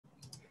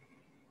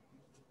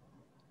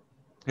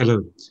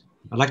Hello.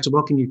 I'd like to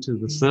welcome you to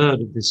the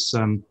third of this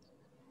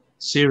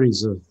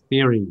series of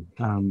theory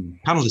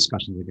panel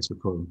discussions, I guess we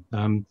call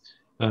them.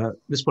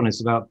 This one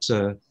is about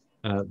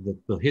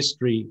the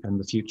history and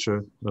the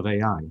future of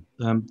AI.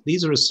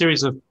 These are a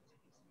series of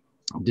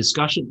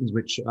discussions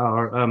which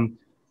are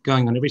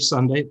going on every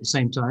Sunday at the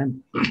same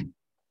time,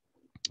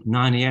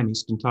 9 a.m.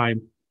 Eastern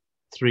Time,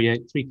 3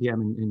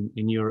 p.m.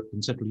 in Europe,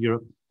 in Central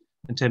Europe,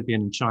 and 10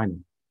 p.m. in China.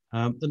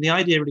 And the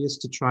idea really is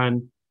to try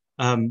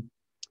and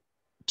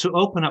to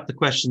open up the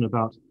question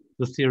about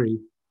the theory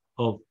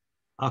of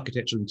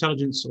architectural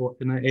intelligence, or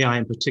in AI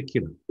in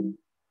particular.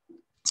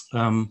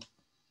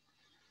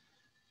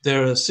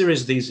 There are a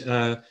series of these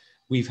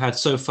we've had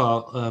so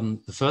far.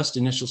 The first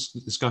initial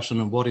discussion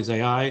on what is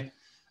AI,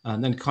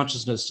 and then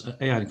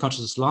AI and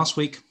consciousness last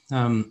week.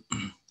 And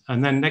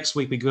then next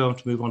week we go on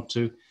to move on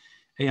to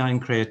AI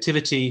and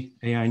creativity,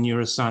 AI and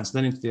neuroscience,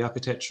 then into the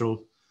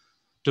architectural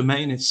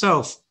domain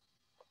itself,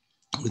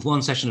 with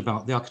one session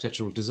about the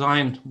architectural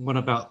design, one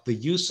about the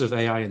use of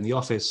AI in the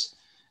office,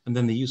 and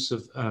then the use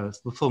of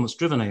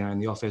performance-driven AI in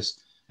the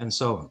office, and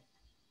so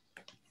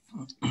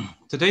on.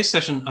 Today's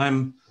session,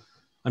 I'm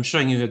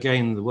showing you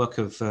again the work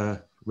of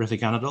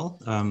Refik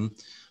Anadol.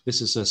 This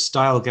is a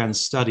Style-Gans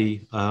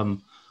study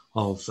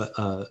of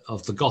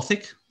the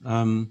Gothic.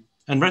 And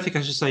Refik,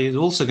 I should say, is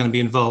also going to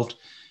be involved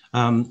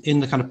in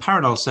the kind of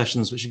parallel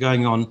sessions which are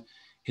going on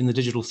in the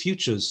Digital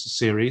Futures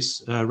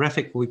series.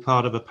 Refik will be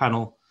part of a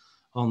panel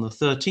on the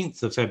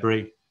 13th of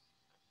February,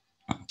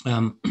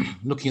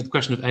 looking at the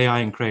question of AI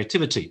and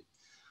creativity.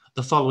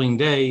 The following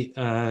day,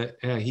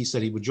 he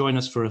said he would join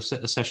us for a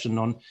session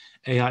on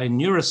AI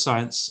and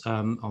neuroscience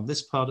on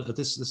this part of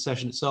this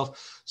session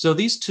itself. So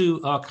these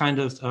two are kind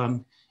of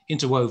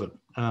interwoven.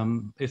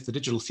 If the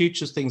Digital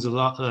Futures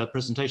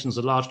presentations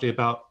are largely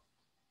about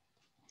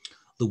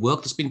the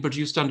work that's been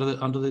produced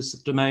under this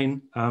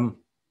domain,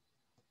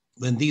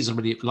 then these are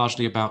really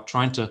largely about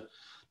trying to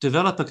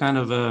develop a kind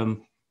of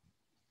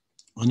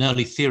an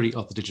early theory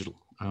of the digital.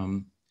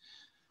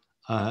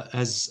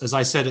 As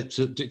I said,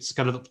 it's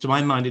kind of, to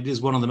my mind, it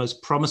is one of the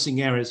most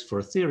promising areas for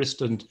a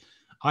theorist, and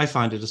I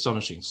find it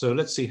astonishing. So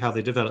let's see how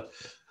they develop.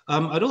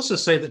 I'd also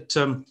say that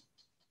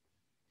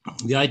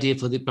the idea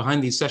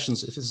behind these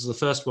sessions, if this is the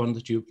first one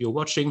that you're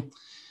watching,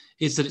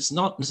 is that it's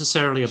not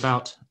necessarily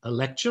about a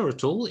lecture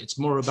at all. It's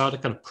more about a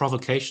kind of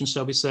provocation,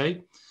 shall we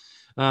say,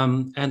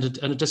 and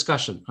a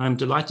discussion. I'm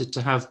delighted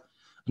to have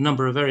a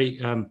number of very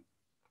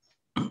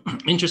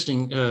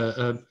interesting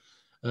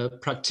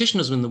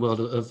practitioners in the world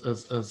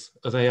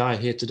of AI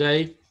here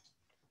today.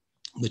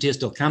 Matthias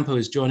Del Campo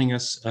is joining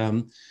us,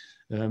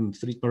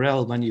 Philippe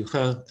Morel, Manu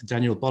He,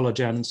 Daniel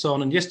Bolojan, and so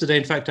on. And yesterday,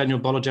 in fact, Daniel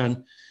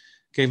Bolojan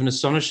gave an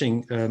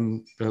astonishing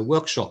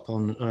workshop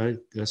on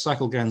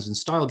cycle GANs and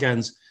style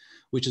GANs,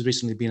 which has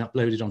recently been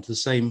uploaded onto the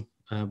same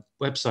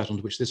website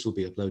onto which this will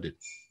be uploaded.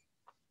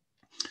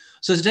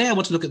 So today I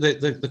want to look at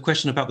the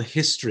question about the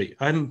history.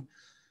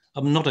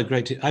 I'm not a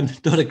great,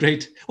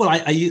 well,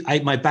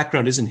 my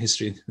background is in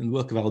history and the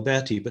work of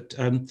Alberti, but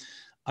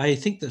I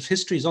think that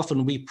history is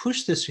often, we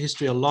push this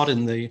history a lot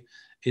in the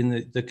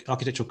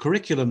architectural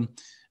curriculum,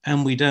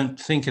 and we don't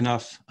think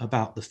enough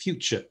about the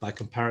future by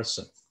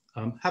comparison.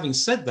 Having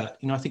said that,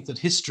 I think that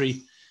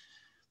history,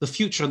 the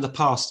future and the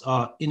past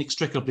are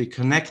inextricably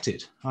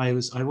connected.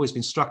 I've always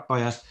been struck by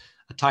a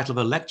title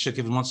of a lecture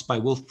given once by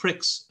Wolf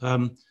Pricks,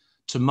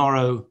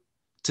 Tomorrow,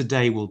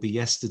 Today Will Be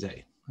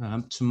Yesterday.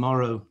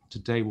 Tomorrow,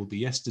 today will be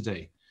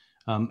yesterday.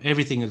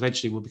 Everything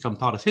eventually will become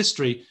part of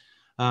history.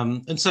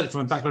 And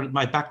certainly from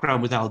my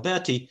background with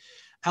Alberti,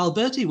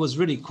 Alberti was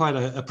really quite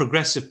a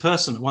progressive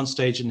person at one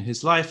stage in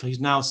his life. He's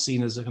now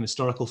seen as an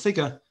historical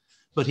figure,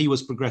 but he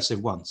was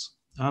progressive once.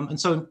 And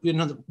so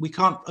we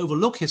can't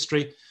overlook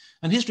history,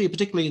 and history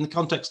particularly in the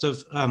context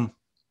of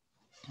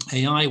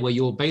AI, where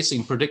you're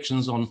basing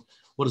predictions on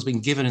what has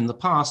been given in the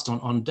past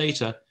on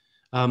data,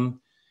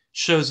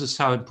 shows us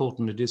how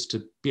important it is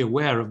to be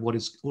aware of what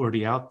is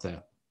already out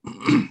there.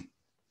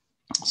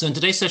 So in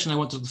today's session,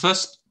 the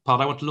first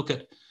part, I want to look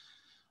at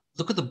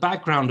the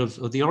background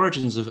of the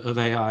origins of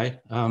AI,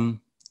 and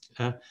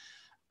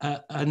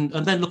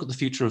then look at the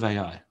future of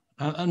AI.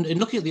 And in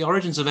looking at the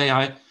origins of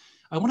AI,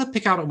 I want to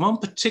pick out one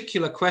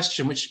particular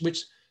question which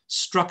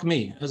struck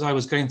me as I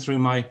was going through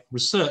my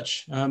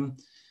research.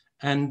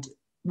 And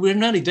we're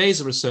in early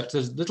days of research.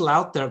 There's little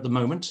out there at the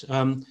moment.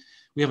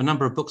 We have a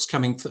number of books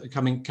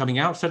coming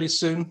out fairly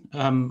soon.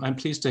 I'm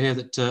pleased to hear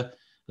that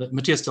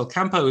Matthias Del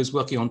Campo is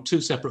working on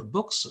 2 separate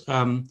books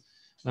that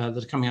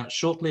are coming out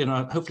shortly, and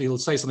hopefully he'll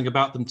say something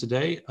about them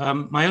today.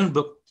 My own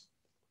book,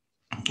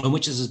 on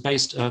which this is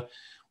based,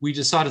 we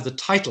decided the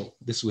title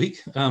this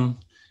week,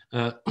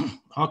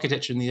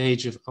 Architecture in the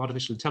Age of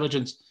Artificial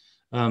Intelligence,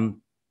 an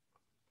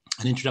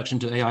introduction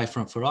to AI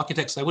for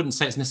architects. I wouldn't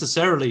say it's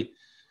necessarily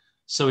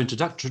so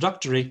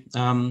introductory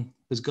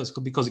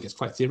because it gets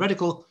quite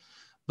theoretical.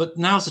 But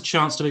now's a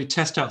chance to maybe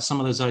test out some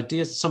of those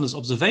ideas, some of those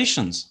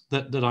observations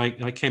that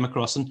I came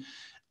across. And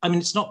I mean,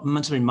 it's not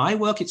meant to be my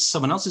work, it's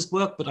someone else's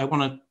work, but I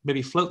want to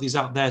maybe float these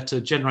out there to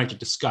generate a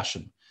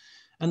discussion.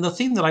 And the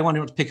theme that I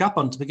wanted to pick up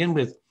on to begin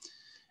with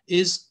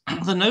is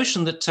the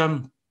notion that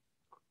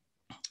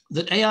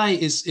that AI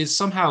is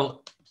somehow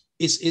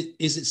is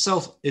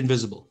itself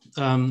invisible.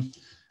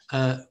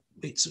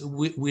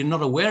 We're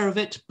not aware of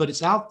it, but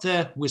it's out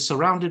there. We're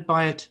surrounded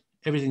by it.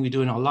 Everything we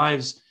do in our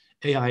lives,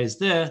 AI is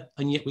there,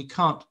 and yet we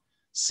can't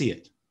see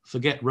it.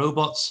 Forget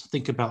robots,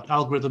 think about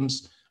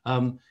algorithms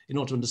in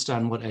order to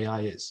understand what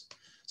AI is.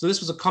 So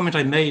this was a comment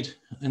I made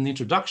in the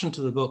introduction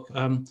to the book.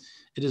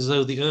 It is as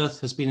though the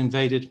Earth has been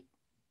invaded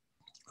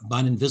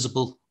by an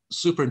invisible,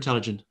 super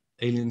intelligent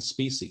alien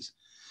species.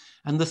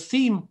 And the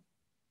theme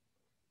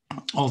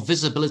of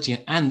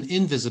visibility and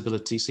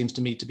invisibility seems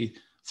to me to be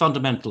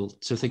fundamental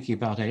to thinking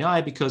about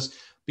AI, because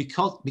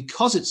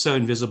it's so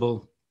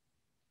invisible,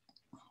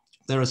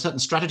 there are certain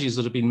strategies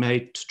that have been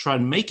made to try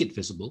and make it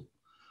visible,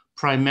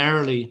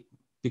 primarily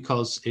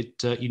because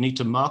you need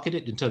to market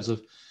it in terms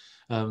of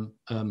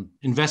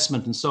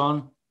investment and so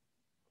on.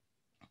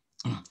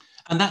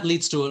 And that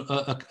leads to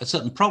a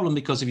certain problem,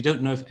 because if you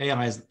don't know if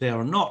AI is there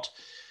or not,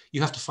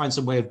 you have to find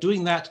some way of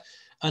doing that.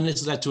 And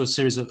it's led to a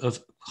series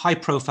of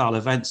high-profile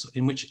events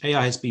in which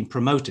AI has been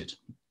promoted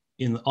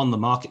on the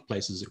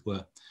marketplace, as it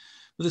were.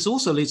 But this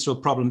also leads to a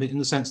problem in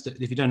the sense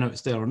that if you don't know if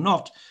it's there or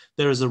not,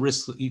 there is a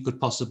risk that you could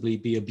possibly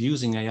be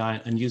abusing AI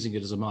and using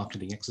it as a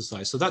marketing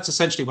exercise. So that's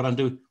essentially what I'm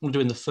going to do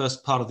in the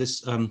first part of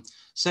this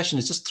session,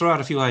 is just throw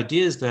out a few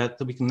ideas there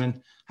that we can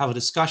then have a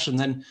discussion.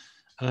 Then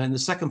in the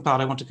second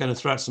part, I want to kind of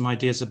throw out some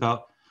ideas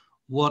about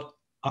what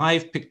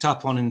I've picked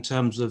up on in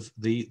terms of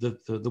the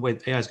way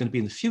AI is going to be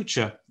in the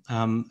future,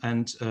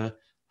 and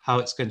how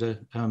it's going to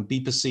be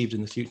perceived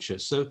in the future.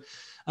 So,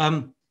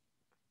 and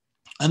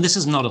this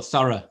is not a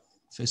thorough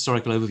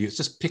historical overview. It's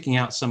just picking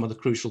out some of the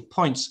crucial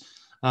points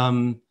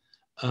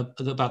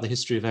about the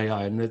history of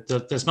AI. And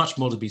there's much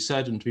more to be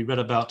said and to be read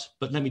about,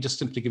 but let me just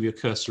simply give you a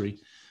cursory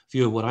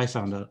view of what I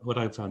found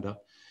out.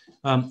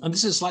 And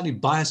this is a slightly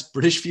biased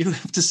British view, I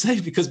have to say,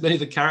 because many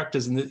of the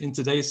characters in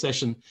today's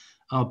session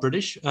are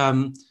British.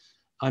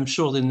 I'm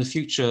sure that in the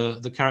future,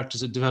 the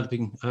characters at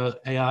developing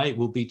AI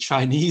will be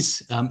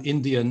Chinese,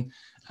 Indian,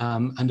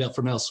 and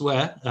from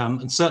elsewhere,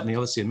 and certainly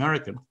obviously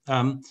American.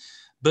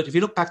 But if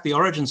you look back at the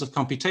origins of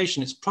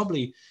computation, it's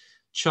probably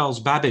Charles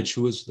Babbage,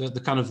 who was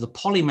the kind of the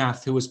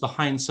polymath who was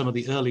behind some of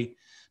the early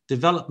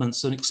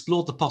developments and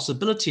explored the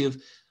possibility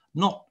of,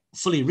 not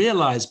fully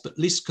realized, but at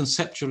least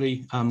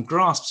conceptually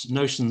grasped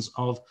notions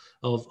of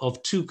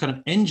two kind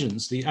of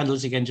engines, the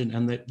analytic engine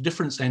and the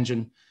difference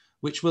engine,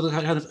 which were the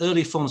kind of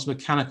early forms of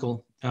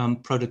mechanical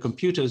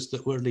proto-computers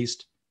that were at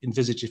least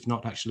envisaged, if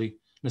not actually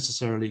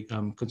necessarily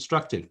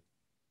constructed.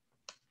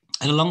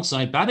 And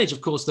alongside Babbage,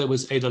 of course, there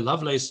was Ada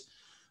Lovelace,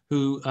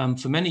 who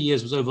for many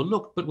years was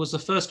overlooked, but was the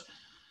first,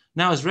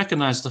 now is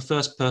recognized the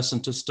first person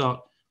to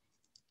start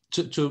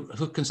to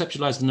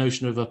conceptualize the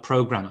notion of a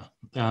programmer.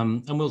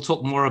 And we'll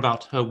talk more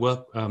about her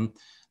work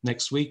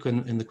next week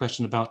in the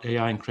question about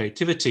AI and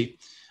creativity.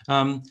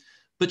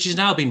 But she's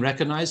now been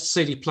recognized.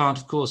 Sadie Plant,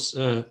 of course,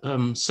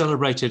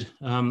 celebrated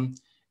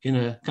in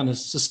a kind of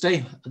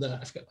sustained,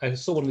 I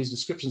saw one of these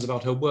descriptions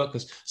about her work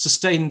as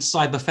sustained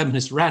cyber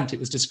feminist rant, it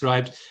was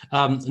described,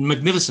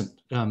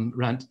 magnificent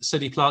rant.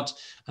 Sadie Plant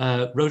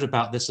wrote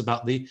about this,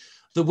 about the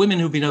women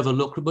who've been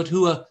overlooked, but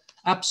who are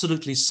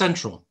absolutely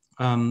central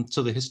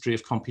to the history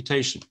of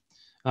computation.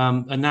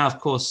 And now, of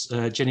course,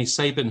 Jenny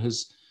Sabin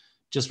has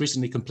just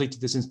recently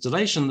completed this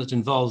installation that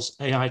involves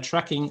AI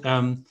tracking,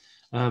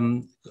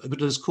 but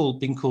it is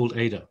being called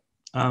Ada.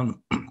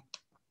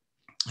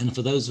 And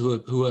for those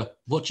who are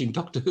watching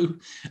Doctor Who,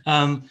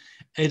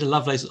 Ada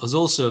Lovelace has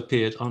also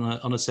appeared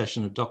on a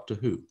session of Doctor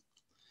Who.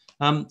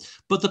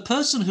 But the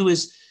person who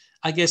is,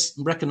 I guess,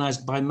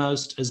 recognized by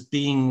most as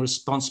being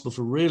responsible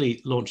for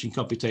really launching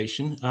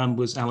computation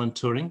was Alan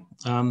Turing.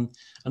 And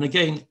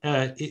again,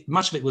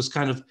 much of it was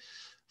kind of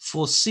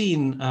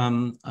foreseen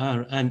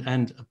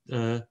and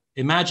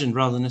imagined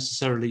rather than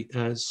necessarily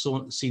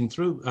seen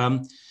through.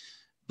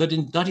 But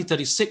in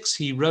 1936,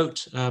 he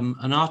wrote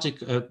an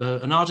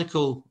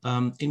article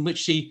in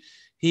which he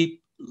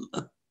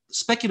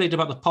speculated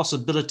about the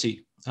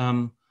possibility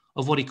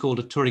of what he called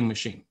a Turing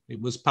machine.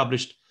 It was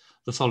published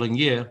the following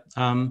year.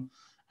 And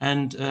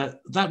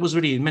that was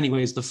really, in many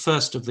ways, the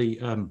first of the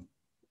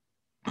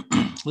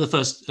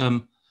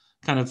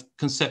kind of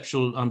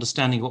conceptual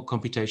understanding of what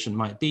computation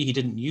might be. He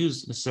didn't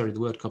use necessarily the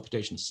word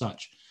computation as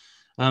such.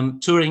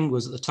 Turing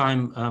was at the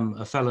time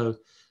a fellow,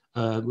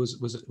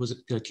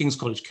 was at King's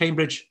College,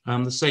 Cambridge,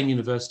 the same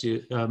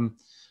university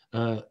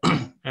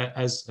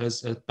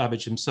as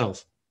Babbage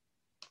himself.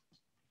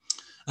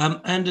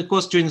 And of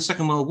course, during the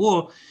Second World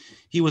War,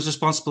 he was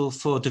responsible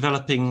for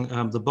developing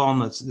the bomb.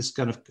 This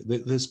kind of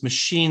this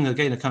machine,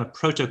 again, a kind of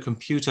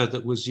proto-computer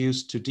that was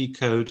used to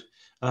decode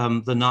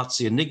the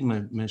Nazi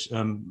Enigma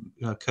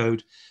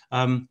code,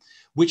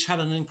 which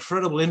had an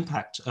incredible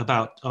impact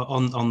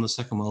on the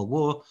Second World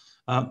War.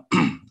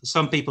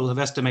 Some people have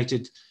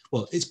estimated,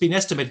 well, it's been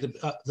estimated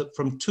that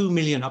from 2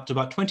 million up to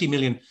about 20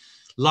 million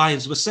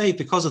lives were saved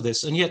because of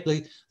this. And yet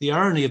the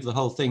irony of the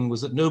whole thing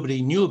was that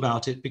nobody knew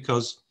about it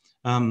because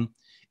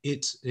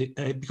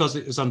because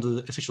it was under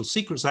the Official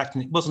Secrets Act,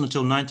 and it wasn't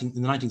until in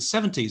the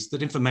 1970s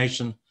that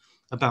information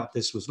about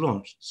this was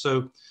launched.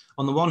 So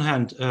on the one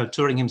hand,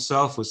 Turing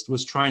himself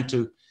was trying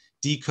to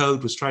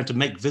decode, was trying to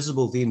make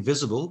visible the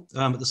invisible.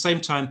 At the same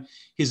time,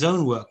 his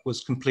own work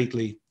was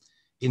completely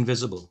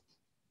invisible.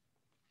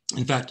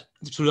 In fact,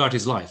 throughout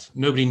his life,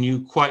 nobody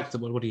knew quite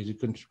what he had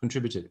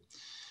contributed.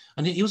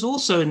 And he was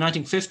also in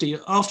 1950,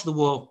 after the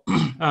war,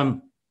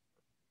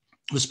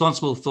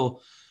 responsible for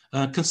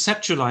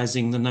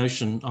conceptualizing the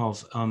notion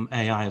of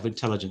AI, of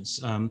intelligence.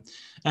 And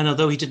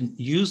although he didn't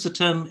use the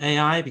term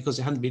AI because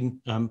it hasn't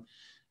been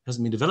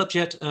developed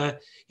yet,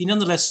 he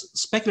nonetheless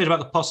speculated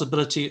about the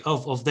possibility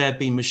of there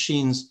being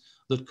machines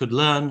that could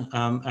learn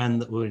and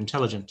that were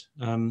intelligent.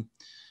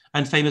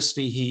 And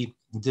famously, he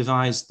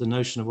devised the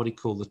notion of what he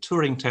called the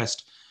Turing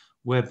test,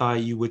 whereby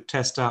you would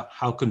test out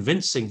how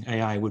convincing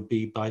AI would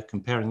be by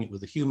comparing it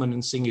with a human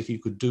and seeing if you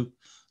could dupe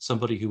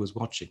somebody who was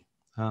watching.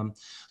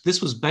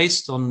 This was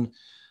based on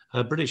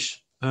a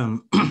British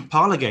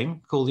parlor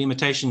game called the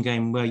Imitation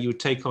Game, where you would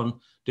take on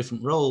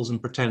different roles and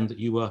pretend that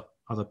you were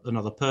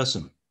another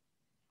person.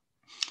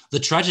 The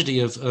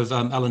tragedy of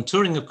Alan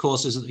Turing, of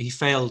course, is that he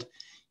failed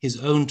his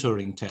own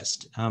Turing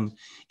test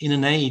in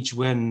an age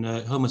when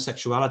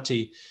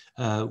homosexuality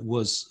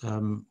was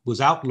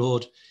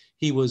outlawed.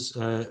 He was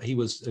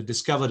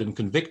discovered and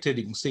convicted.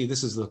 You can see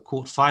this is the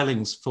court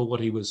filings for what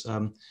he was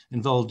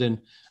involved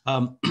in.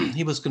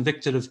 He was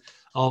convicted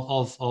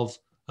of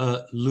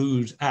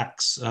lewd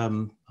acts,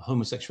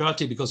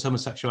 homosexuality, because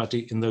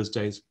homosexuality in those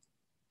days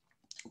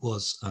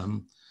was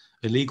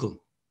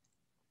illegal.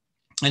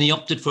 And he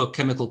opted for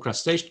chemical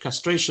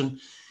castration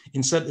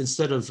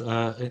instead of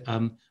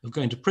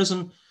going to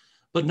prison.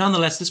 But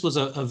nonetheless, this was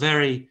a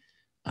very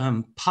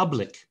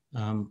public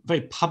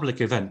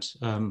event.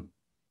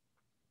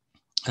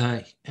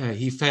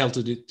 He failed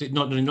to do,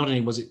 not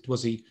only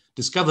was he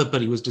discovered,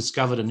 but he was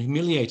discovered and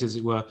humiliated, as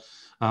it were,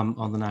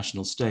 on the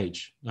national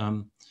stage.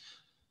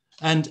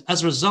 And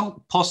as a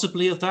result,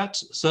 possibly of that,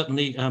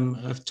 certainly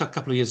a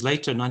couple of years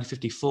later, in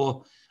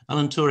 1954,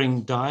 Alan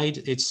Turing died.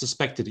 It's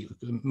suspected,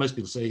 most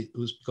people say it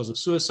was because of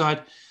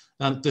suicide,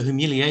 the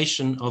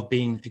humiliation of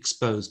being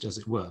exposed, as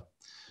it were.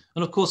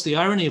 And of course, the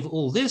irony of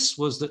all this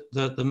was that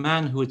the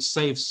man who had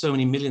saved so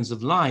many millions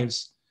of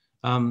lives,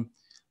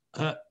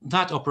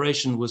 that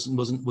operation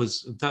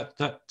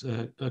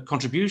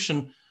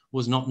contribution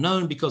was not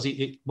known, because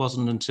it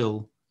wasn't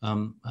until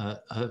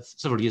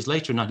several years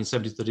later in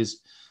 1970s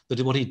that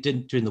what he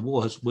did during the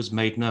war was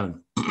made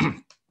known.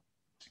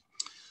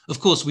 Of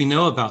course, we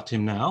know about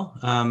him now.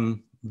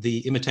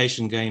 The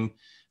Imitation Game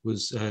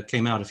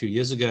came out a few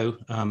years ago,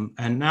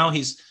 and now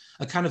he's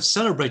a kind of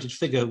celebrated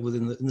figure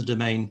in the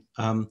domain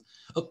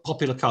of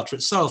popular culture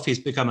itself. He's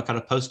become a kind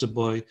of poster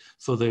boy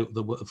for the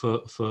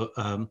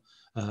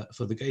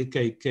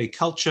gay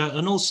culture,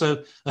 and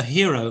also a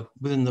hero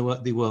within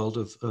the world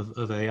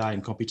of AI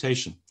and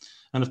computation.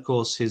 And of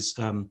course, his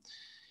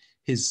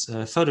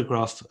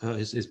photograph,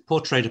 his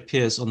portrait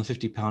appears on the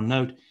 £50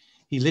 note.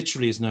 He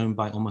literally is known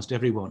by almost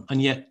everyone,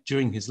 and yet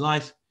during his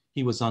life,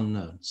 he was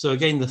unknown. So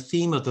again, the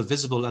theme of the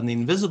visible and the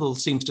invisible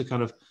seems to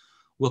kind of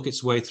work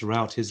its way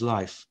throughout his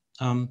life.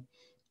 I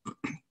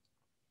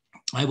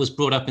was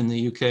brought up in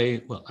the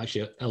UK, well,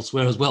 actually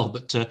elsewhere as well,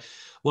 but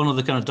one of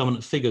the kind of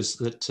dominant figures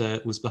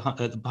that was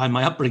behind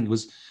my upbringing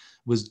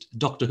was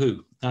Doctor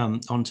Who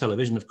on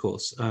television, of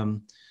course.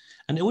 And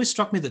it always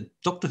struck me that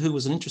Doctor Who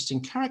was an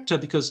interesting character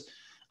because,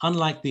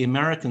 unlike the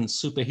American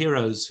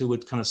superheroes who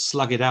would kind of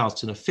slug it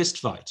out in a fist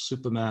fight,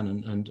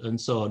 Superman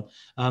and so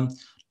on,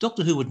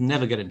 Doctor Who would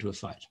never get into a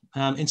fight.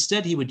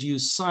 Instead, he would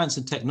use science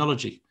and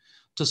technology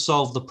to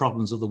solve the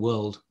problems of the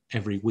world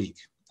every week.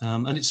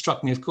 And it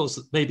struck me, of course,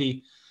 that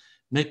maybe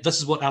this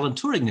is what Alan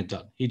Turing had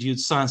done. He'd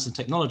used science and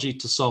technology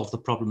to solve the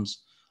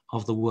problems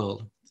of the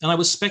world. And I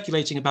was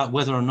speculating about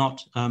whether or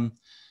not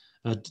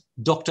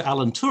Dr.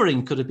 Alan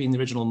Turing could have been the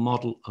original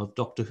model of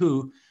Doctor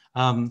Who.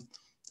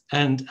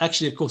 And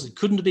actually, of course, it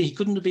couldn't have been. He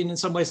couldn't have been in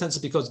some way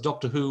sensitive, because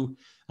Doctor Who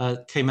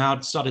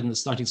started in the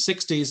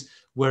 1960s,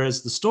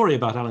 whereas the story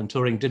about Alan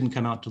Turing didn't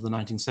come out till the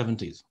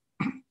 1970s.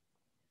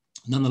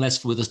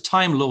 Nonetheless, with a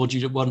Time Lord,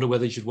 you'd wonder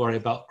whether you should worry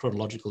about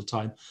chronological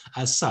time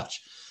as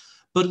such.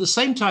 But at the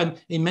same time,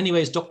 in many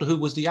ways, Doctor Who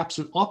was the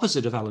absolute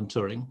opposite of Alan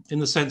Turing, in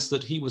the sense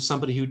that he was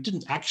somebody who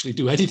didn't actually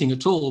do anything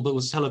at all, but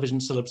was a television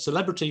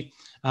celebrity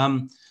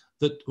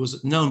that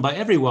was known by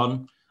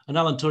everyone. And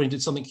Alan Turing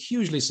did something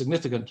hugely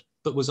significant,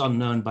 but was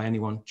unknown by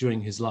anyone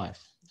during his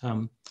life.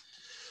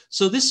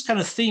 So this kind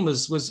of theme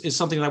is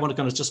something that I want to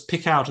kind of just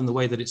pick out in the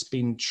way that it's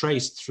been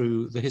traced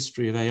through the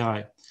history of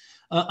AI.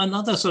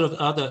 Another sort of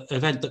other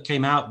event that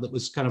came out that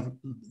was kind of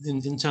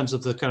in terms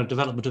of the kind of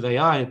development of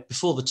AI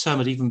before the term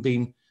had even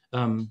been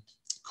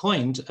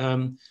coined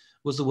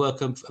was the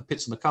work of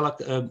Pitts and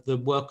McCulloch, the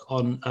work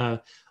on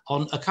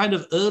a kind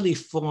of early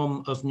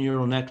form of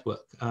neural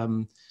network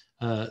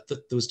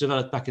that was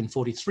developed back in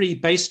 '43,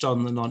 based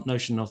on the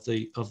notion of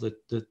the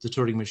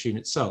Turing machine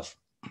itself.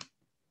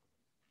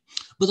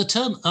 But the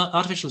term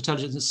artificial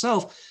intelligence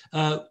itself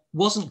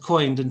wasn't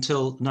coined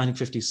until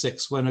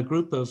 1956, when a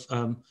group of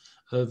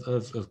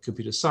of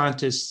computer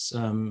scientists,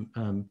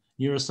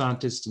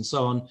 neuroscientists, and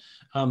so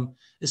on,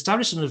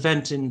 established an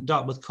event in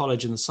Dartmouth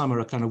College in the summer,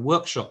 a kind of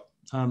workshop,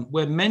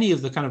 where many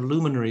of the kind of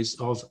luminaries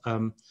of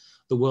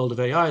the world of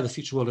AI, the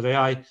future world of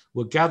AI,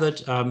 were gathered.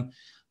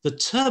 The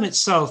term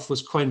itself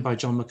was coined by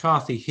John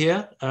McCarthy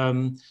here.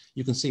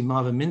 You can see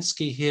Marvin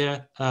Minsky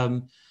here,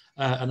 and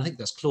I think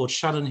that's Claude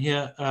Shannon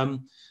here.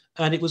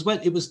 And it was when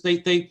it was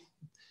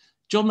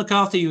John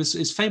McCarthy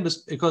is famous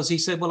because he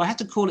said, well, I had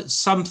to call it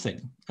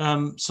something.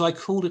 So I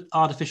called it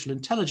artificial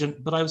intelligence,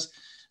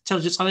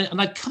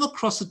 and I'd come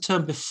across the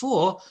term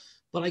before,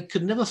 but I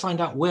could never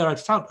find out where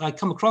I'd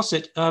come across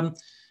it.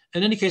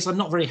 In any case, I'm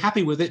not very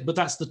happy with it, but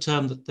that's the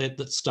term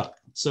that stuck.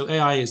 So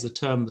AI is the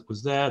term that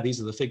was there.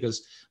 These are the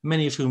figures,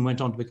 many of whom went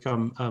on to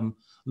become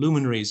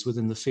luminaries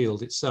within the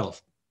field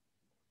itself.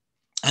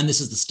 And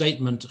this is the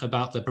statement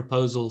about the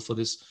proposal for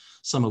this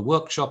summer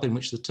workshop in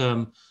which the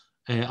term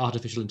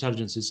artificial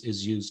intelligence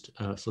is used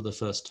for the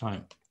first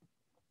time.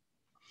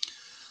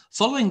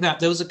 Following that,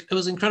 there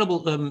was incredible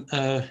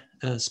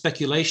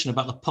speculation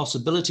about the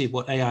possibility of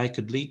what AI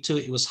could lead to.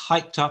 It was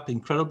hyped up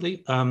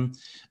incredibly, and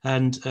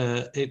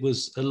it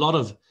was a lot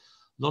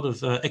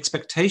of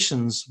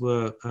expectations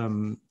were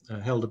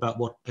held about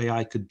what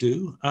AI could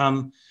do.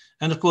 And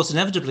of course,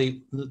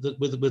 inevitably,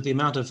 with the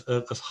amount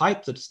of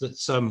hype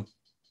that's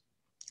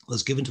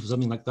was given to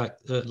something like that,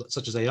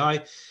 such as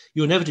AI,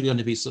 you're inevitably going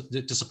to be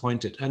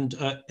disappointed. And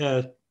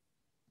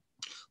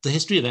the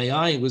history of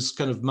AI was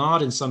kind of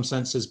marred in some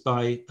senses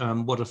by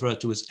what are referred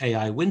to as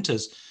AI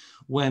winters,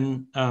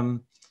 when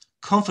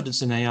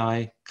confidence in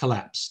AI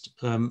collapsed,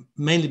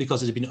 mainly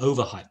because it had been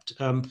overhyped.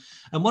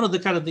 And one of the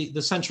kind of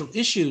the central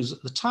issues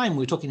at the time,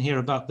 we're talking here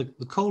about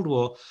the Cold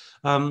War,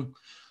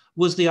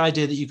 was the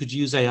idea that you could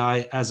use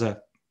AI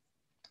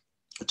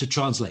to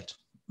translate.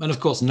 And of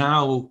course,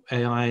 now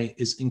AI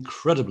is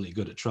incredibly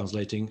good at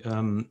translating.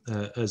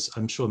 As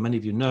I'm sure many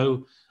of you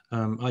know,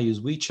 I use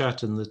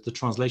WeChat, and the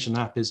translation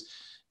app is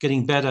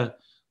getting better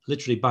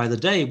literally by the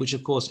day, which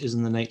of course is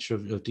in the nature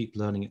of deep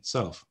learning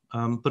itself.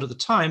 But at the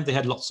time, they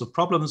had lots of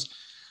problems.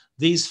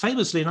 These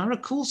famously, and I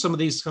recall some of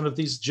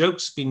these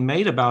jokes being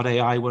made about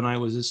AI when I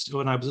was a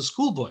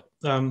schoolboy.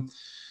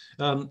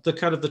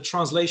 The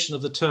translation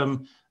of the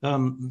term,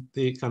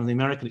 the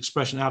American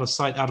expression "out of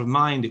sight, out of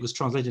mind," it was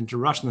translated into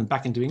Russian and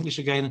back into English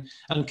again,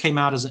 and came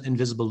out as an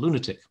invisible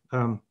lunatic.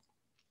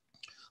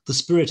 The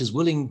spirit is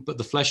willing, but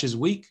the flesh is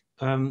weak.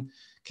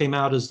 Came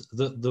out as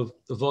the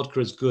vodka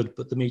is good,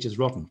 but the meat is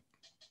rotten.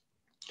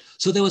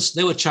 So there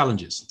were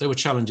challenges. There were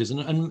challenges,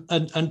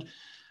 and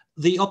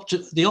the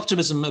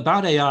optimism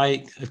about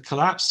AI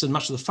collapsed, and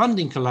much of the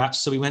funding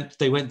collapsed. So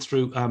they went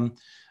through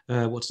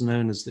what's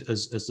known as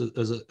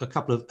a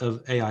couple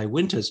of AI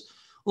winters.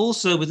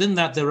 Also, within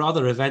that, there were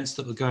other events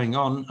that were going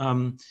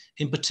on.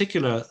 In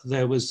particular,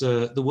 there was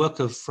the work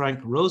of Frank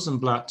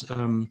Rosenblatt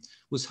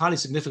was highly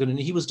significant, and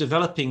he was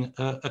developing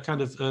a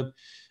kind of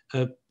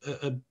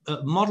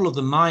a model of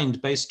the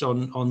mind based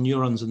on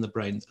neurons in the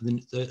brain,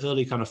 the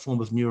early kind of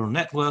form of neural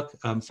network,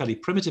 fairly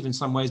primitive in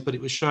some ways, but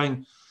it was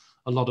showing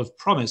a lot of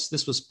promise.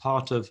 This was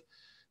part of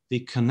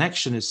the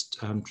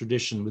connectionist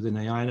tradition within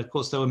AI. And of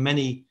course, there were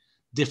many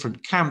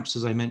different camps,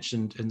 as I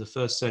mentioned in the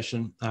first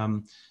session,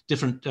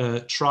 different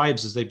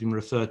tribes, as they've been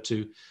referred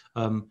to,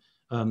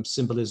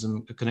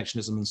 symbolism,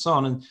 connectionism, and so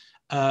on.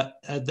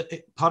 And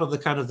part of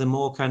the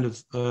more kind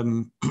of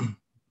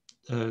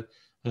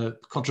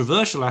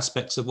controversial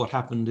aspects of what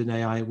happened in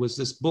AI was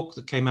this book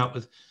that came out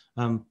with,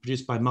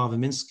 produced by Marvin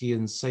Minsky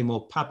and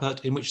Seymour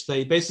Papert, in which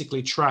they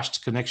basically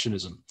trashed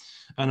connectionism.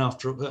 And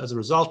as a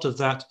result of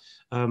that,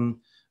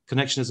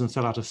 connectionism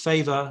fell out of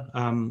favor,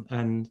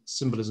 and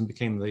symbolism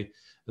became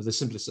the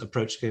simplest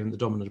approach, became the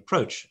dominant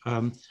approach.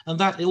 And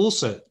that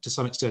also, to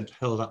some extent,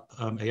 held up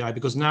AI,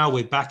 because now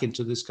we're back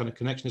into this kind of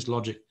connectionist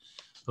logic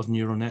of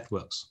neural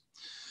networks.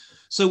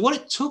 So what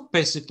it took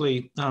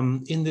basically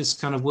in this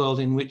kind of world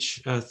in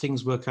which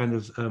things were kind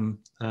of,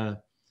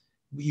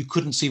 you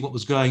couldn't see what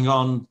was going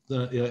on,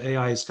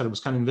 AI was kind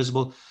of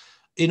invisible.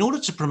 In order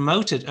to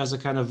promote it as a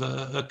kind of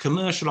a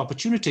commercial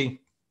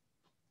opportunity,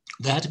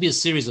 there had to be a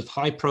series of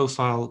high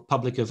profile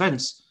public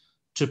events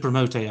to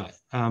promote AI.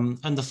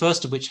 And the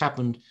first of which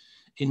happened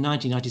in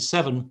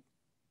 1997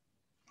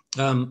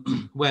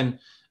 when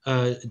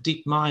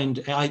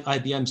DeepMind,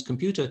 IBM's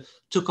computer,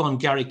 took on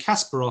Garry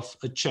Kasparov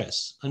at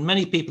chess. And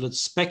many people had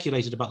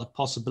speculated about the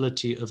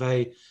possibility of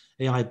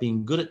AI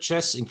being good at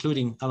chess,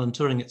 including Alan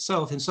Turing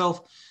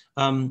himself,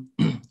 and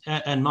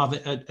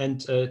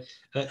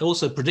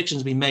also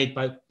predictions being made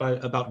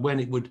about when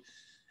it would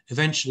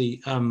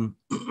eventually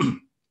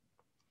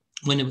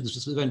when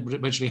this event would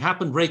eventually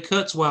happen. Ray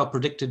Kurzweil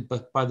predicted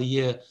by the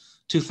year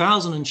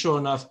 2000, and sure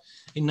enough,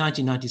 in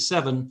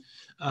 1997,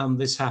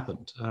 this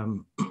happened.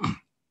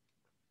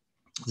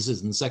 This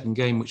is in the second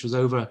game, which was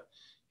over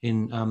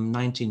in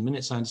 19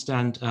 minutes, I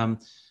understand.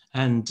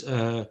 And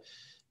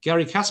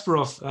Garry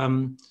Kasparov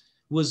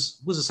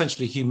was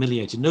essentially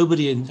humiliated.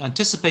 Nobody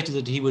anticipated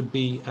that he would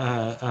be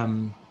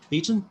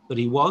beaten, but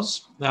he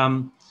was.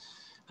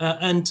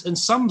 And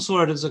some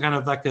saw it as a kind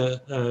of like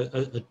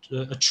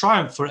a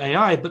triumph for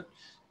AI, but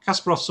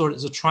Kasparov saw it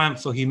as a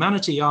triumph for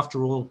humanity.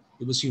 After all,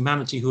 it was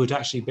humanity who had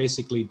actually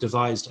basically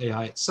devised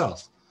AI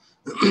itself.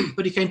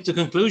 But he came to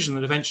the conclusion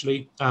that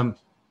eventually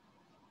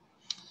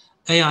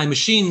AI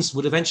machines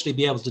would eventually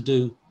be able to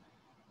do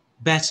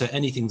better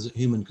anything that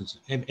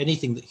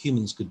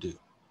humans could do.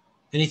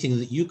 Anything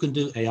that you can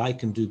do, AI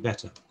can do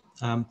better.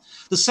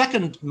 The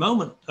second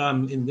moment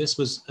in this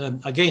was,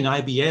 again,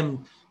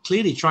 IBM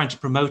clearly trying to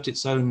promote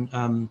its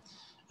own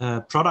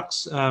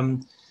products.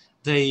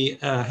 They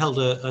held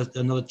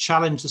another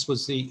challenge. This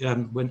was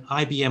when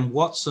IBM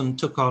Watson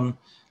took on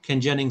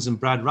Ken Jennings and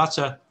Brad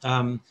Rutter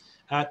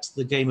at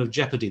the game of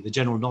Jeopardy, the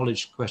general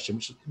knowledge question,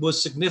 which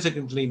was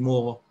significantly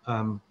more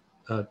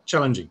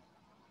challenging.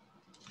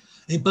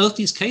 In both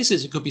these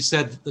cases, it could be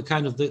said that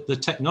the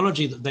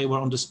technology that they were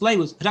on display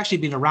had actually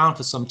been around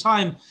for some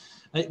time.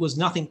 It was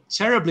nothing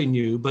terribly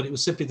new, but it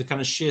was simply the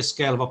kind of sheer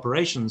scale of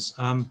operations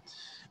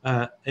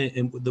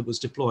that was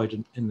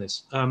deployed in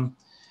this.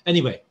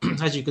 Anyway,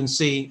 as you can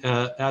see,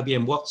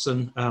 IBM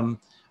Watson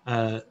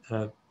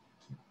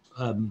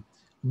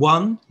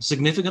won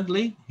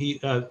significantly. He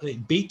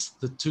beat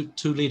the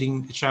two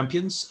leading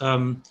champions.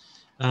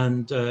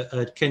 And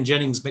Ken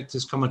Jennings makes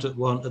this comment at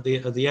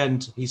the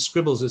end. He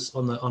scribbles this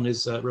on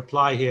his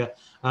reply here.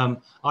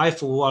 I,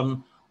 for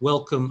one,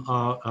 welcome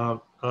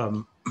our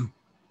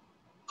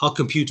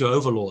computer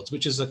overlords,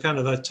 which is a kind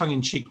of a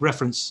tongue-in-cheek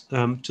reference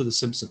to The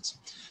Simpsons.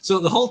 So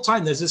the whole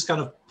time there's this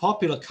kind of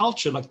popular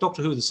culture like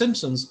Doctor Who, The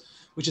Simpsons,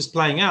 which is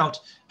playing out,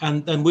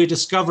 and we're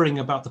discovering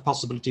about the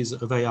possibilities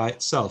of AI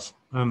itself.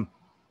 And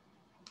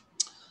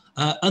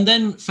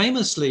then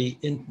famously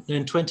in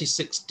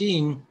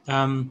 2016,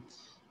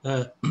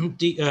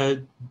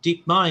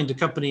 DeepMind, a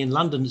company in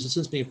London that has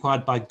since been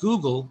acquired by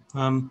Google,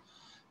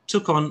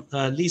 took on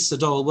Lee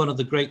Sedol, one of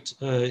the great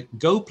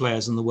Go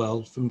players in the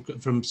world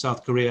from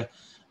South Korea,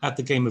 at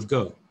the game of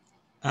Go.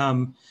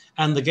 And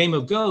the game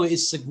of Go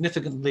is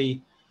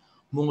significantly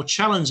more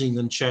challenging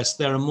than chess.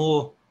 There are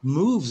more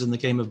moves in the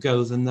game of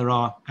Go than there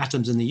are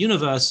atoms in the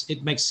universe.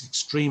 It makes it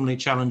extremely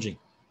challenging.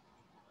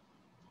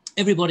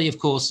 Everybody, of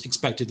course,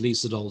 expected Lee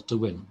Sedol to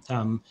win.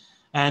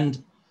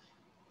 And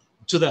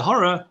to their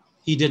horror,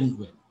 he didn't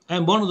win.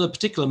 And one of the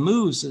particular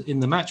moves in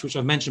the match, which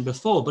I've mentioned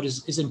before, but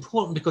is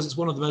important because it's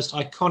one of the most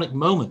iconic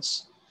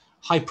moments,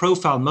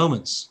 high-profile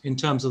moments in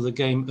terms of the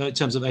game, in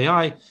terms of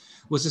AI,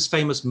 was this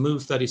famous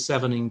move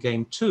 37 in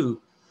game 2,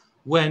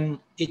 when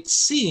it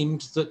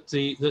seemed that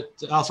that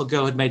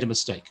AlphaGo had made a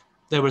mistake.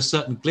 There were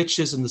certain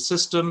glitches in the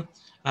system,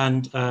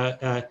 and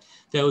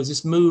there was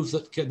this move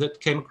that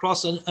came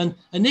across. And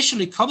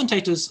initially,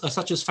 commentators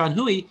such as Fan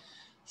Hui,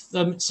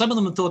 some of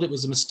them thought it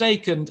was a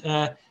mistake, and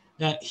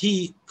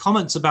he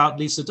comments about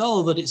Lee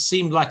Sedol that it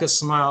seemed like a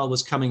smile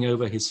was coming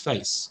over his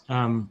face.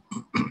 Well,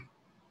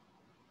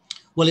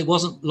 it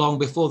wasn't long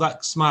before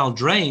that smile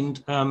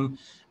drained,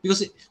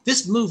 because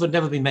this move had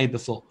never been made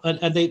before.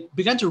 And they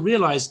began to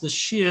realize the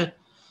sheer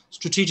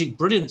strategic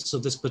brilliance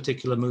of this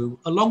particular move,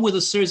 along with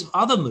a series of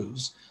other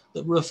moves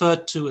that were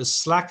referred to as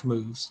slack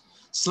moves.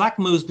 Slack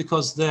moves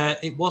because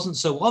it wasn't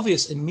so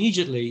obvious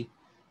immediately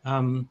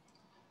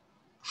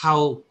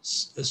how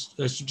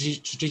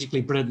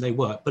strategically brilliant they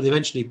were, but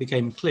eventually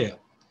became clear.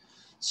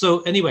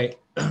 So anyway,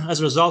 as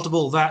a result of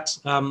all that,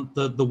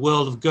 the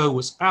world of Go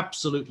was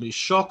absolutely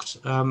shocked.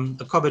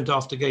 A comment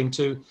after game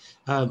 2,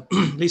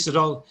 Lee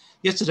Sedol,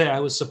 yesterday I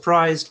was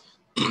surprised,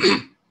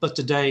 but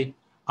today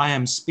I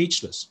am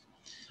speechless.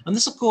 And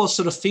this, of course,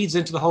 sort of feeds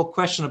into the whole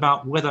question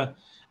about whether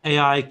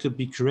AI could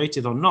be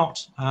creative or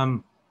not,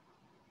 a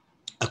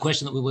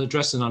question that we will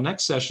address in our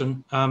next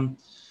session.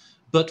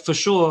 But for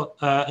sure,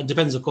 it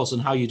depends, of course, on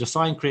how you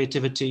define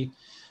creativity.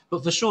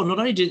 But for sure, not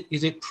only did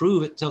it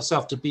prove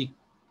itself to be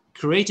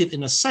creative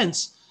in a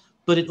sense,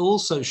 but it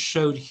also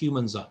showed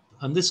humans up.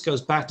 And this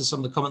goes back to some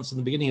of the comments in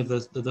the beginning of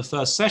the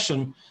first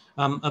session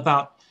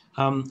about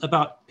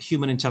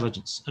human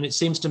intelligence. And it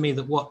seems to me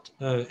that what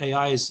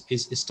AI is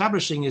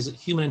establishing is that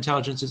human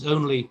intelligence is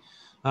only,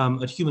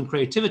 human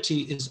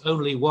creativity is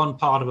only one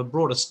part of a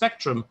broader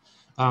spectrum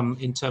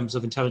in terms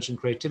of intelligent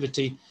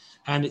creativity.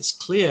 And it's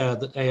clear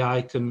that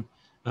AI can,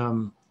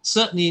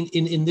 certainly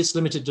in this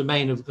limited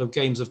domain of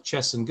games of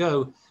chess and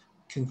Go,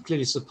 can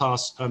clearly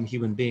surpass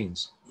human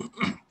beings.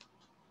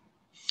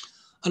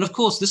 And of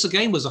course, this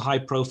again was a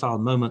high-profile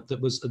moment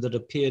that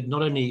appeared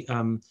not only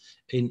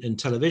in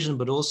television,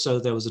 but also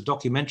there was a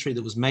documentary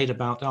that was made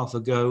about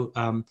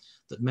AlphaGo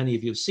that many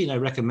of you have seen. I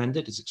recommend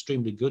it. It's an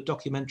extremely good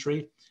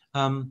documentary.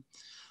 But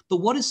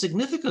what is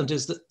significant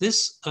is that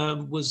this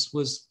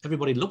was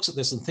everybody looks at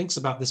this and thinks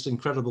about this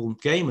incredible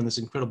game and this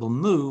incredible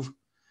move.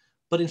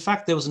 But in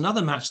fact, there was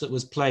another match that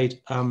was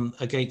played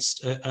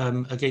against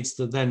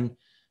the then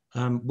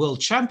world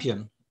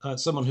champion,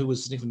 someone who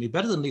was significantly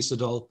better than Lee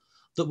Sedol,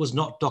 that was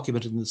not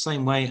documented in the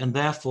same way and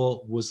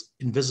therefore was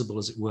invisible,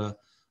 as it were,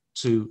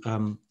 to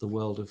the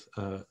world of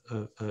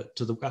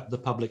to the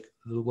public,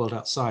 the world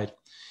outside.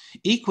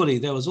 Equally,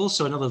 there was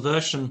also another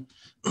version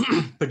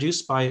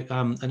produced by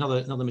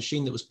another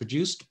machine that was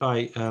produced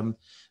by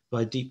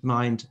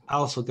DeepMind,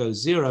 AlphaGo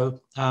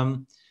Zero,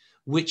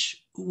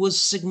 which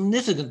was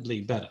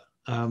significantly better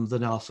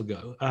than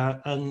AlphaGo,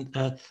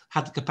 and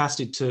had the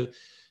capacity to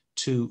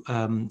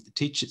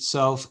teach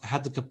itself,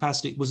 had the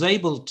capacity, was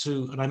able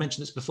to, and I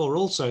mentioned this before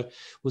also,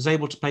 was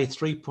able to play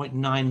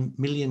 3.9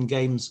 million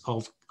games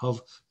of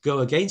Go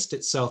against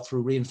itself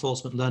through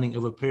reinforcement learning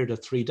over a period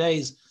of 3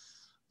 days,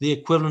 the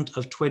equivalent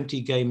of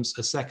 20 games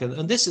a second.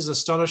 And this is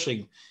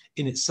astonishing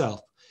in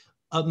itself.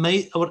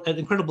 An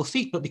incredible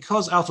feat, but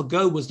because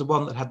AlphaGo was the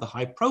one that had the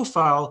high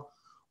profile,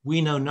 we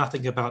know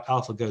nothing about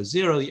AlphaGo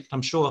Zero.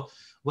 I'm sure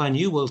Wan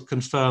Yu will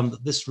confirm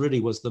that this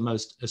really was the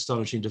most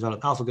astonishing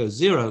development. AlphaGo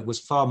Zero was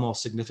far more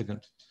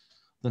significant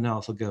than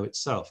AlphaGo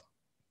itself.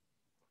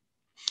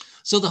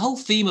 So the whole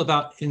theme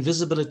about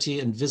invisibility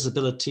and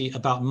visibility,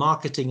 about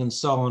marketing and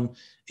so on,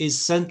 is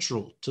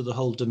central to the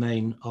whole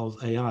domain of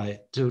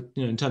AI,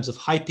 in terms of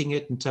hyping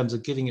it, in terms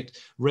of giving it,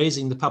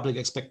 raising the public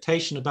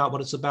expectation about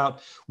what it's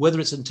about, whether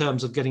it's in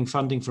terms of getting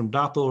funding from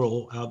DARPA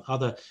or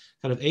other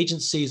kind of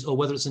agencies, or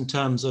whether it's in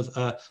terms of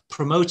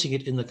promoting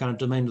it in the kind of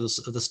domain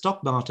of the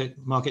stock market.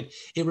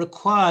 It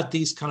required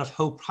these kind of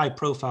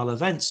high-profile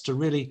events to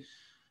really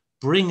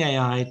bring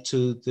AI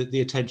to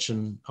the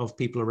attention of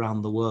people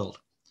around the world.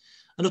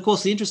 And of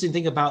course, the interesting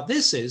thing about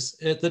this is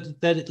that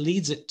it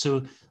leads it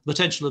to the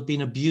potential of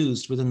being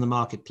abused within the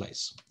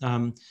marketplace.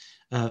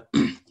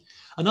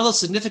 Another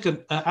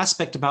significant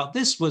aspect about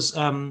this was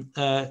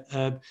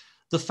the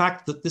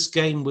fact that this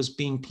game was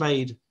being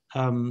played,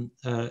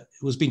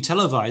 was being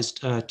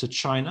televised to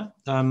China.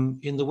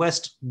 In the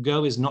West,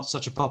 Go is not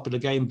such a popular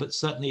game, but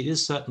certainly it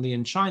is certainly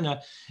in China.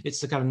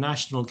 It's the kind of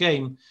national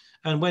game.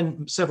 And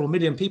when several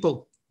million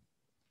people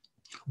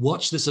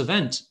watched this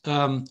event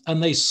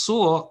and they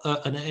saw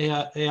an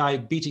AI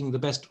beating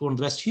one of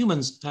the best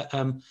humans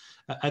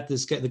at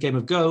the game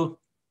of Go,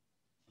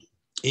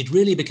 it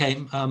really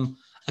became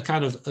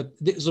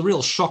it was a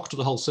real shock to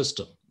the whole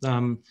system.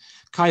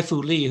 Kai-Fu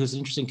Lee, who's an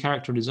interesting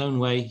character in his own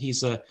way,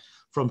 he's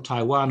from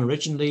Taiwan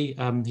originally.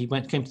 He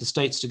came to the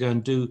States to go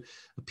and do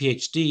a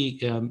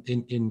PhD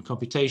in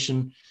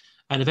computation,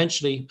 and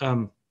eventually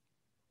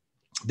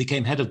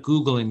became head of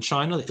Google in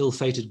China, the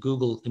ill-fated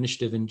Google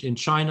initiative in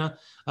China.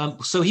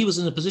 So he was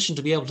in a position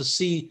to be able to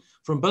see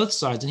from both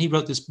sides. And he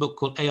wrote this book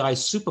called AI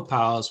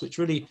Superpowers, which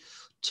really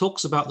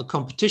talks about the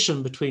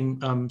competition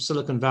between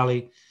Silicon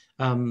Valley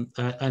and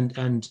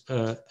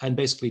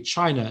basically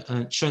China,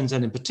 and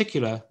Shenzhen in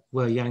particular,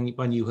 where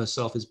Wan Yu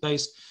herself is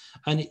based.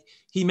 And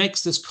he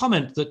makes this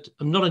comment that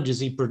not only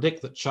does he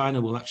predict that China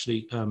will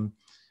actually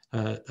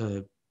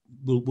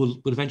will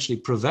eventually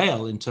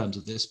prevail in terms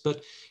of this,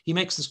 but he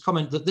makes this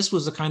comment that this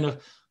was a kind of,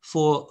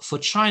 for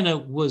China,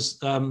 was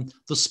the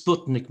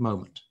Sputnik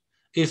moment.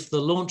 If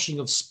the launching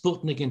of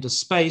Sputnik into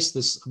space,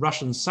 this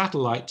Russian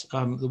satellite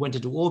that went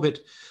into orbit,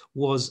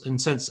 was in a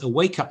sense a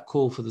wake-up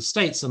call for the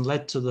States and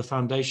led to the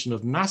foundation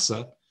of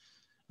NASA.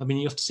 I mean,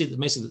 you have to see that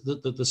basically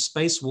the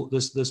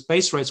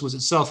space race was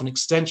itself an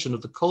extension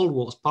of the Cold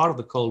War, was part of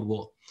the Cold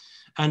War.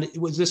 And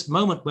it was this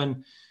moment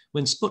when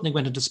Sputnik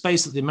went into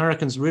space that the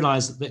Americans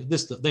realized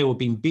that they were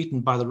being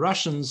beaten by the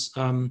Russians.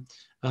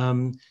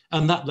 And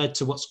that led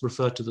to what's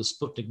referred to the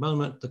Sputnik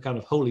moment, the kind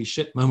of holy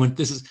shit moment.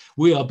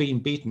 We are being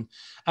beaten.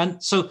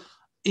 And so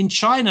in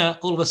China,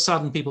 all of a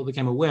sudden, people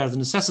became aware of the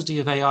necessity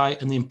of AI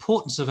and the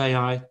importance of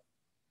AI.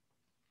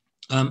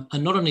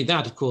 And not only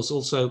that, of course,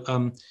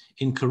 also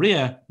in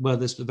Korea, where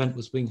this event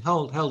was being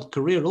held,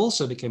 Korea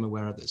also became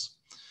aware of this.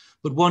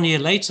 But 1 year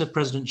later,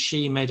 President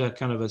Xi made a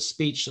kind of a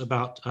speech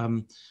about,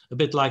 a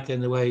bit like in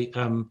the way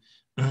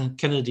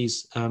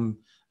Kennedy's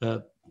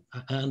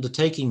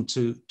undertaking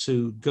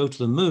to go to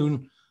the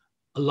moon,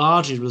 a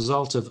largely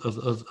result of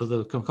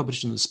the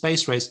competition in the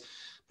space race.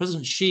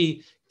 President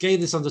Xi gave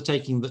this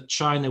undertaking that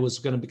China was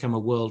going to become a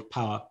world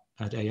power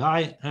at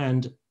AI.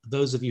 And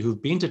those of you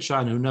who've been to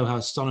China who know how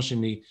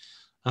astonishingly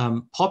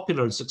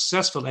popular and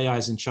successful AI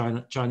is in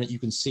China, you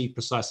can see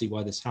precisely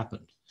why this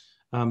happened.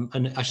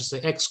 And I should say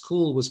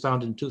XCool was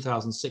founded in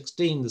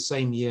 2016, the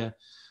same year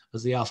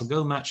as the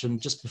AlphaGo match,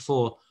 and just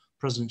before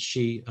President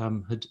Xi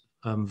had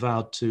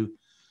vowed to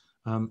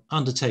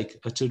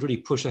undertake to really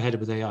push ahead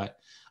with AI.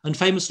 And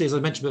famously, as I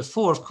mentioned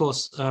before, of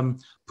course,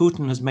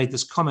 Putin has made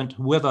this comment: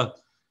 whoever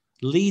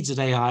leads at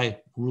AI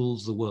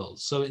rules the world.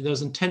 So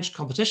there's intense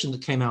competition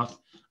that came out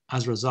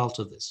as a result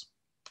of this.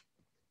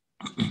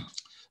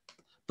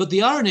 But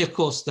the irony, of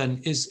course,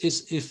 then is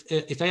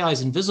if AI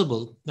is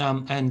invisible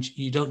and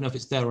you don't know if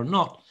it's there or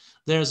not,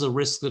 there's a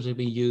risk that it'll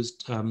be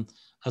used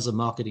as a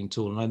marketing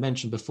tool. And I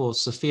mentioned before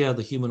Sophia,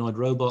 the humanoid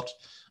robot,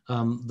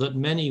 that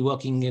many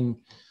working in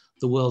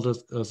the world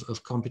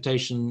of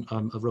computation,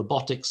 of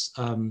robotics,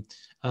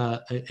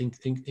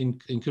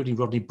 including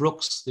Rodney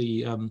Brooks,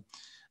 the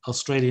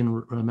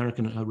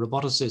Australian-American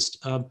roboticist,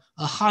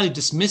 are highly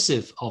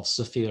dismissive of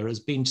Sophia as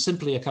being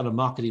simply a kind of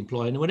marketing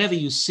ploy. And whenever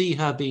you see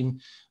her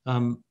being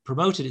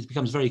promoted, it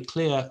becomes very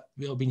clear,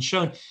 being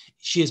shown,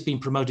 she has been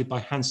promoted by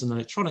Hanson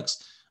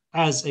Electronics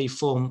as a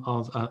form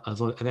of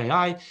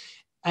AI.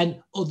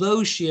 And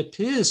although she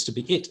appears to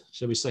be,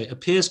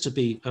 appears to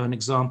be an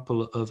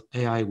example of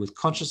AI with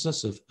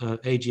consciousness, of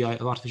AGI,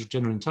 of artificial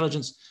general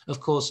intelligence,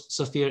 of course,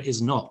 Sophia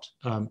is not,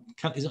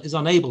 is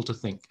unable to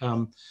think.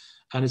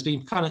 and has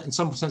been kind of, in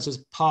some senses,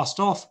 passed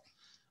off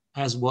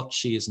as what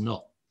she is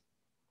not.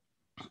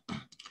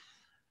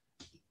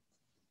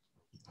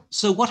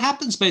 So what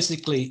happens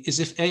basically is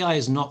if AI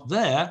is not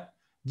there,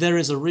 there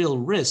is a real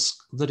risk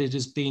that it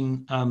has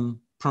been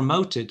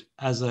promoted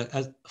as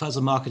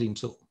a marketing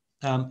tool.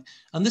 And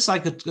this I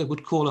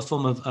would call a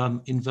form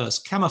of inverse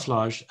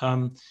camouflage.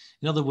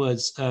 In other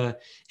words,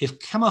 if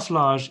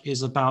camouflage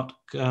is about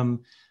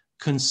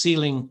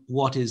concealing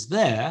what is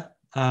there,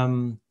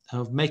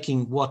 of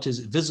making what is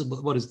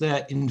visible, what is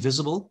there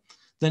invisible,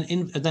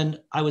 then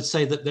I would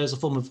say that there's a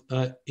form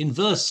of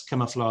inverse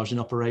camouflage in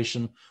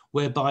operation,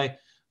 whereby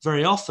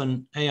very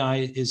often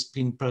AI is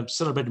being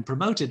celebrated and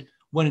promoted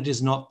when it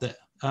is not there.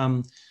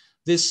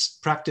 This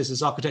practice,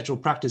 this architectural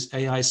practice,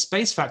 AI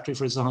Space Factory,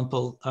 for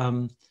example,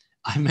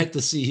 I met the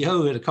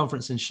CEO at a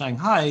conference in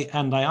Shanghai,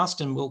 and I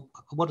asked him, well,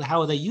 how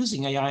are they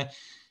using AI?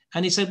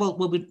 And he said, well,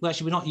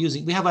 actually, we're not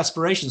using, we have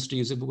aspirations to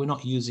use it, but we're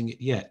not using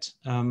it yet.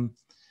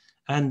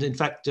 And in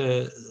fact,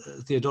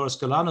 Theodoros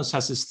Galanos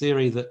has this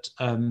theory that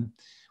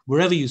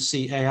wherever you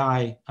see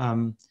AI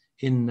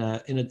in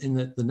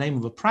the name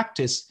of a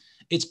practice,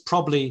 it's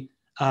probably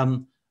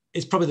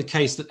the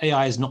case that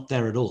AI is not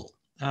there at all.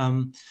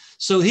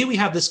 So here we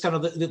have this kind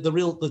of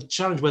the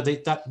challenge where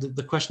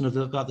the question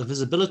about the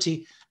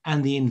visibility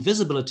and the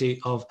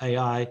invisibility of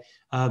AI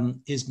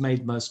is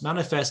made most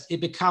manifest. It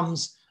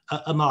becomes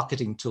a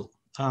marketing tool.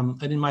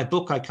 And in my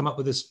book, I come up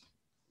with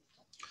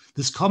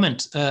this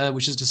comment,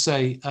 which is to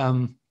say,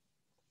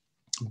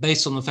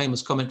 based on the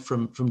famous comment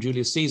from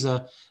Julius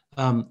Caesar,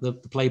 the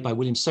play by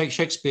William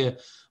Shakespeare,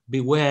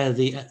 beware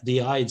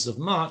the Ides of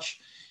March,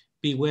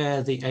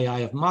 beware the AI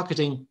of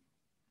marketing.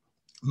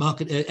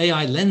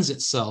 AI lends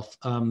itself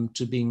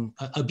to being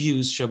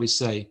abused, shall we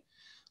say,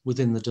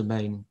 within the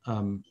domain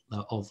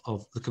of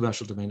the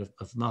commercial domain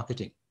of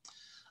marketing.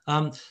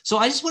 So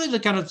I just wanted to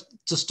kind of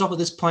stop at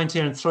this point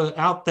here and throw it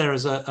out there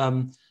as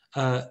a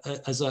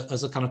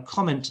kind of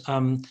comment,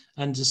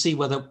 and to see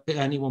whether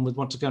anyone would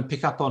want to go and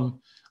pick up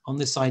on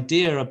this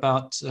idea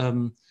about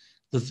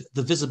the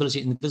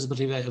visibility and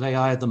invisibility of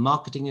AI, the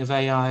marketing of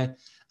AI,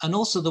 and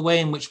also the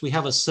way in which we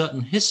have a certain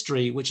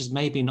history, which is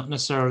maybe not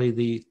necessarily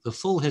the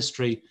full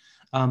history,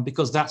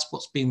 because that's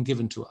what's been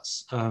given to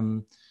us.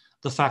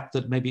 The fact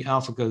that maybe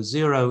AlphaGo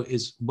 0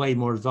 is way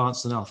more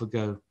advanced than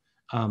AlphaGo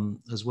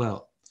as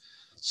well.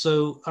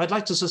 So I'd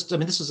like to just, I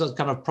mean, this is a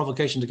kind of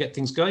provocation to get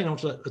things going. I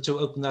want to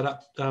open that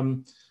up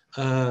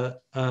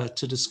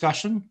to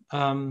discussion.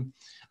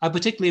 I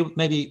particularly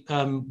maybe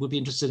would be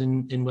interested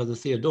in whether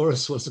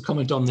Theodoros wants to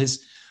comment on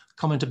his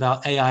comment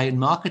about AI in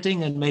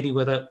marketing, and maybe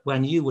whether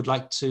when you would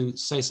like to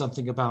say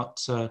something about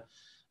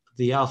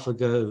the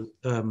AlphaGo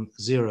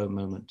 0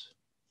 moment.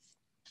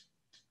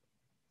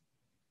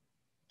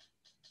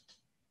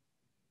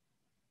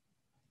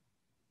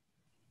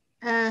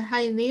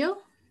 Hi, Leo.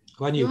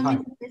 When you want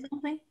me to say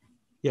something?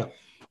 Yeah.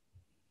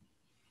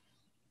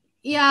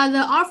 Yeah, the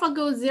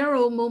AlphaGo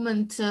 0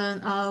 moment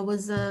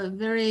was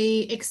very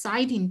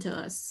exciting to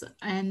us.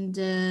 And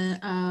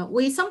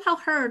we somehow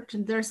heard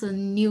there's a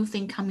new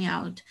thing coming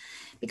out,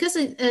 because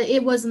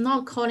it was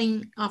not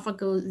calling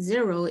AlphaGo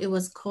 0, it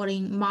was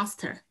calling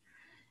Master.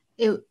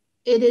 It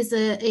is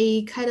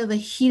a kind of a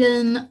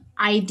hidden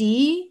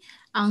ID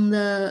on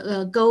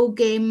the Go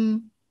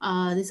game.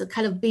 There's a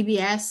kind of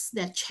BBS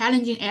that's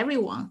challenging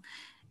everyone.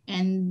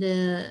 And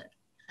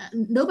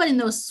nobody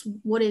knows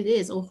what it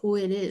is or who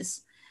it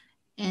is.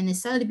 And it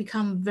suddenly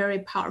become very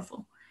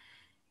powerful.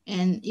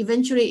 And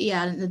eventually,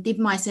 yeah, the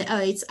DeepMind said, oh,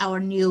 it's our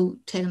new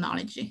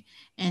technology.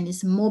 And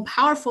it's more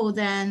powerful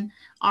than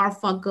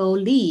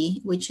AlphaGo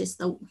Li, which is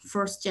the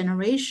first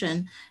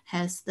generation,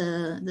 has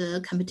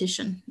the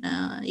competition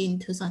in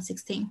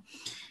 2016.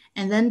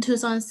 And then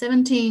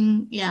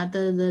 2017, yeah,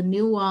 the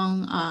new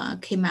one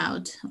came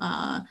out.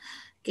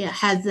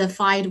 Had the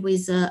fight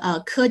with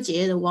Ke,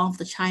 one of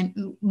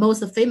the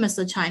most famous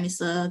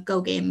Chinese Go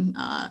game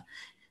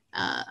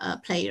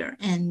player,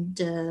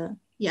 and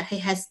yeah, he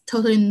has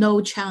totally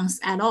no chance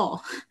at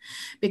all,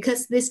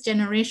 because this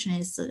generation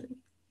is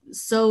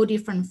so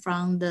different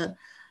from the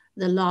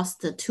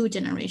last two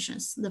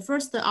generations. The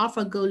first, the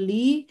AlphaGo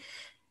Li,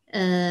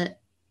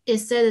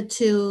 is said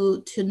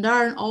to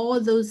learn all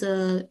those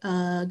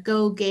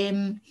Go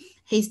game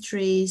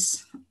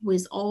histories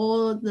with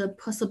all the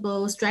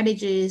possible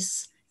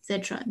strategies,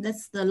 etc.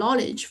 That's the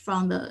knowledge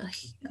from the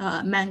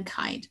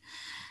mankind.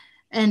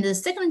 And the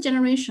second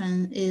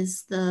generation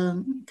is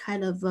the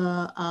kind of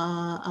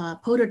a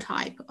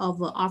prototype of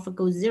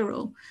AlphaGo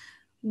 0,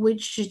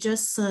 which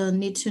just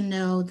need to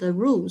know the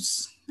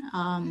rules,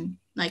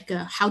 like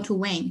how to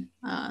win,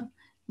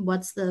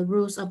 what's the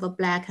rules of a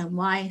black and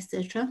white,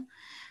 etc.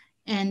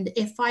 And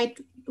it fight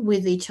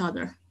with each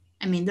other.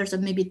 I mean, there's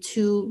maybe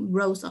two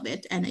rows of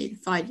it, and it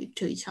fight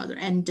to each other.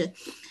 And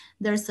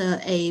there's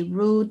a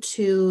rule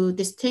to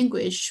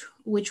distinguish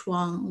which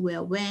one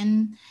will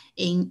win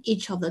in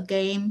each of the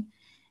game.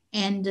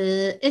 And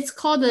it's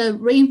called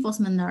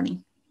reinforcement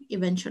learning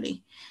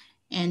eventually.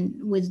 And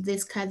with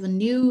this kind of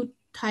new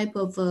type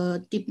of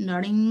deep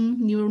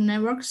learning neural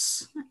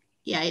networks,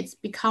 yeah, it's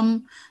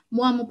become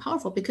more and more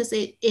powerful because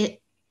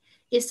it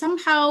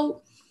somehow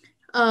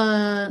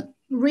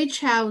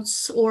reach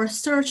out or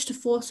searched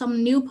for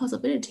some new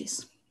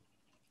possibilities,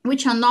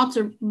 which are not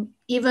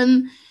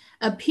even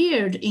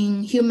appeared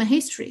in human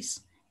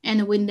histories,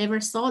 and we never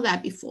saw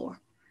that before.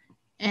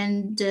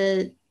 And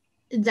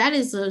that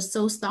is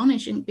so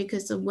astonishing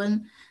because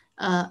when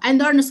I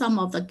learned some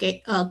of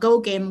the Go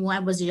game when I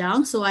was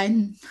young, so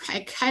I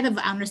kind of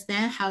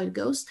understand how it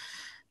goes,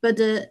 but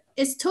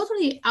it's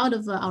totally out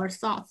of our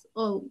thoughts.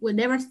 Oh, we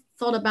never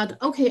thought about,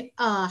 okay,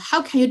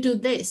 how can you do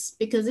this?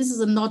 Because this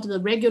is not the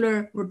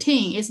regular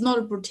routine. It's not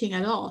a routine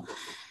at all.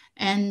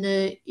 And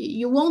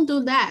you won't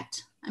do that.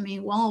 I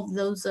mean, one of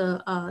those,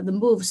 the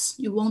moves,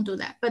 you won't do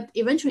that, but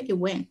eventually it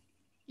went.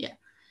 Yeah.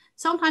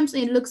 Sometimes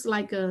it looks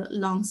like a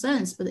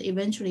nonsense, but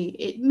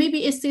eventually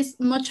maybe it's this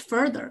much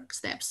further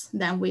steps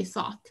than we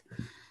thought.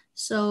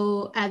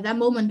 So at that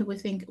moment, we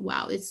think,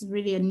 wow, it's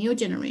really a new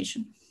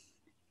generation.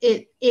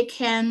 It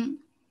can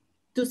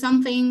do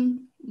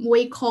something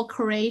we call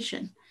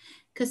creation,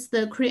 because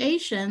the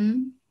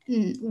creation,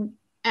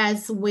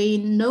 as we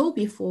know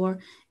before,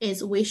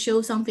 is we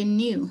show something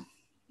new,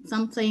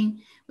 something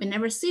we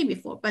never see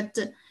before. But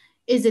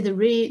is it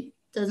really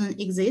doesn't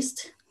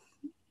exist?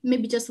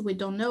 Maybe just we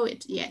don't know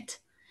it yet.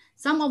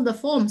 Some of the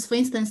forms, for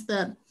instance,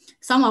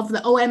 some of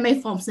the OMA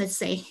forms, let's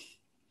say,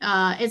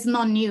 it's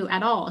not new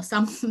at all.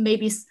 Some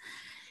maybe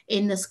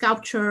in the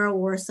sculpture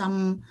or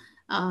some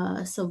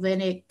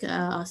Sylvanic,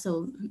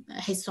 so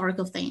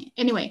historical thing.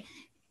 Anyway,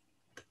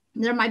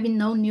 there might be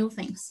no new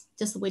things,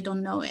 just we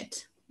don't know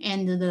it.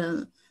 And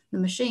the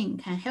machine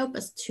can help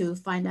us to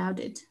find out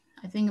it.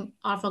 I think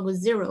AlphaGo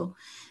Zero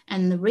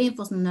and the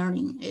reinforcement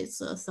learning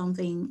is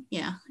something,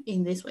 yeah,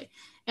 in this way.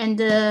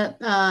 And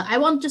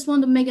I just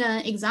want to make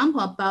an example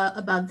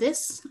about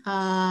this.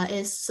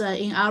 Is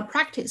in our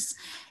practice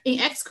in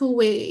Xcool,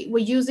 we're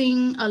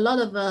using a lot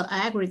of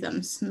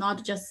algorithms,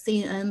 not just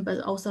CNN,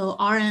 but also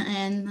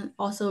RNN,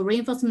 also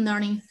reinforcement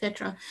learning,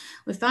 etc.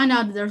 We find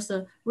out there's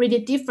a really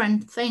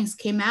different things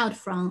came out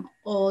from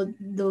all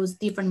those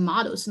different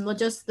models, not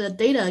just the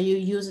data you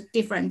use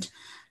differently,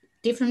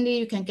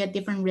 you can get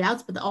different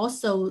results, but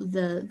also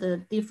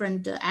the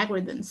different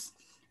algorithms,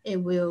 it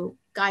will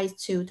guide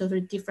to totally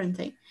different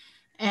thing.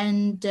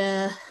 And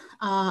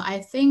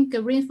I think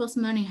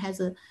reinforcement learning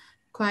has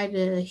quite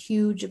a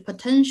huge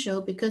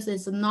potential because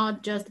it's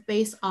not just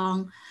based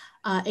on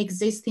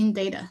existing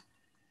data.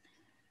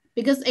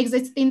 Because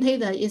existing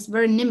data is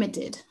very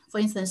limited. For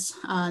instance,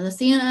 the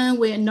CNN,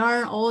 we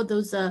learn all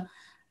those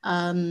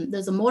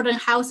modern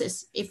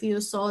houses. If you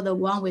saw the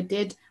one we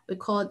did, we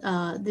called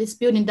this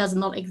building does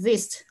not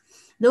exist.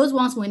 Those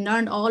ones we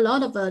learned a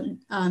lot of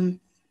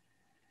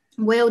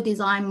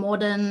well-designed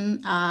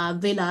modern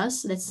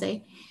villas, let's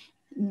say,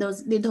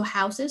 those little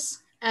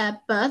houses.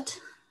 But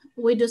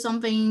we do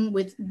something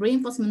with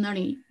reinforcement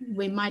learning,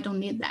 we might don't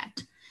need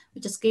that.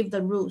 We just give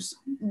the rules.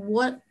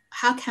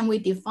 How can we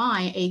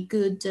define a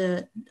good,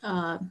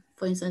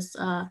 for instance,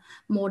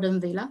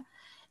 modern villa?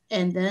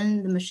 And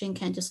then the machine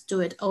can just do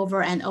it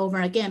over and over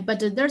again.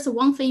 But there's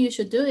one thing you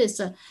should do is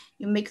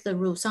you make the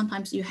rule.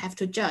 Sometimes you have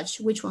to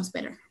judge which one's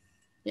better.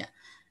 Yeah.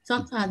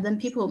 So then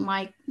people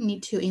might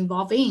need to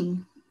involve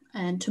in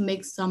and to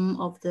make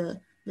some of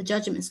the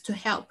judgments to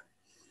help.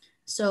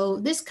 So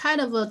this kind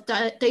of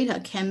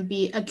data can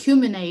be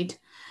accumulated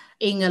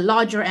in a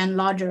larger and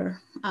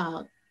larger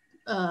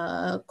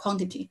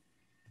quantity.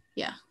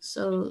 Yeah.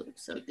 So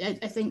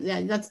I think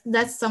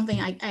that's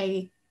something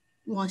I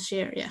want to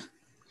share. Yeah.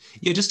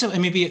 Yeah, just to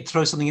maybe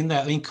throw something in there.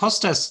 I mean,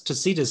 Kostas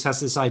Tacitus has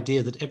this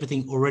idea that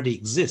everything already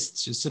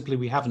exists. Just simply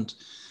we haven't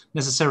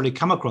necessarily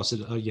come across it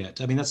yet.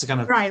 I mean, that's a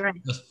kind of right.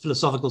 a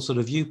philosophical sort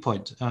of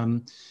viewpoint.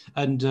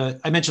 And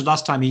I mentioned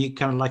last time he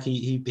kind of like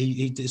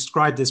he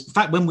described this. In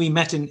fact, when we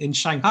met in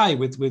Shanghai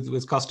with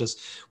Kostas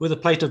with a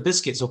plate of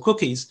biscuits or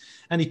cookies,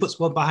 and he puts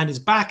one behind his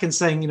back and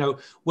saying,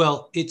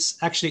 well, it's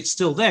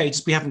still there. It's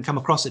just we haven't come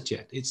across it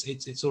yet.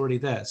 It's already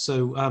there.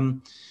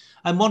 So.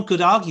 And one could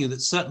argue that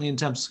certainly in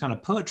terms of kind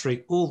of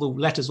poetry, all the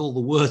letters, all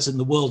the words in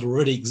the world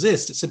already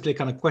exist. It's simply a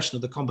kind of question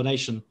of the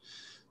combination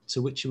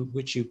to which you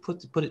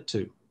put it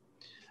to.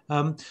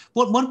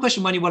 One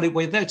question when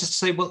you're there, just to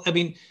say, well, I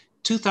mean,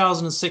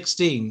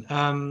 2016.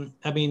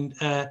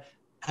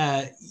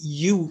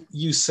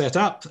 You set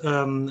up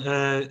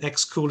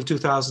Xcool in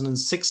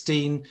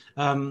 2016.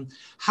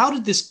 How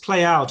did this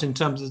play out in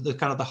terms of the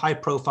kind of the high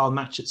profile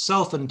match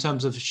itself, and in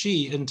terms of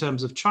in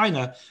terms of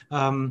China?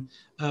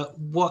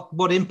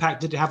 What impact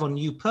did it have on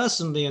you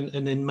personally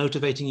and in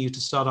motivating you to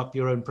start up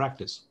your own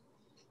practice?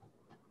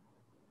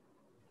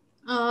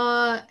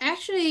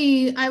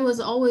 Actually, I was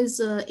always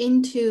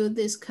into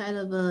this kind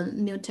of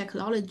new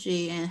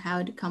technology and how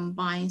it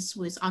combines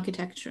with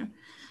architecture.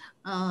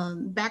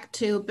 Back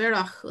to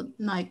Berlach,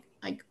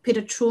 like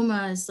Peter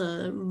Trumer is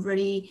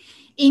really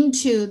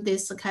into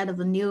this kind of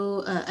a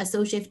new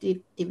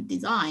associative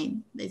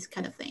design, this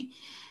kind of thing.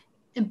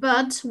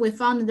 But we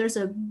found there's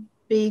a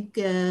big,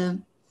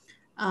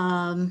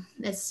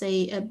 let's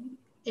say,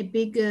 a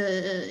big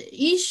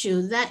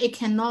issue that it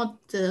cannot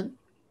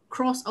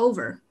cross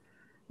over.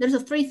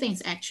 there's three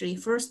things actually.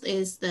 First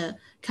is the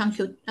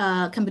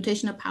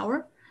computational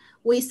power.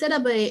 We set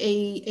up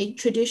a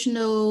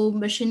traditional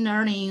machine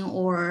learning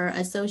or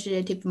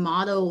associative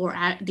model or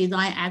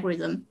design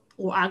algorithm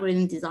or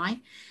algorithm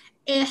design.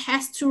 It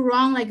has to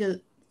run like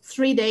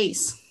 3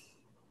 days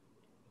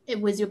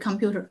with your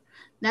computer.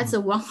 That's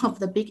one of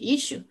the big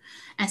issue.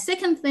 And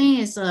second thing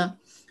is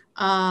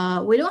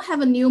we don't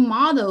have a new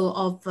model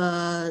of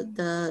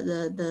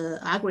the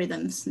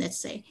algorithms, let's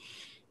say.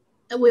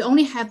 We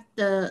only have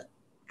the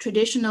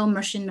traditional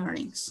machine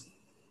learnings,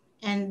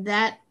 and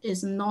that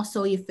is not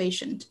so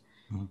efficient.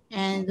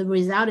 And the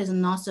result is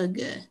not so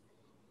good.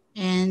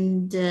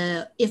 And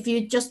if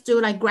you just do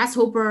like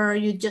grasshopper,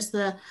 you just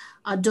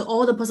do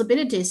all the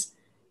possibilities,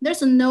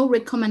 there's no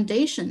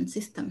recommendation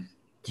system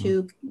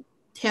to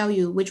tell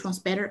you which one's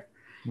better.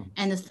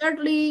 And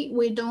thirdly,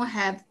 we don't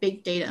have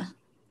big data.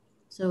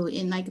 So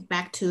in like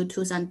back to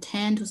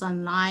 2010,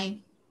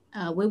 2009,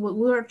 we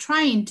were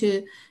trying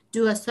to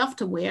do a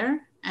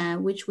software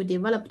which we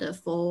developed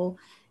for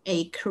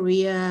a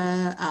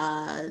Korea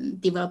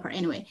developer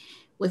anyway.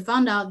 We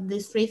found out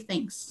these three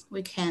things.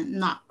 We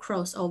cannot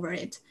cross over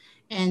it.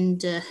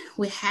 And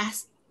we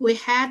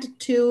had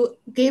to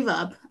give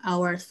up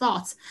our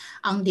thoughts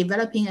on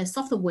developing a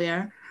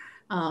software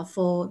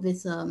for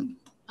this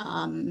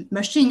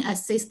machine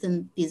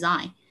assistant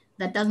design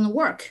that doesn't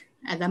work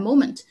at that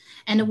moment.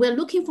 And we're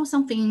looking for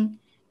something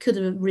could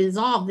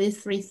resolve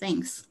these three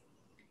things.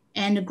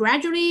 And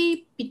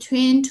gradually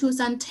between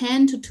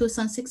 2010 to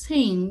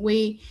 2016,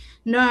 we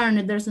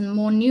learned there's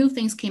more new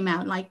things came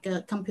out, like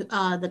the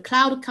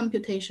cloud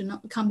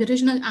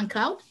computational on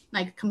cloud,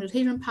 like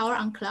computation power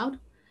on cloud.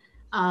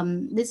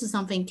 This is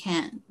something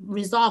can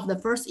resolve the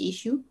first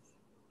issue.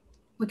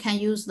 We can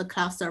use the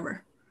cloud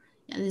server.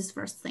 Yeah, this is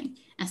first thing.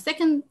 And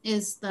second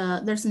is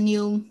there's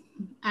new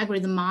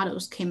algorithm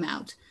models came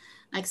out.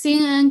 Like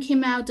CNN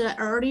came out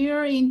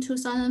earlier in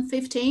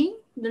 2015.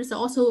 There's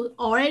also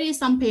already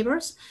some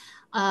papers.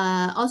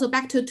 Also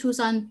back to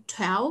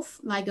 2012,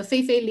 like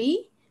Fei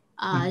Li,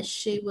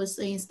 she was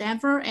in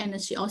Stanford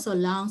and she also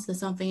launched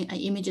something,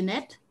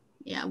 ImageNet,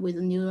 yeah, with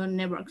neural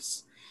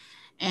networks.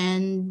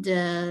 And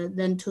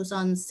then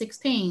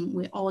 2016,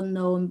 we all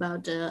know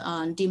about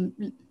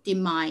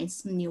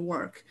DeMine's new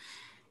work.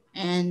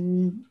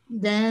 And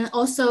then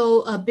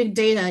also a big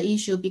data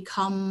issue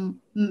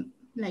become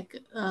like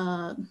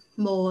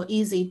more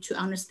easy to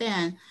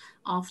understand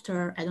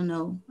after, I don't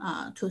know,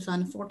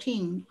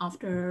 2014,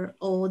 after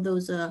all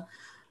those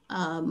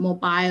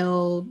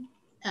mobile,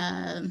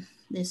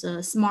 these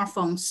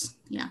smartphones,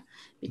 yeah,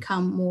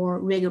 become more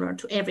regular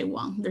to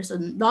everyone. There's a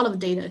lot of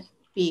data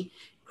be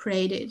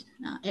created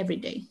every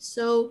day.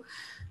 So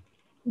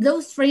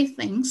those three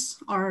things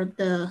are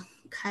the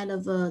kind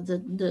of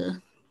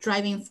the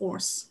driving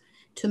force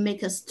to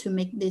make us to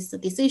make this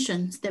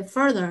decision step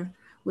further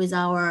with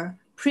our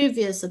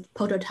previous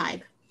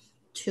prototype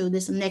to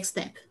this next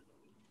step.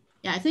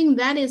 Yeah, I think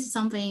that is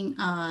something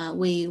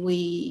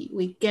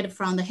we get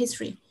from the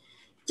history.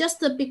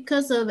 Just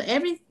because of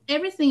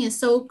everything is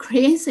so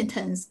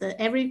coincidence that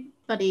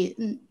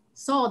everybody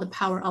saw the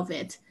power of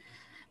it,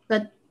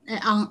 but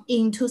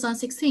in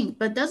 2016,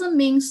 but doesn't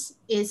mean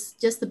it's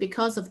just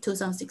because of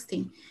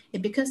 2016.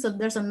 It's because of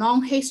there's a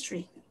long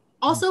history.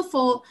 Also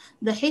for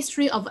the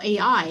history of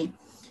AI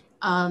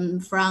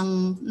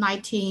from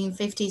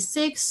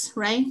 1956,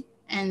 right?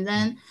 And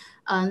then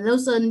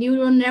those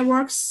neural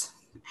networks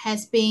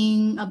has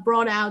been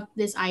brought out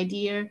this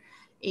idea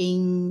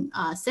in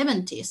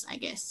 70s, I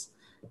guess.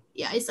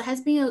 Yeah, it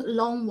has been a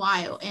long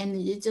while, and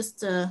it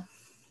just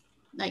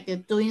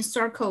like doing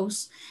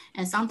circles,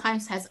 and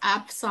sometimes has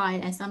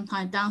upside and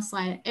sometimes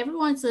downside.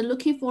 Everyone's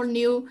looking for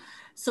new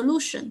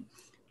solution,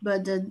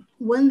 but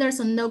when there's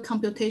no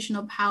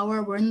computational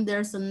power, when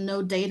there's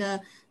no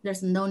data,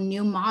 there's no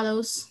new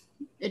models,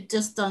 it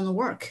just doesn't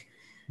work.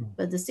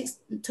 But the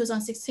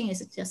 2016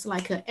 is just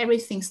like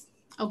everything's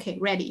okay,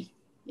 ready.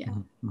 Yeah.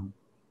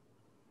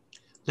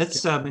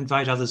 Let's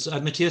invite others.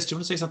 Matthias, do you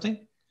want to say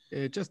something?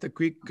 Just a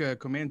quick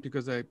comment,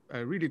 because I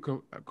really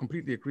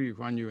completely agree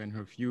with Wanyu and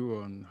her view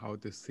on how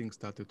this thing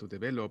started to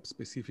develop.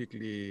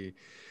 Specifically,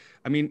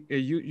 I mean,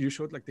 you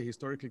showed like the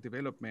historical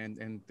development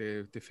and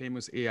the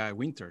famous AI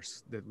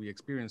winters that we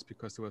experienced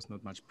because there was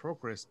not much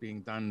progress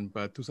being done.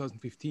 But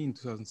 2015,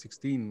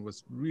 2016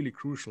 was really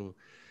crucial.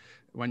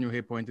 Wanyu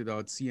pointed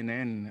out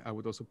CNN. I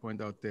would also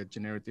point out that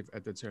generative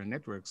adversarial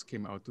networks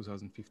came out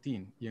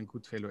 2015. Ian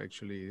Goodfellow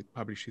actually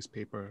published his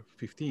paper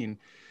 15.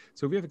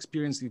 So we have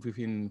experienced it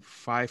within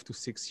 5 to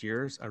 6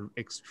 years, an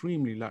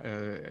extremely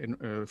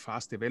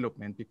fast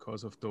development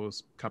because of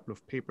those couple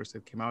of papers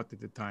that came out at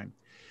the time.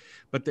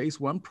 But there is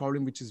one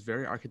problem which is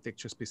very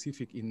architecture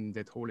specific in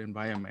that whole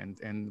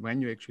environment. And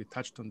Wanyu actually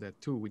touched on that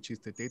too, which is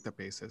the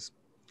databases.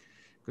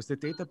 Because the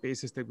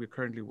databases that we're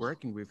currently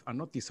working with are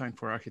not designed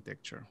for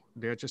architecture.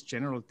 They're just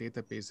general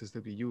databases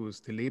that we use.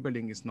 The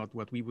labeling is not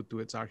what we would do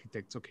as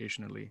architects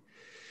occasionally.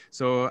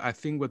 So I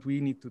think what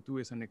we need to do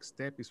as a next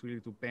step is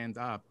really to band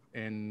up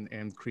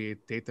and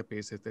create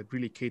databases that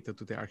really cater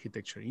to the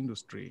architecture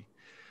industry.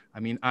 I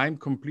mean, I'm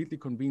completely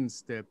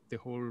convinced that the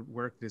whole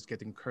work that is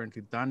getting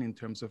currently done in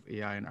terms of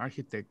AI and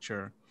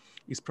architecture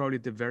is probably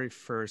the very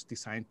first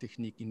design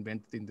technique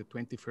invented in the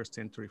 21st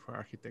century for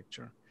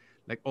architecture.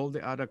 Like all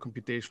the other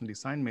computational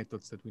design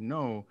methods that we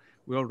know,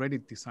 we already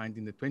designed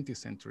in the 20th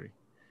century.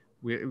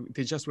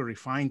 They just were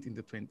refined in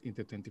the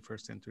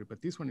 21st century,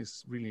 but this one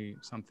is really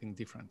something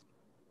different.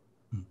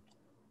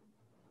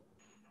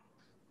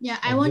 Yeah,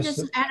 I want just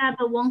to add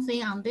up one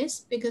thing on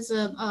this, because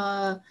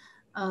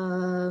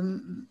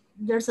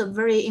there's a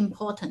very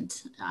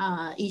important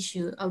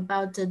issue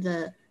about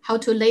how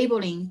to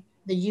labeling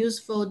the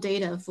useful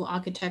data for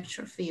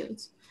architecture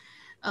fields.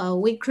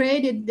 We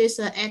created this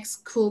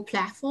XCool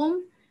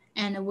platform,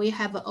 and we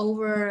have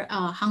over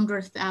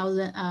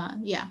 100,000,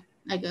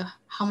 like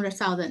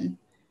 100,000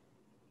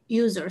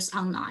 users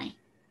online.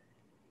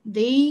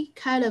 They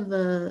kind of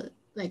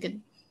like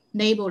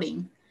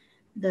labeling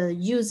the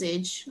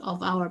usage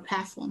of our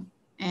platform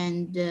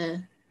and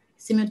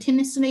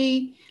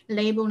simultaneously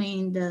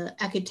labeling the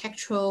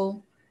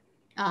architectural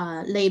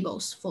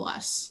labels for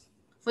us.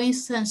 For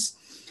instance,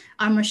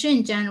 our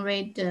machine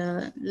generate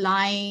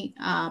line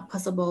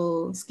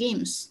possible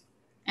schemes,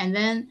 and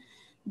then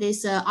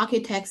this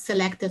architect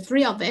select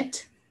 3 of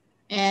it,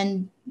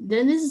 and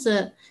then this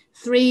is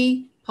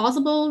 3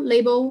 possible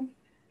label.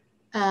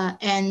 There's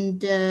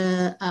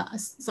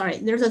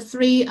a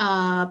 3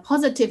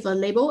 positive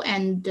label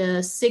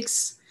and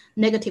 6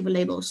 negative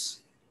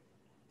labels.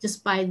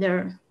 Just by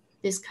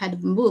this kind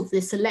of move, they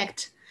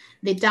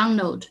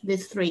download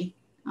these 3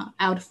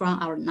 out from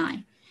our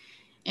 9.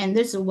 And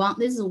this is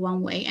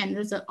one way, and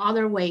there's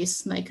other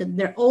ways, like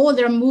all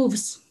their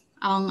moves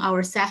on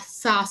our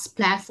SaaS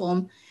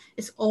platform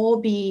is all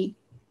be,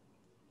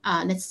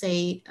 let's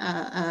say,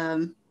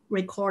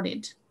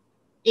 recorded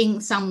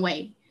in some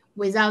way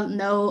without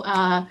no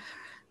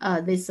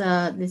this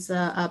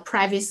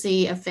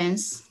privacy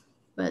offense,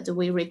 but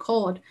we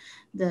record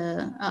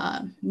the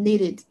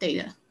needed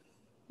data.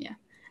 Yeah,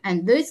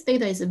 and this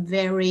data is a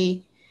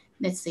very,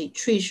 let's say,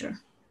 treasure,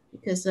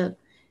 because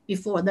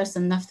before there's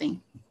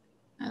nothing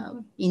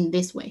in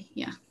this way.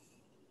 Yeah.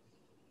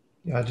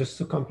 Yeah, just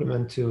to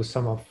complement to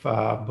some of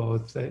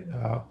both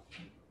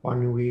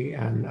Juan Hui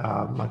and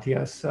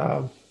Matthias'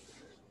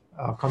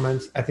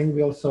 comments, I think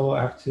we also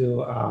have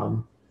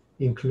to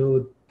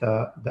include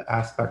the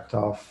aspect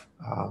of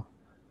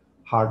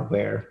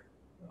hardware,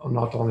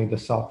 not only the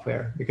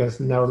software, because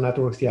neural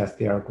networks, yes,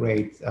 they are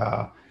great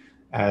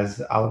as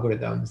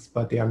algorithms,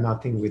 but they are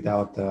nothing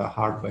without the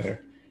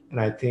hardware. And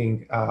I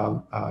think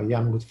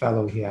Jan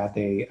Goodfellow, he had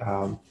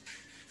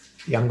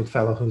Jan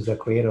Goodfellow, who's a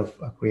creator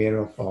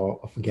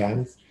of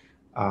GANs.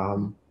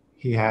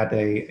 He had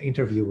an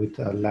interview with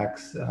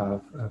Lex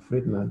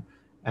Friedman,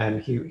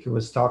 and he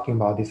was talking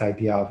about this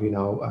idea of,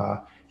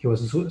 he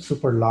was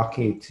super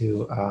lucky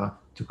to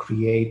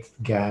create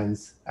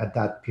GANs at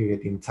that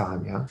period in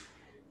time, yeah.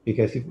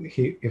 Because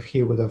if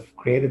he would have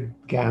created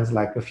GANs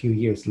like a few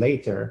years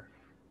later,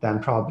 then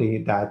probably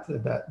that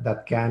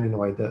GAN, in a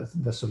way,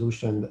 the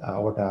solution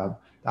or the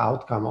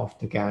outcome of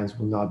the GANs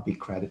will not be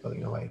credible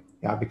in a way,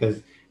 yeah,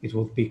 because it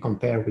will be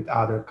compared with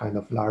other kind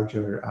of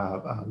larger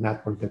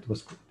network that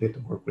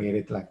were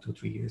created like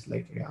 2-3 years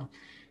later, yeah.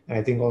 And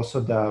I think also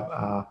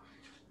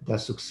the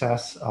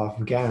success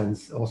of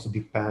GANs also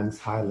depends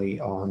highly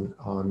on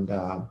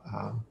the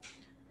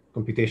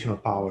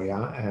computational power,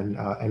 yeah, and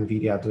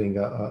NVIDIA doing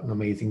an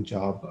amazing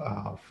job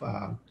of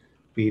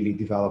really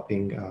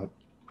developing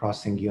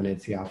processing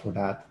units, yeah, for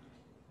that.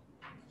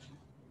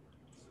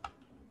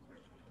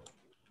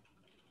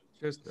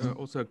 Just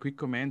also a quick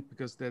comment,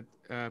 because that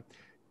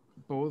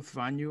both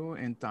Vanyu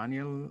and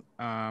Daniel,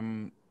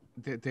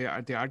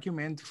 the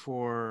argument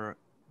for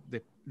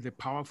the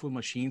powerful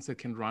machines that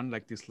can run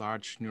like these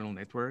large neural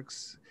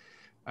networks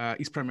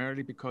is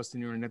primarily because the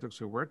neural networks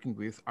we're working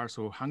with are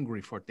so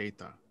hungry for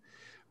data.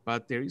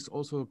 But there is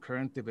also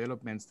current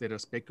developments that are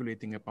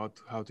speculating about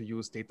how to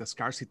use data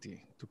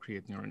scarcity to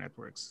create neural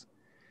networks.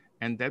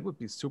 And that would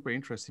be super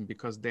interesting,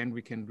 because then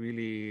we can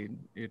really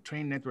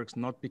train networks,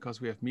 not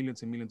because we have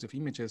millions and millions of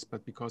images,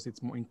 but because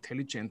it's more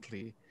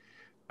intelligently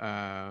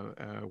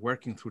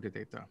working through the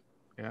data.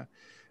 Yeah.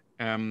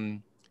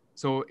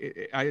 So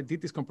I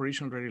did this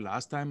comparison already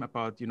last time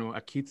about,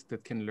 a kid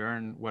that can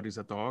learn what is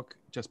a dog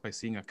just by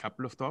seeing a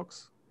couple of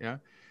dogs. Yeah.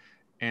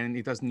 And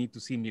it doesn't need to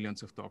see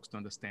millions of dogs to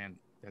understand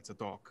that's a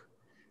dog.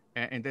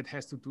 And that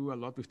has to do a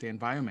lot with the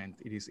environment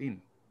it is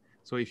in.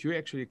 So if you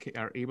actually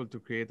are able to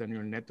create a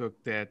neural network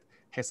that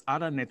has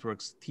other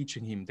networks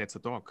teaching him that's a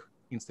dog,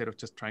 instead of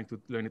just trying to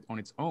learn it on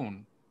its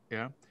own,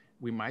 yeah,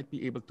 we might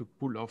be able to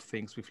pull off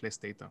things with less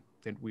data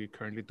than we're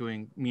currently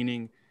doing,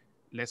 meaning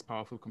less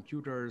powerful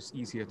computers,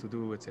 easier to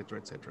do, et cetera,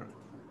 et cetera.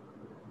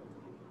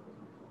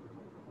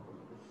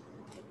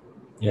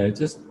 Yeah, I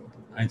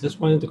just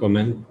wanted to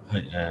comment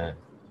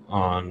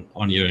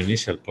on your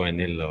initial point,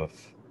 Neil, of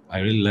I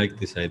really like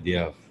this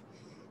idea of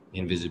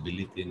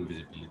invisibility.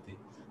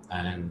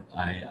 And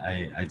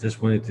I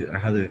just wanted to, I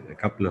had a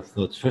couple of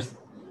thoughts. First,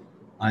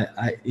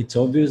 it's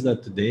obvious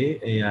that today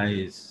AI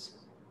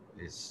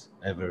is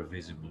ever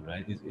visible,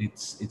 right?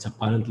 It's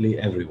apparently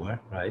everywhere,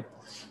 right?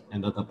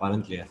 And that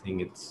apparently, I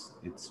think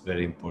it's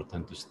very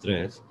important to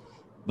stress,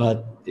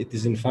 but it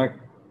is in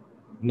fact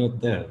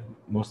not there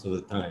most of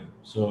the time.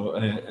 So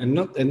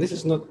and this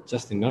is not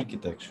just in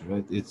architecture,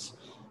 right?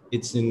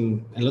 It's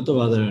in a lot of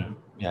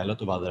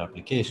other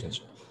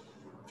applications.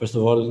 First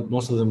of all,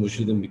 most of them, we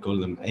shouldn't be calling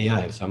them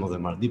AI. Some of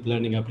them are deep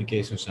learning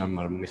applications, some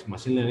are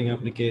machine learning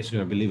applications.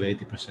 I believe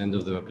 80%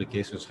 of the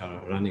applications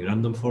are running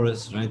random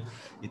forests, right?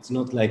 It's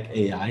not like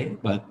AI,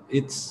 but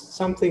it's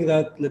something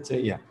that, let's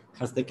say,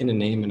 has taken a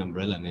name, an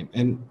umbrella name.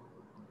 And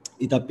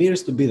it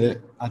appears to be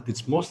at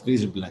its most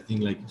visible, I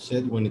think, like you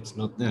said, when it's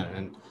not there.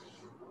 And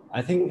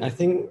I think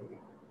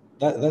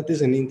that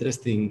is an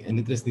interesting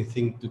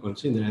thing to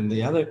consider. And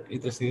the other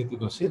interesting thing to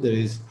consider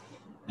is,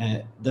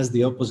 does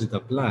the opposite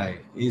apply?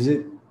 Is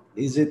it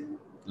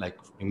like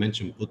you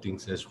mentioned, Putin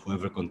says,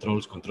 whoever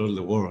controls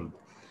the world.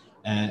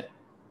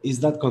 Is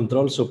that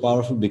control so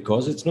powerful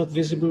because it's not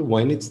visible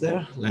when it's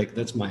there? Like,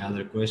 that's my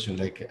other question.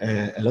 Like,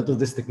 a lot of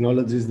these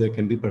technologies, they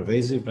can be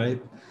pervasive,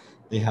 right?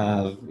 They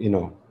have,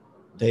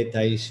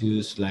 data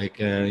issues like,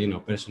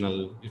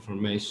 personal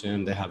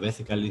information, they have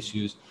ethical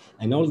issues,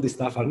 and all this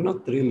stuff are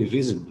not really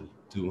visible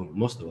to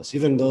most of us,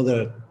 even though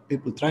there are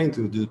people trying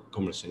to do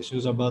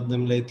conversations about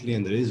them lately,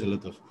 and there is a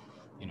lot of,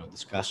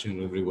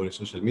 discussion everywhere in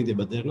social media,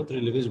 but they're not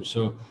really visible.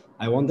 So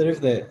I wonder if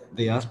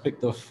the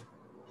aspect of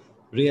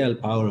real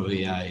power of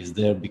AI is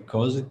there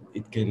because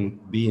it can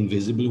be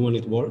invisible when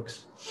it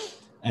works.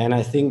 And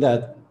I think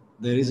that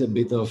there is a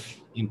bit of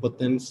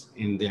impotence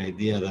in the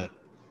idea that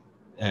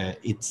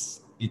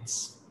it's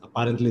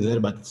apparently there,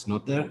 but it's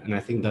not there. And I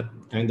think that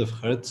kind of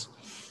hurts.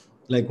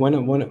 Like why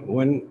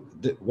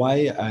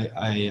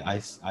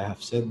I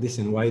have said this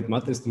and why it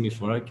matters to me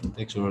for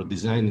architecture or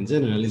design in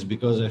general is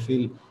because I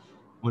feel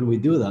when we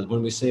do that,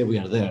 when we say we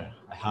are there,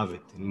 I have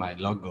it in my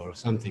logo or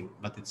something,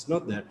 but it's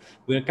not there,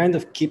 we are kind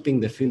of keeping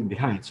the field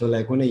behind. So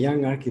like when a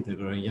young architect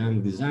or a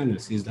young designer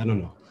sees, I don't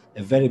know,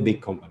 a very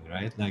big company,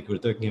 right? Like we're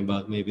talking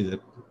about maybe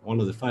one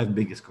of the 5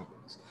 biggest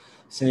companies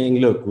saying,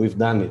 look, we've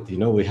done it,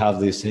 we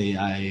have this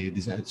AI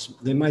design.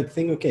 They might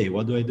think, okay,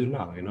 what do I do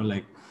now?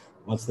 Like,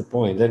 what's the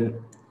point?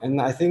 And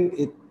I think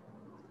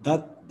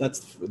that's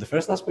the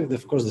first aspect.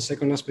 Of course, the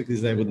second aspect is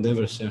they would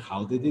never share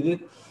how they did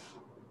it,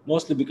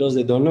 mostly because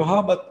they don't know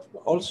how, but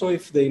also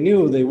if they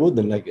knew, they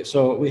wouldn't. Like,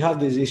 so we have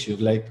this issue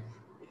of like,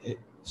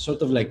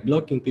 sort of like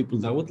blocking people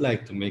that would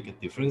like to make a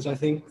difference, I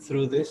think,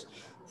 through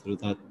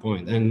that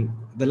point. And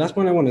the last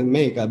point I want to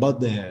make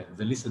about the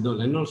listed all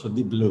and also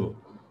Deep Blue,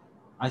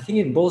 I think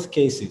in both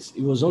cases,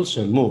 it was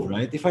also a move,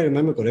 right? If I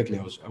remember correctly,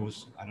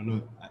 I don't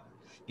know,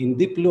 in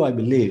Deep Blue, I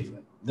believe,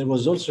 there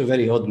was also a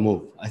very odd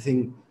move.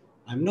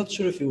 I'm not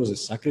sure if it was a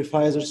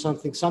sacrifice or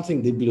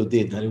something Deep Blue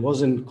did that it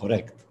wasn't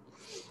correct.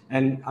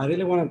 And I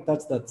really want to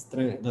touch that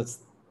string.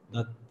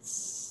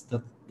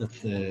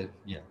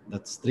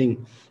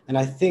 And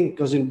I think,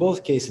 because in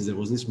both cases, there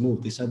was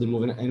this other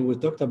move, and we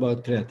talked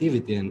about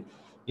creativity, and,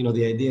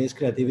 the idea is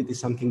creativity is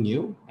something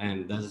new,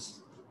 and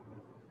does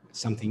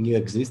something new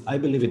exist? I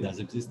believe it does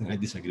exist, and I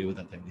disagree with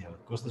that idea,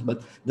 of course,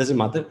 but doesn't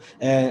matter.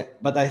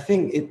 But I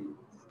think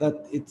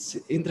it's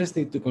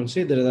interesting to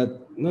consider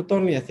that not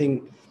only I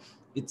think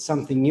it's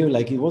something new,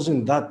 like it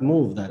wasn't that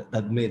move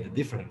that made the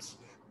difference.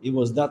 It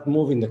was that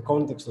move in the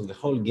context of the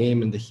whole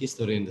game and the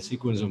history and the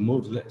sequence of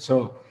moves.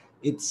 So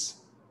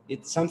it's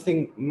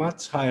something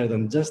much higher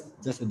than just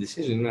a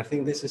decision. And I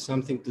think this is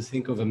something to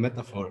think of a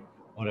metaphor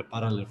or a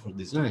parallel for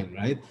design,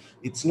 right?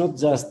 It's not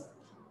just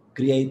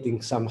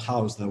creating some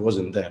house that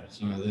wasn't there.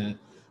 So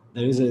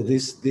there is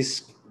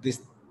this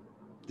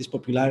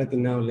popularity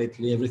now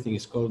lately. Everything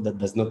is called that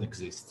does not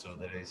exist. So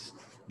there is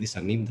this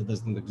anime that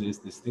does not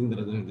exist, this thing that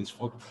doesn't exist, this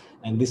folk,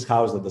 and this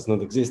house that does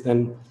not exist.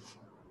 And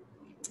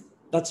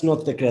that's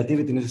not the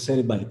creativity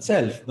necessarily by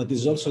itself, but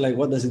it's also like,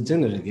 what does it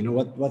generate?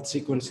 What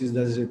sequences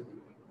does it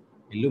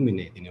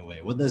illuminate in a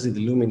way? What does it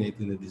illuminate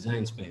in the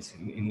design space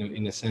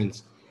in a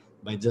sense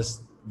by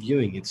just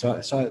viewing it?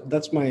 So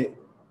that's my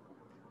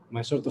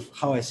sort of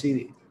how I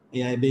see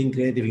AI being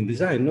creative in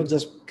design, not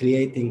just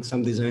creating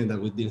some design that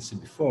we didn't see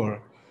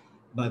before,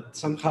 but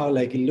somehow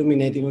like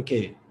illuminating,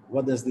 okay,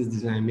 what does this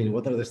design mean?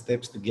 What are the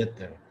steps to get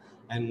there?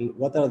 And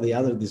what are the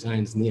other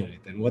designs near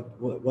it? And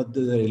what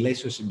do the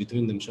relationship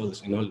between them show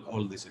us in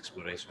all this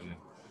exploration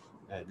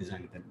and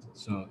design intelligence?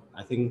 So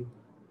I think,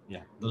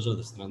 those are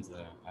the strands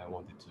that I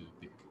wanted to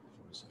pick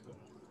for a second.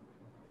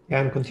 Yeah,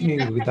 and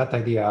continuing with that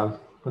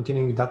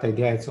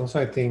idea, it's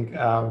also, I think,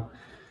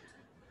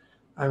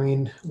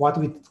 what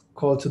we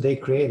call today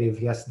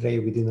creative, yesterday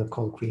we didn't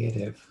call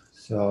creative.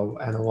 So,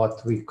 and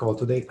what we call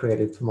today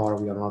creative, tomorrow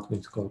we are not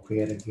going to call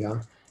creative,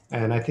 yeah?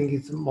 And I think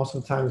it's most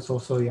of the time, it's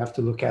also, you have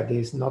to look at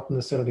this, not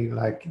necessarily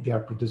like they are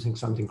producing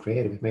something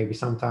creative. Maybe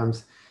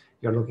sometimes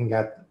you're looking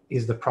at,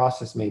 is the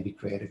process maybe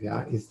creative,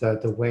 yeah? Is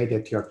the way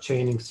that you're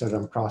chaining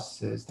certain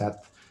processes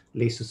that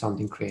leads to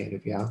something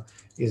creative, yeah?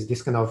 Is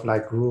this kind of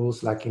like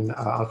rules, like in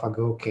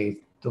AlphaGo case,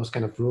 those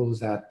kind of rules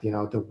that,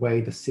 the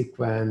way the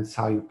sequence,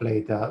 how you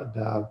play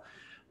the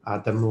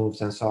the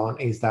moves and so on.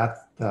 Is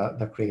that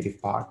the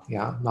creative part?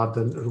 Yeah, not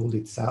the rule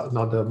itself,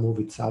 not the move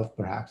itself,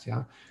 perhaps.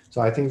 Yeah.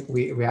 So I think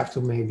we have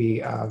to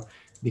maybe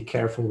be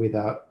careful with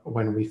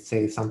when we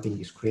say something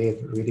is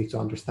creative, really to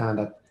understand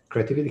that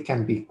creativity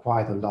can be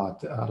quite a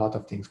lot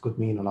of things, could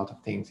mean a lot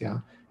of things, yeah,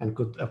 and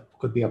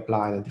could be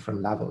applied at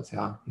different levels,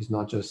 yeah. It's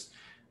not just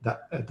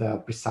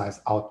the precise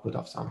output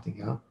of something,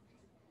 yeah.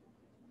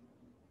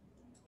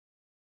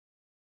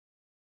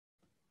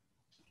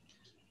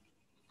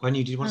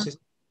 Guanyu, do you want to say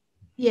something?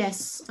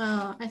 Yes,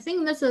 I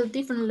think there's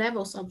different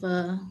levels of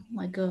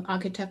like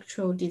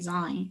architectural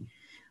design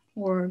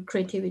or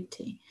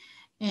creativity.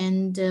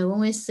 And when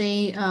we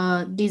say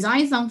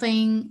design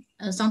something,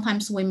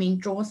 sometimes we mean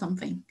draw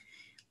something,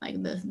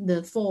 like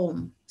the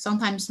form.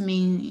 Sometimes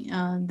mean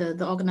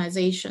the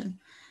organization,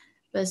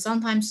 but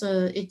sometimes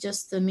it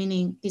just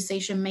meaning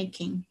decision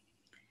making.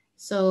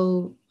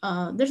 So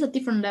there's a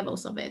different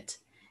levels of it.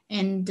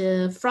 And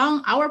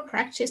from our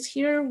practice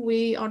here,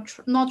 we are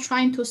not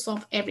trying to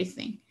solve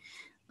everything.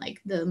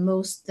 Like the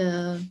most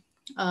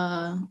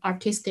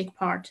artistic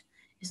part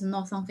is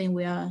not something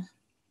we are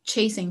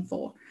chasing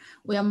for.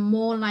 We are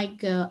more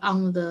like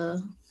on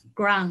the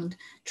ground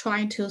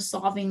trying to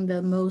solving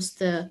the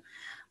most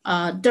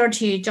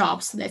dirty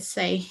jobs. Let's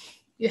say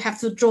you have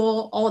to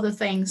draw all the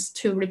things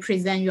to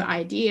represent your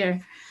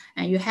idea,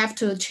 and you have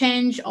to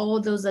change all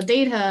those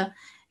data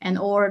and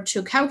or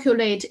to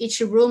calculate each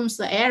room's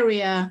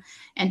area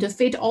and to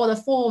fit all the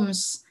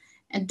forms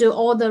and do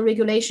all the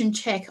regulation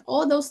check.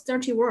 All those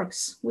dirty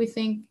works we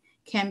think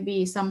can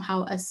be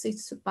somehow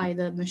assisted by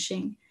the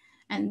machine.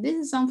 And this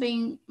is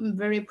something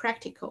very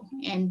practical.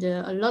 And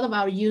a lot of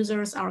our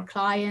users, our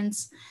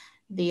clients,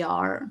 they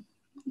are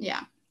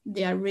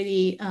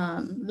really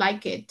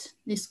like it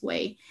this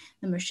way.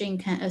 The machine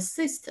can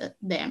assist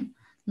them,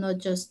 not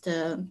just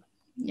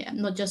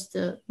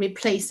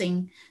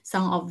replacing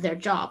some of their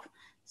job.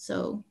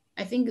 So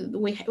I think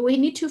we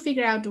need to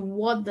figure out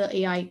what the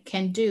AI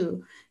can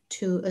do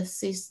to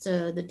assist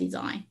the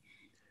design,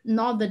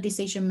 not the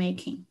decision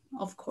making,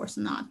 of course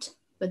not,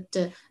 but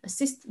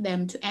assist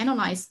them to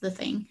analyze the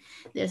thing,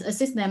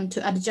 assist them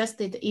to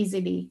adjust it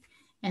easily,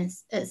 and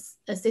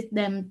assist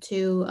them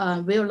to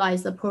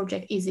realize the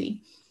project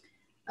easily.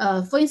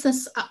 For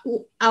instance,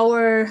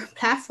 our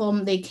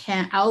platform, they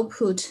can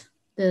output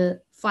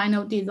the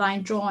final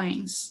design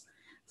drawings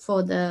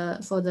for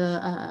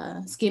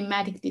the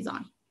schematic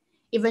design.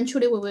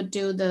 Eventually, we will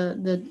do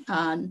the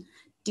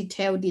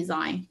detailed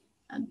design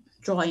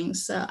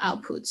drawings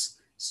outputs.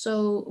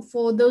 So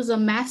for those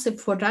massive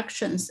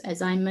productions,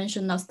 as I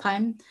mentioned last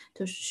time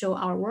to show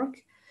our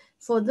work,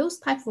 for those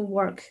type of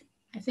work,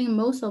 I think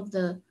most of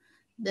the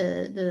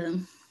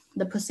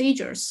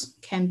procedures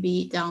can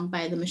be done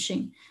by the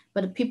machine,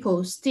 but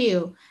people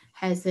still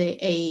has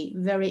a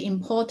very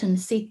important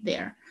seat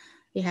there.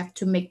 They have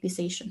to make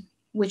decision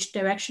which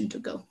direction to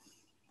go.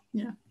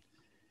 Yeah.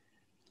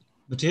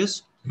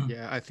 Matthias?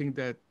 Yeah, I think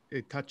that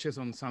it touches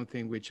on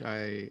something which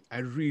I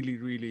really,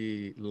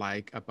 really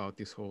like about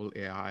this whole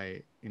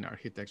AI in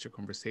architecture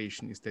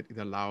conversation, is that it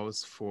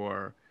allows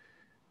for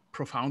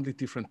profoundly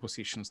different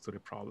positions to the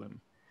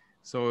problem.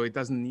 So it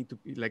doesn't need to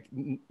be like,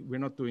 we're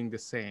not doing the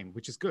same,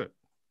 which is good.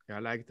 Yeah, I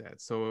like that.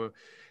 So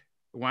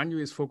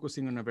Guanyu is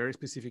focusing on a very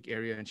specific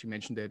area, and she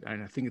mentioned that,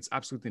 and I think it's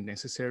absolutely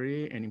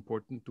necessary and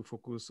important to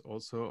focus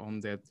also on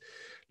that,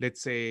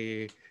 let's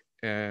say,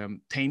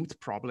 tamed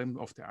problem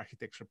of the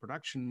architecture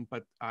production.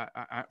 But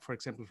for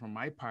example, from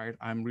my part,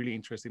 I'm really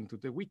interested into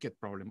the wicked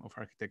problem of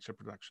architecture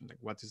production. Like,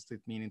 what does it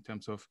mean in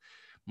terms of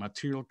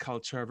material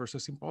culture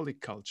versus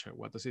symbolic culture?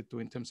 What does it do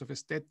in terms of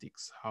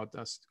aesthetics?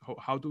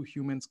 How do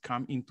humans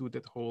come into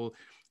that whole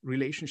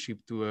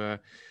relationship to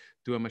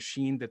a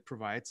machine that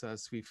provides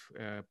us with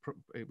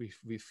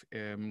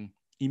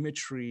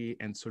imagery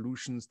and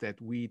solutions that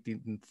we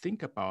didn't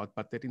think about,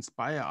 but that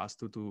inspire us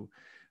to do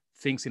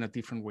things in a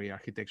different way,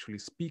 architecturally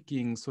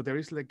speaking. So there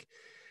is like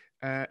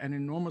an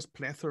enormous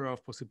plethora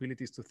of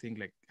possibilities to think,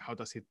 like, how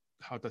does it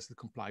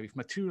comply with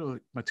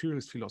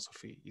materialist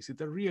philosophy? Is it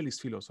a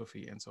realist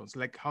philosophy, and so on? So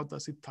like, how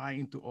does it tie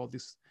into all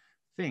these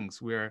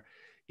things where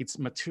it's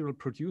material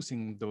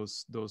producing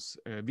those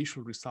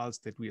visual results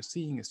that we are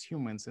seeing as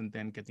humans, and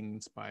then getting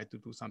inspired to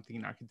do something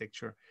in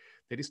architecture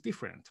that is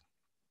different?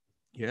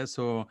 Yeah,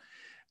 so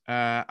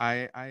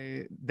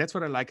that's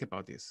what I like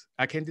about this.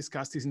 I can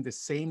discuss this in the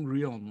same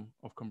realm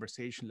of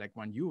conversation like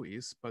Guanyu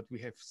is, but we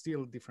have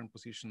still different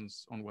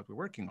positions on what we're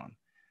working on.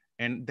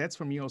 And that's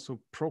for me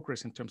also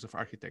progress in terms of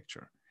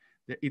architecture.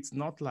 It's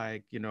not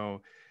like, you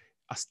know,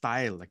 a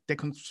style, like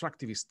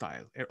deconstructivist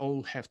style. They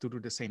all have to do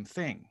the same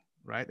thing,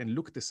 right? And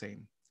look the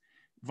same.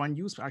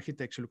 Guanyu's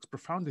architecture looks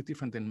profoundly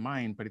different than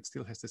mine, but it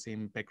still has the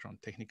same background,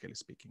 technically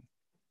speaking.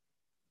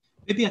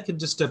 Maybe I could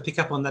just pick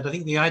up on that. I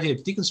think the idea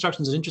of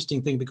deconstruction is an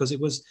interesting thing because it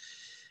was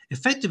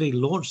effectively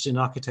launched in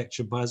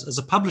architecture as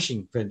a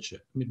publishing venture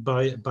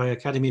by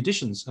Academy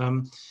Editions.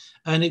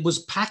 And it was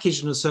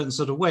packaged in a certain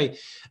sort of way.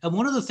 And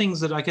one of the things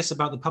that I guess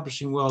about the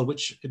publishing world,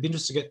 which I'd be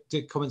interested to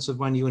get comments of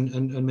Guanyu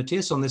and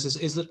Matthias on this,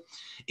 is that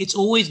it's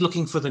always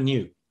looking for the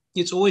new.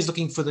 it's always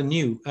looking for the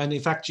new. And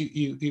in fact,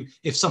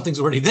 if something's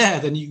already there,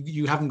 then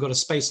you haven't got a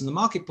space in the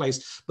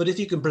marketplace. But if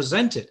you can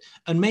present it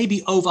and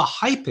maybe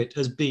overhype it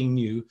as being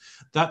new,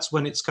 that's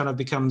when it's kind of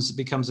becomes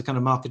a kind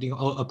of marketing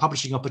or a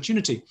publishing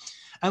opportunity.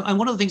 And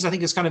one of the things I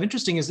think is kind of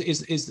interesting is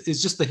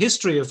just the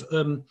history of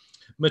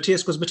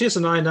Matthias, because Matthias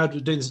and I are now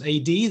doing this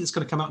AD that's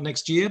going to come out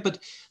next year, but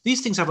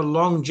these things have a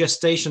long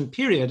gestation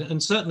period.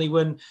 And certainly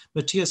when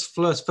Matthias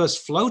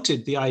first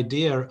floated the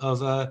idea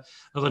of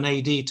an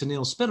AD to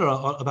Neil Spiller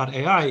about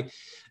AI,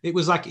 it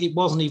was like it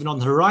wasn't even on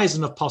the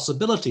horizon of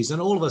possibilities.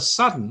 And all of a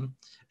sudden,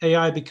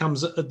 AI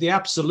becomes the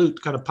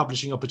absolute kind of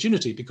publishing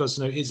opportunity, because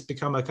it's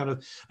become a kind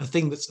of a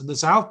thing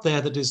that's out there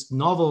that is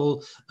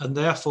novel and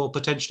therefore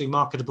potentially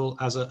marketable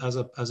as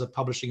a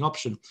publishing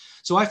option.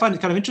 So I find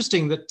it kind of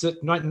interesting that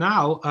right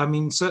now, I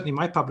mean, certainly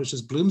my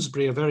publishers,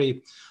 Bloomsbury, are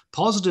very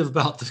positive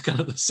about the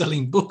kind of the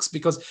selling books,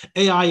 because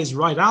AI is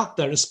right out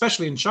there,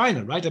 especially in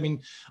China, right? I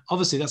mean,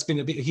 obviously that's been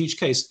a huge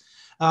case.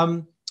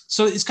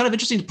 So it's kind of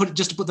interesting to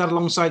put that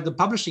alongside the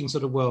publishing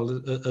sort of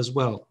world as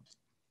well.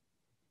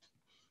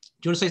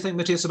 Do you want to say something,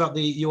 Matthias, about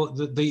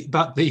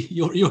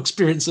your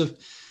experience of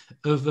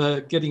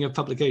getting a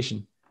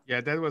publication?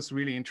 Yeah, that was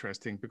really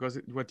interesting, because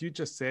what you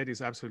just said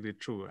is absolutely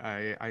true.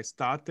 I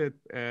started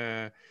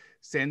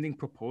sending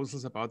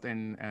proposals about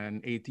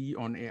an AD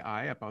on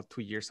AI about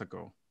 2 years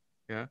ago.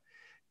 Yeah,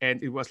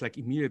 and it was like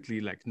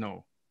immediately like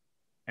no,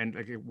 and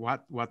like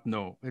what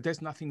no?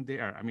 There's nothing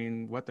there. I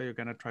mean, what are you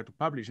gonna try to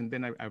publish? And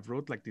then I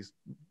wrote like this.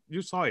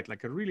 You saw it,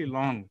 like a really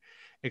long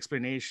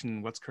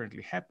explanation what's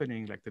currently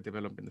happening, like the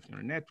development of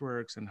neural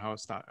networks and how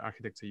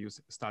architects are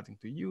starting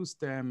to use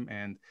them,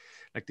 and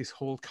like this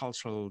whole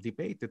cultural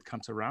debate that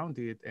comes around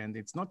it. And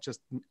it's not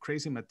just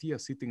crazy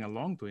Matthias sitting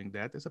alone doing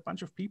that. There's a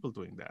bunch of people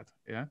doing that.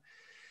 Yeah.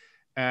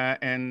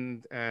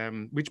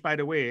 Which, by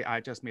the way, I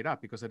just made up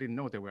because I didn't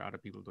know there were other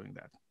people doing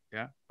that.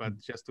 Yeah, but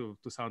just to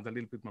sound a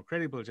little bit more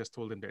credible, I just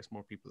told them there's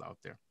more people out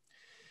there.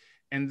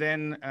 And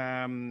then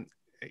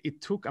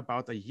it took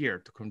about a year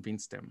to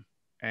convince them.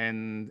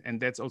 And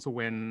that's also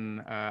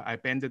when I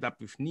banded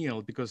up with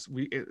Neil, because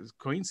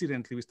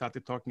coincidentally, we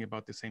started talking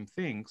about the same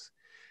things.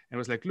 And I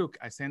was like, look,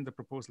 I sent a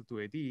proposal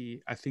to AD.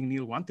 I think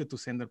Neil wanted to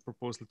send a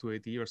proposal to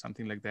AD or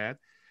something like that.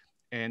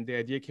 And the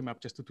idea came up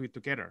just to do it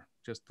together,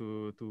 just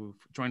to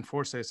join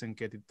forces and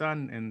get it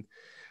done. And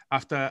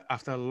after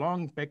a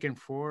long back and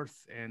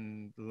forth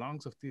and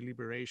longs of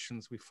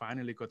deliberations, we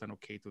finally got an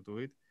okay to do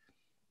it.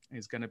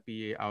 It's going to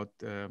be out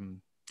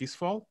this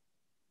fall.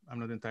 I'm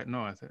not entirely,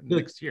 no,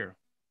 next year.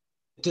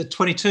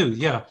 22,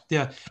 yeah.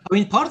 I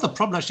mean, part of the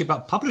problem actually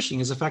about publishing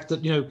is the fact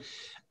that,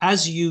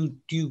 as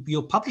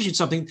you're publishing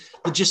something,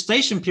 the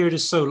gestation period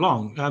is so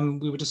long.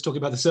 We were just talking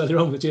about this earlier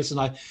on with Jess and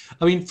I.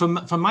 I mean,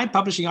 from my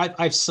publishing,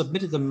 I've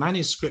submitted the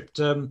manuscript.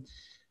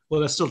 Well,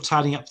 they're still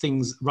tidying up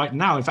things right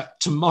now. In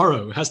fact,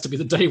 tomorrow has to be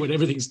the day when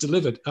everything's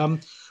delivered.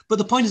 But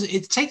the point is,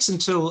 it takes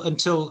until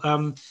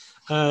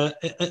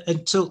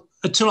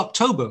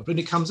October when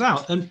it comes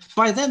out, and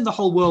by then the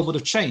whole world would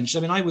have changed. I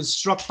mean, I was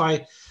struck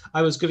by.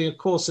 I was giving a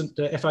course at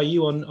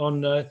FIU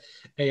on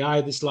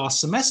AI this last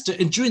semester,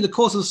 and during the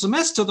course of the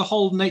semester, the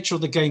whole nature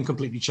of the game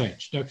completely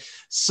changed.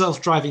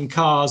 Self-driving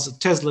cars,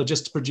 Tesla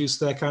just produced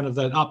their kind of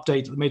their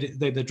update that made it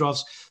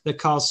their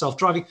cars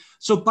self-driving.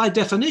 So by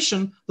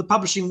definition, the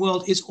publishing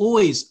world is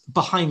always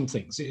behind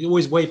things. It's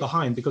always way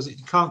behind because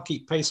it can't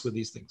keep pace with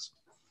these things.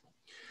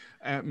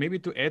 Maybe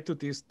to add to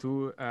this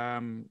too,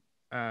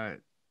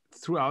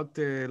 throughout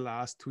the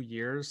last 2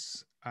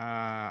 years,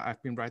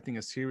 I've been writing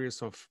a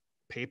series of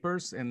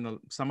papers, and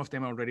some of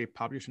them are already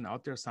published and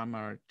out there. Some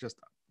are just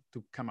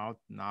to come out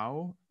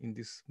now in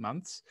these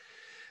months.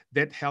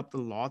 That helped a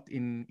lot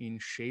in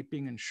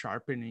shaping and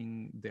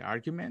sharpening the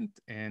argument.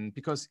 And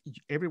because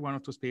every one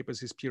of those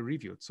papers is peer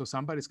reviewed, so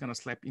somebody's going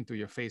to slap into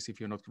your face if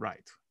you're not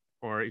right,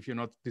 or if you're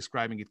not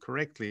describing it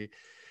correctly.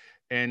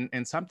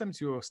 And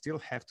sometimes you still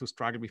have to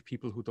struggle with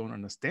people who don't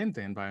understand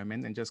the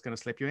environment and just going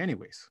to slap you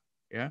anyways.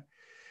 Yeah.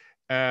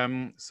 I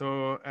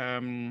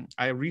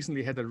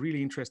recently had a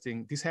really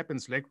interesting, this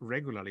happens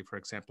regularly, for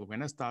example,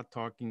 when I start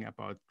talking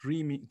about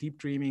deep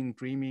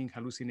dreaming,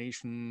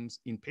 hallucinations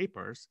in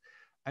papers,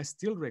 I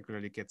still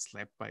regularly get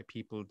slapped by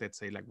people that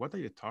say, like, what are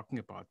you talking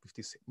about with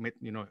these,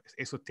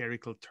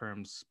 esoterical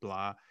terms,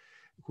 blah,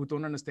 who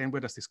don't understand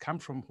where does this come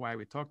from, why are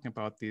we talking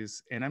about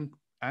this? And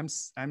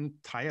I'm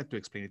tired to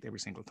explain it every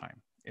single time.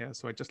 Yeah,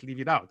 so I just leave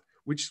it out,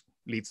 which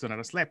leads to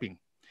another slapping.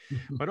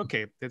 But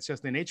okay, that's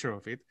just the nature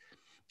of it.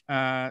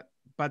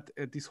 But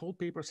these whole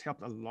papers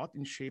helped a lot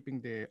in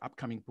shaping the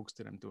upcoming books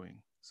that I'm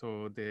doing.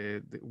 So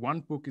the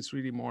one book is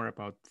really more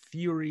about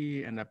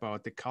theory and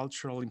about the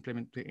cultural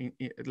implementation,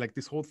 like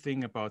this whole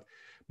thing about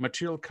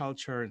material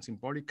culture and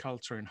symbolic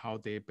culture and how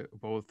they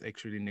both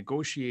actually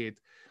negotiate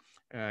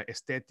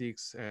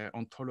aesthetics,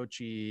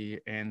 ontology,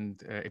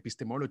 and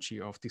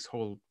epistemology of this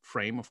whole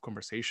frame of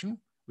conversation,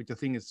 which I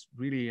think is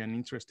really an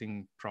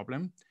interesting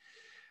problem.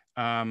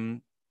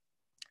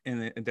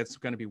 And that's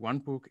going to be one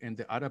book, and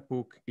the other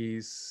book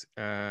is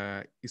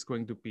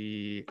going to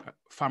be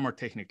far more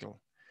technical.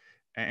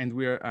 And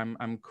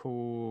I'm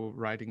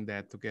co-writing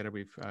that together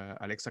with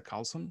Alexa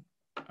Carlson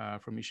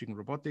from Michigan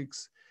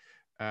Robotics,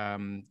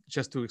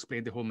 just to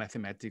explain the whole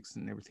mathematics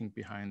and everything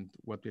behind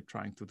what we're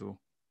trying to do.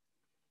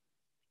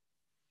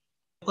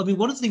 I mean,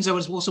 one of the things I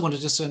also wanted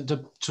just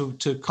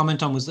to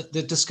comment on was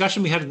the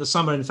discussion we had in the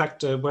summer. In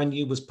fact, when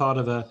you was part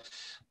of a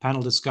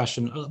panel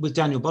discussion with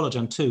Daniel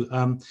Bolojan too,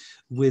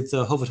 with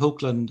Hovard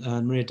Hoekland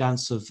and Maria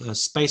Dance of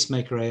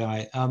SpaceMaker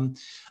AI,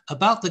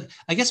 about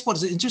I guess what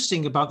is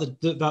interesting about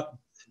about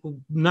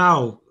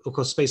now, of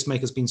course, SpaceMaker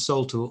has been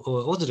sold to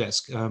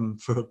Autodesk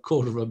for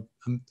 $250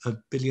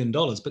 million.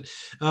 But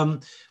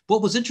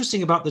what was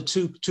interesting about the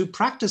two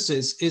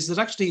practices is that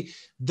actually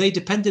they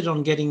depended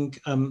on getting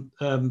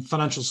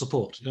financial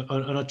support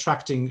and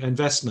attracting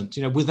investment.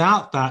 You know,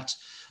 without that,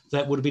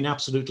 that would have been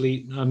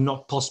absolutely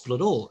not possible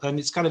at all. And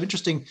it's kind of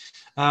interesting.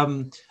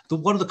 One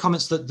of the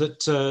comments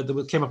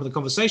that came up in the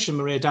conversation,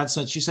 Maria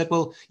Danson, she said,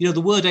 well, you know,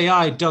 the word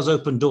AI does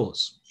open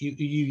doors. You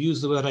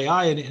use the word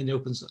AI and it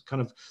opens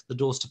kind of the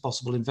doors to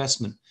possible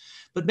investment.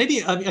 But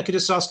maybe I could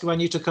just ask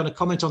you to kind of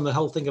comment on the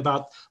whole thing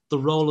about the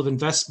role of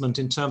investment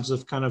in terms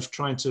of kind of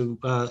trying to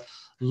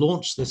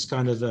launch this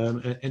kind of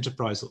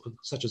enterprise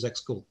such as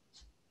XCool.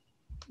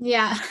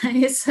 Yeah,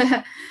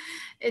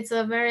 it's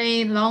a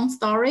very long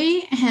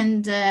story,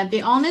 and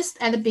be honest,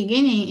 at the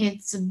beginning,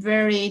 it's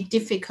very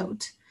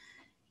difficult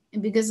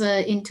because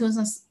in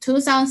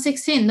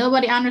 2016,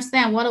 nobody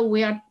understand what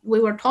we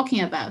were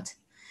talking about.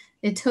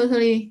 It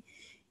totally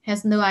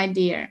has no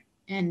idea.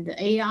 And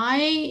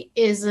AI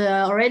is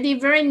already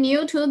very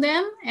new to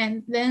them.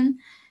 And then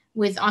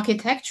with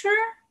architecture,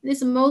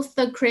 this most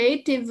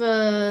creative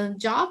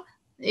job,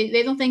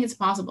 they don't think it's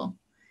possible.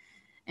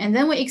 And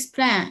then we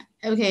explain,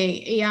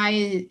 okay,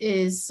 AI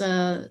is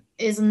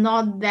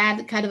not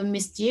that kind of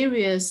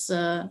mysterious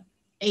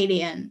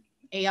alien.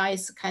 AI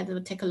is kind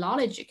of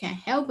technology, can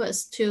help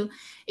us to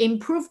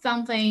improve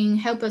something,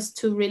 help us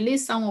to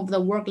release some of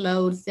the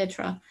workload,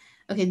 etc.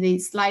 Okay, they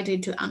slightly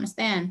to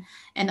understand,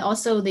 and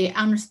also they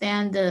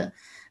understand the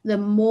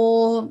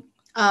more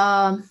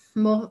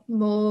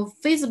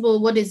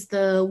feasible what is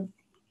the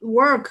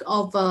work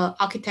of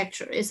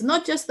architecture. It's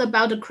not just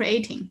about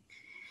creating.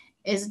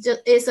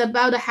 It's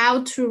about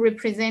how to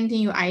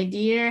representing your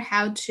idea,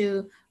 how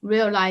to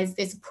realize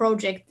this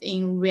project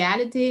in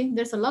reality.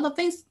 There's a lot of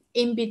things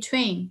in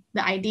between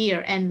the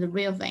idea and the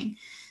real thing.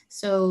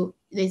 So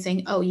they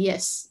think, oh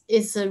yes,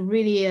 it's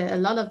really a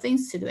lot of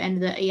things to do, and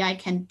the AI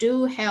can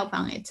do help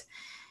on it.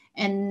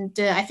 And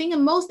I think the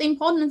most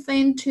important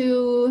thing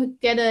to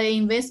get an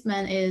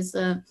investment is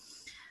you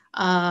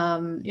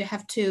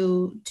have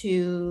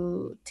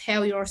to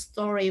tell your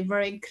story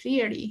very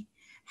clearly,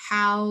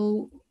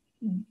 how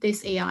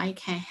this AI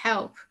can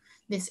help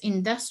this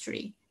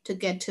industry to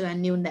get to a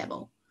new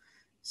level.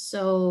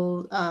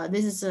 So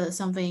this is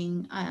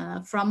something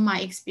from my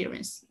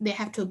experience. They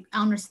have to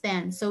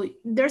understand. So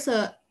there's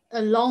a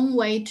long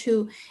way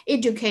to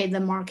educate the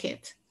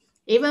market.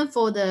 Even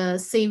for the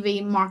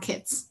CV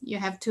markets, you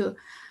have to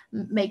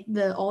make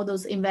all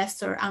those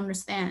investors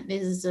understand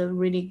this is a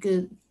really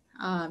good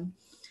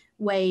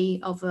way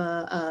of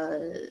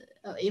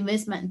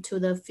investment to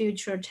the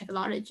future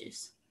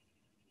technologies.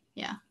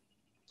 Yeah.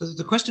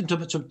 The question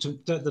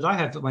that I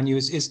have, Manu,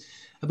 is,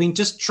 I mean,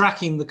 just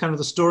tracking the kind of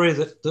the story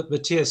that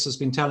Matthias has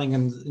been telling,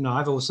 and you know,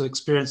 I've also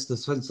experienced the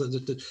sense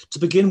that to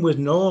begin with,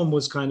 no one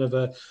was kind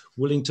of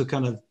willing to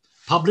kind of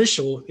publish,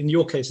 or in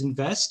your case,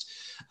 invest.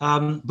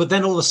 But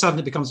then all of a sudden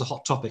it becomes a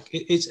hot topic.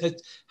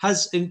 It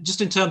has, just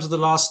in terms of the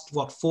last,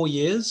 4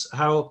 years,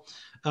 how,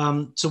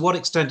 to what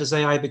extent has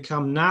AI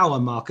become now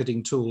a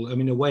marketing tool? I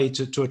mean, a way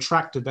to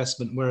attract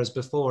investment, whereas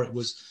before it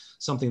was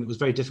something that was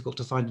very difficult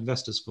to find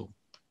investors for.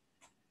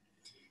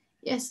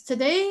 Yes,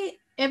 today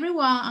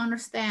everyone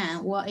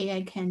understands what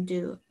AI can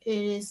do.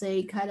 It is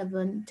a kind of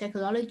a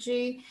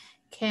technology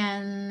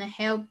can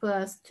help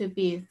us to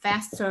be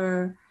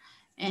faster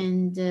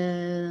and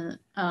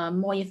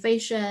more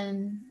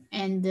efficient,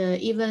 and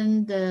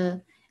even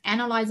the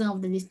analyzing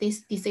of the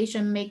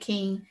decision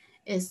making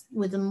is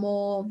with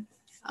more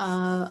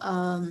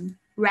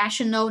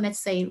rational, let's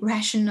say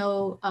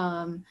rational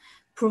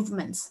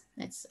improvements,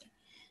 let's say.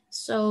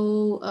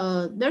 So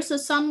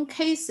there's some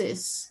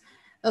cases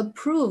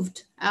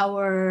approved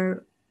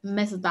our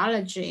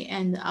methodology,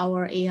 and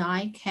our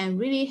AI can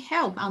really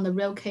help on the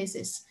real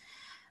cases.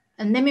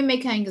 And let me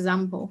make an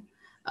example.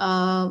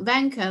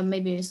 Vanke,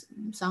 maybe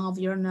some of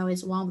you know,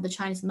 is one of the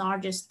Chinese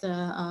largest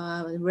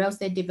real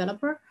estate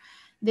developer.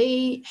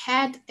 They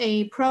had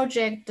a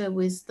project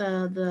with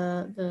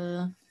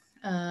the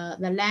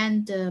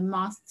land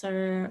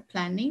master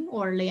planning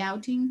or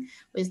layouting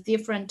with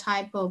different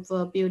type of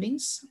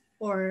buildings,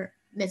 or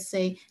let's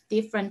say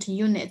different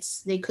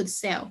units they could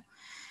sell.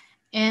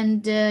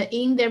 And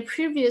in their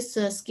previous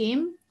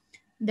scheme,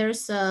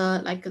 there's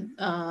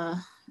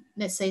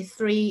let's say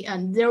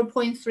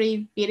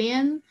 0.3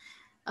 billion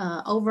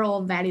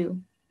overall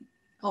value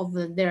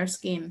of their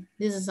scheme.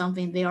 This is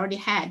something they already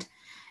had,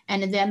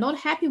 and they're not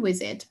happy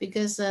with it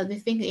because they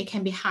think it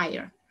can be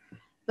higher.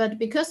 But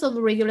because of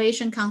the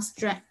regulation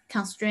constraint,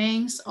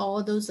 constraints,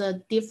 all those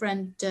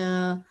different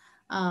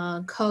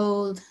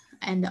code,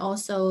 and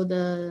also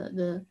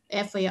the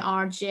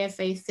FAR,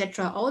 GFA,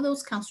 etc., all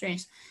those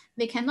constraints,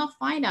 they cannot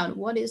find out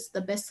what is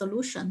the best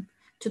solution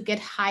to get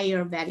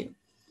higher value.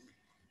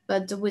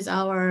 But with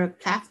our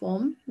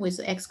platform, with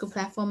the XCO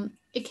platform,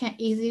 it can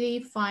easily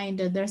find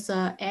there's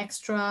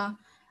extra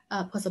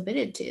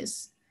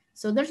possibilities.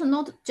 So there's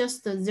not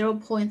just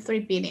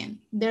 0.3 billion,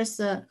 there's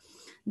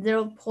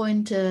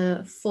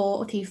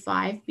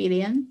 0.45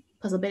 billion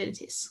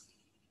possibilities.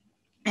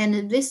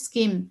 And this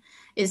scheme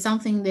is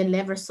something they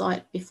never saw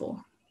it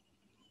before.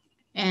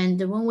 And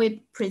when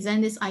we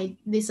present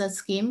this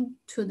scheme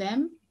to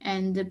them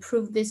and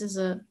prove this is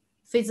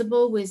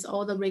feasible with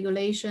all the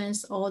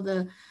regulations, all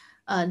the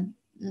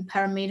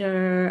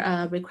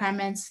parameter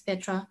requirements,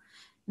 etc.,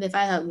 they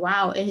find out,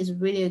 wow, it is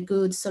really a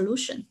good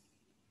solution.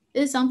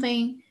 This is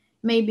something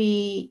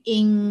maybe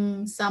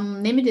in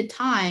some limited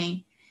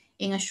time,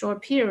 in a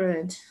short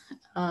period,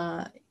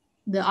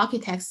 the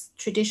architects,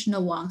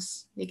 traditional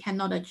ones, they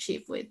cannot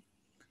achieve with.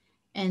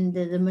 And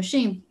the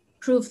machine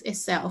proved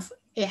itself,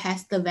 it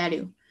has the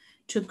value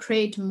to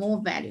create more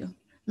value,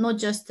 not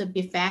just to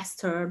be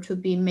faster, to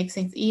make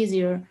things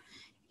easier.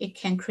 It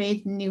can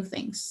create new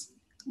things.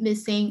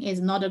 This thing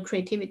is not a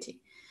creativity,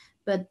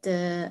 but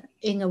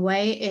in a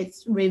way, it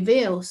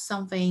reveals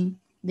something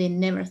they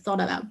never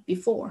thought about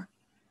before.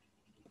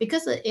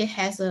 Because it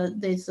has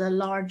this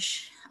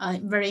large,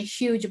 very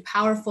huge,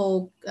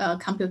 powerful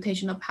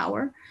computational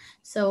power,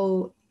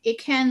 so it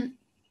can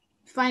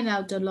find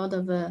out a lot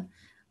of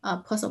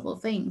possible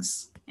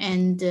things,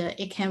 and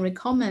it can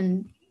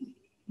recommend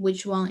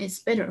which one is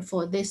better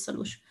for this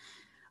solution.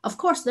 Of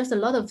course, there's a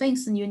lot of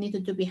things you need to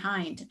do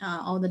behind,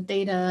 all the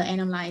data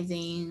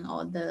analyzing,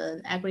 all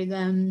the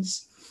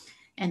algorithms,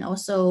 and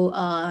also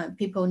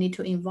people need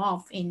to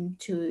involve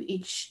into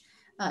each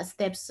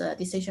steps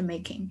decision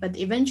making. But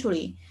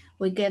eventually,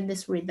 we get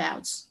these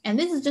results. And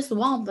this is just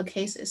one of the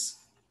cases.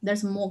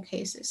 There's more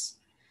cases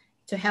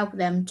to help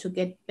them to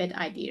get better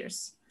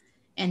ideas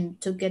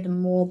and to get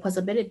more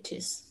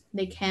possibilities.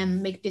 They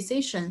can make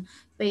decisions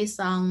based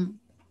on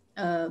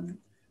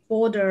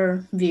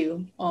broader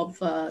view of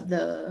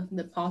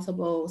the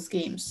possible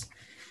schemes.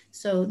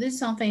 So this is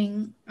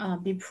something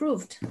be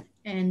proved,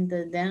 and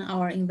then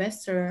our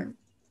investor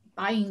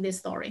buying this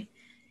story.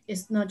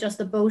 It's not just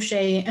the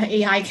bullshit,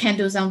 AI can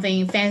do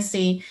something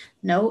fancy.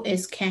 No,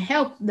 it can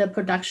help the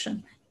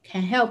production,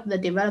 can help the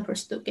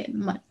developers to get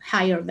much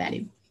higher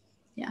value.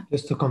 Yeah.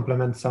 Just to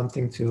complement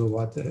something to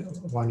what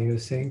Wan Yu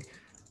is saying,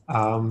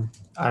 I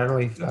don't know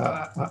if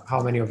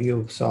how many of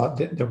you saw,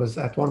 there was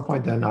at one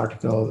point an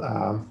article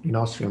in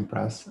Austrian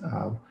press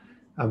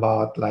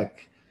about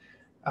like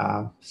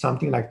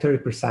something like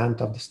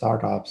 30% of the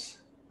startups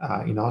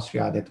in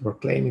Austria that were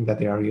claiming that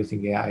they are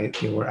using AI,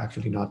 they were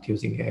actually not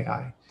using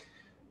AI.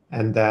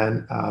 And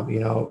then,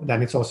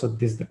 then it's also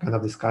this the kind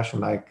of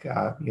discussion like,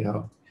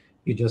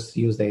 you just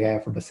use the AI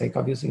for the sake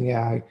of using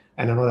AI.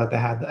 And I know that I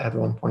had at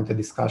one point a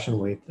discussion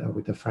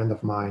with a friend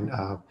of mine.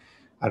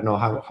 I don't know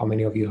how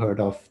many of you heard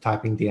of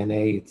typing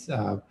DNA. It's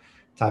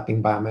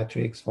typing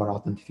biometrics for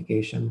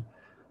authentication.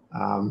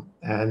 I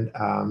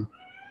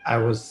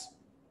was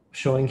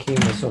showing him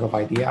a sort of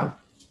idea,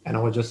 and I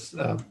was just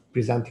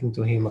presenting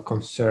to him a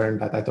concern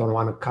that I don't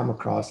want to come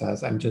across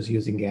as I'm just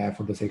using AI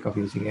for the sake of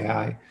using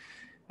AI.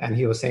 And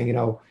he was saying,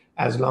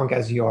 as long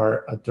as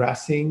you're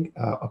addressing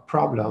a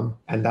problem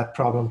and that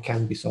problem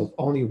can be solved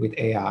only with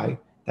AI,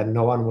 then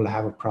no one will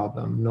have a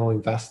problem. No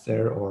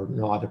investor or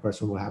no other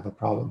person will have a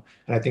problem.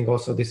 And I think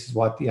also this is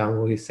what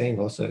Yang is saying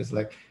also, is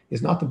like,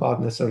 it's not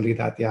about necessarily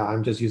that, yeah,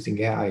 I'm just using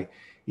AI.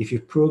 If you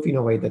prove in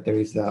a way that there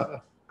is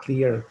a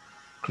clear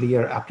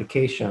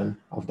application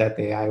of that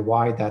AI,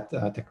 why that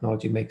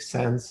technology makes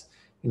sense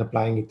in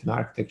applying it in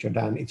architecture,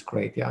 then it's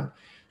great, yeah.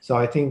 So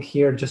I think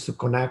here, just to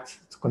connect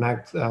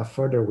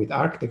further with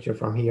architecture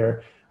from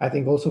here, I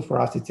think also for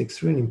us, it's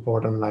extremely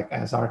important, like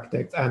as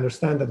architects, I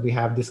understand that we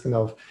have this kind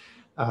of,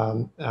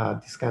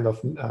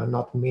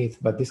 not myth,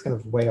 but this kind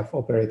of way of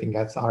operating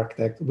as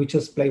architects. We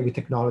just play with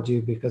technology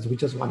because we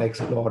just want to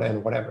explore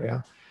and whatever,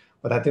 yeah.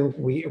 But I think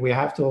we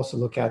have to also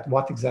look at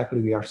what exactly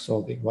we are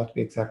solving, what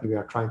exactly we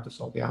are trying to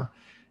solve, yeah.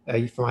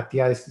 If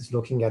Matthias is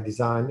looking at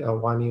design,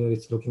 Wan Yu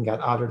is looking at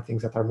other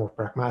things that are more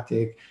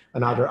pragmatic,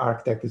 another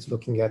architect is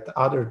looking at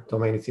other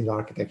domains in the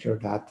architecture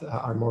that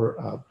are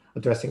more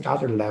addressing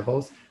other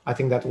levels. I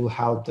think that will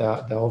help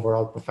the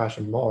overall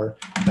profession more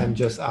than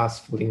just us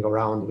fooling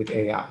around with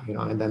AI,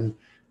 and then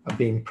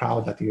being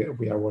proud that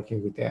we are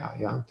working with AI,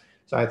 yeah.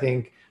 So I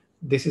think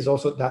this is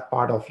also that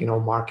part of,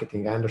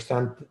 marketing. I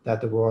understand that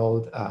the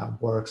world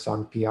works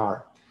on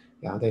PR.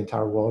 Yeah, the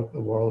entire world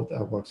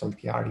works on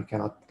PR. You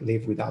cannot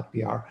live without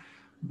PR.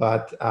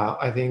 But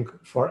I think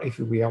if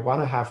we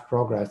want to have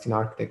progress in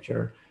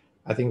architecture,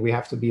 I think we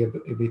have to be a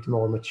bit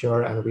more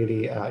mature, and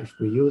really, if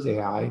we use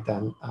AI,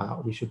 then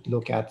we should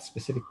look at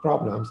specific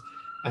problems.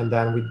 And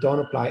then we don't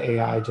apply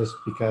AI just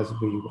because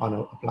we want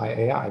to apply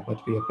AI,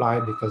 but we apply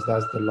it because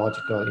that's the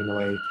logical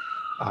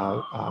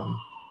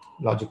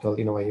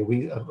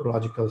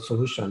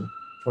solution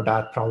for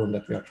that problem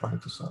that we are trying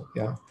to solve.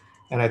 Yeah.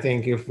 And I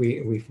think if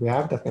we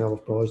have that kind of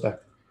approach,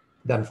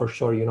 then for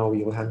sure, you know,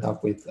 you will end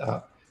up with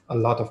a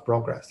lot of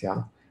progress.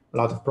 Yeah. A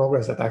lot of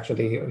progress that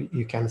actually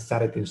you can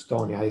set it in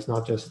stone. Yeah. It's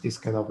not just this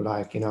kind of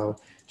like, you know,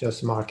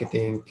 just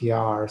marketing,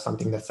 PR,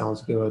 something that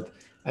sounds good.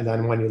 And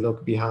then when you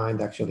look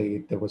behind,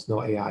 actually, there was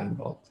no AI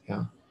involved.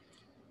 Yeah.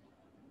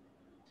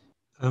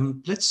 I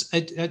want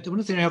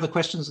to think any other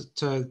questions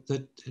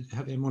that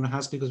anyone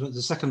has, because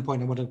the second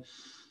point I want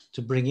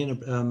to bring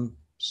in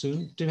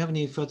soon. Do you have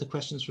any further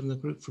questions from the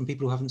group, from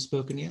people who haven't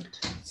spoken yet?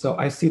 So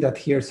I see that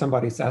here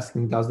somebody's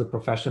asking, does the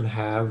profession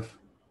have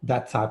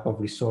that type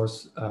of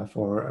resource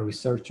for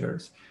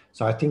researchers?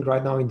 So I think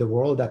right now in the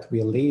world that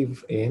we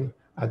live in,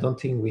 I don't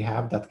think we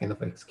have that kind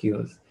of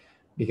excuse,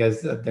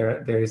 because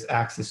there is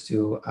access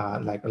to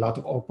like a lot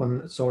of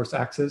open source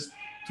access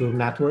to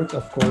networks.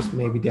 Of course,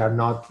 maybe they are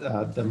not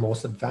the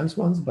most advanced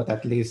ones, but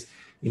at least,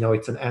 you know,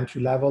 it's an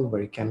entry level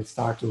where you can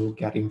start to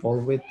get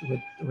involved with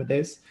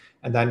this.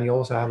 And then you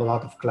also have a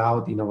lot of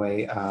cloud, in a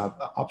way,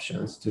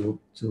 options to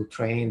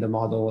train the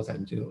models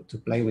and to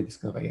play with these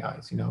kind of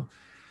AIs, you know.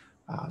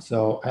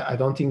 So I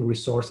don't think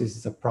resources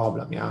is a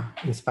problem, yeah,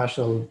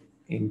 especially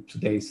in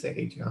today's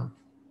age, yeah.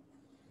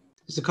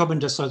 It's a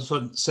comment just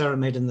what Sarah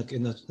made in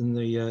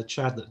the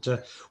chat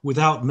that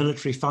without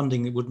military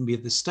funding, it wouldn't be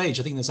at this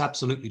stage. I think that's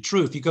absolutely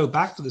true. If you go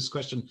back to this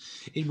question,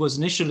 it was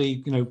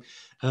initially, you know,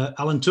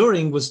 Alan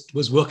Turing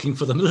was working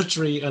for the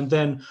military, and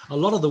then a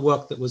lot of the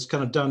work that was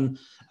kind of done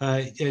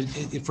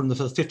from the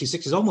 50s,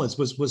 60s onwards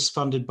was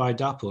funded by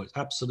DARPA. It's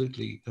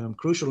absolutely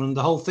crucial, and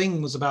the whole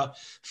thing was about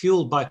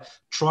fueled by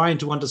trying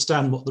to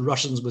understand what the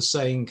Russians were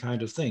saying,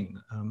 kind of thing.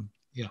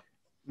 Yeah.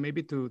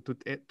 Maybe to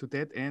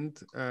that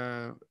end,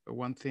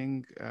 one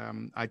thing,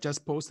 I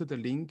just posted a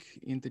link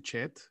in the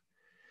chat.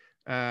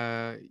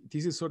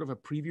 This is sort of a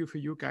preview for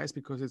you guys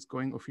because it's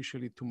going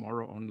officially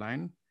tomorrow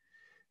online,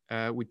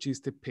 which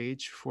is the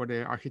page for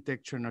the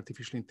Architecture and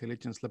Artificial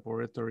Intelligence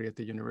Laboratory at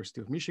the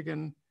University of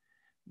Michigan,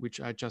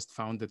 which I just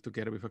founded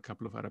together with a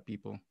couple of other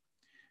people.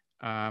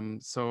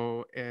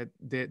 So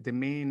the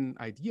main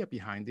idea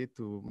behind it,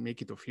 to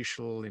make it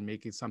official and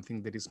make it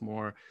something that is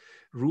more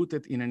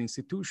rooted in an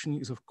institution,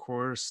 is of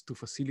course to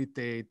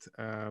facilitate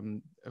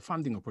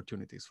funding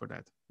opportunities for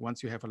that.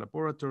 Once you have a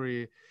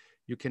laboratory,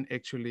 you can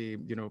actually,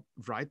 you know,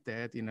 write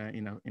that in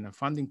a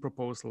funding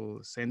proposal,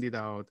 send it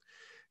out.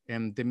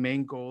 And the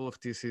main goal of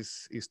this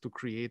is to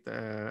create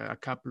a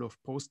couple of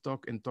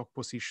postdoc and doc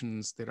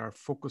positions that are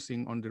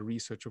focusing on the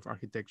research of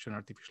architecture and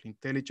artificial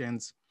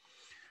intelligence,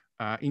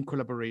 in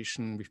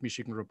collaboration with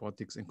Michigan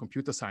Robotics and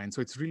Computer Science.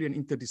 So it's really an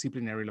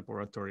interdisciplinary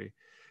laboratory.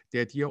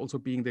 The idea also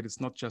being that it's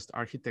not just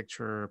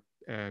architecture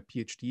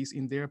PhDs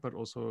in there, but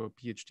also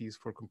PhDs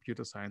for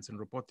computer science and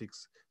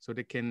robotics. So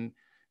they can,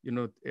 you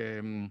know,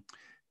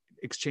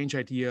 exchange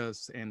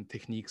ideas and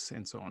techniques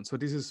and so on. So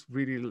this is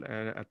really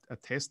a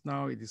test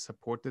now. It is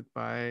supported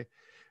by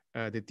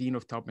the Dean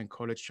of Taubman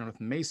College,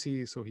 Jonathan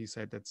Macy. So he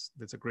said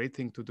that's a great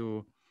thing to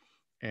do.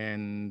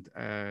 And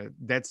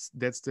that's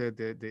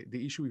the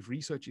issue with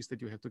research, is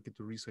that you have to get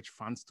the research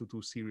funds to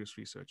do serious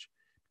research,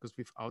 because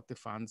without the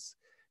funds,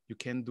 you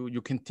can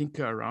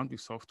tinker around with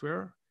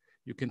software,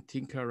 you can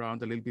tinker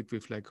around a little bit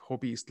with like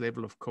hobbyist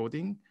level of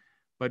coding,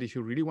 but if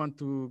you really want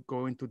to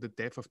go into the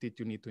depth of it,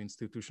 you need to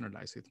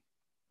institutionalize it.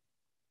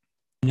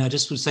 I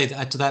just would say that,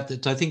 add to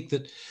that I think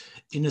that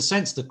in a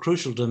sense, the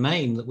crucial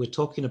domain that we're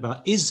talking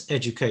about is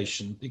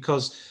education,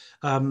 because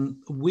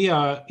we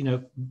are, you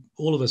know,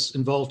 all of us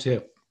involved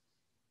here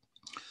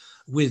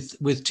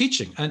with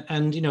teaching,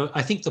 and you know,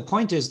 I think the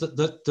point is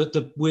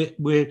that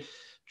we're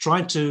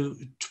trying to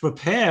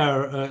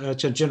prepare a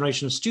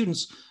generation of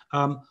students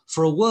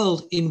for a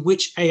world in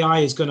which AI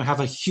is going to have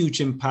a huge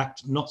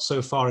impact not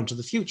so far into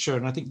the future.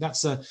 And I think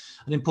that's an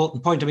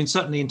important point. I mean,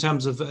 certainly in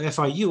terms of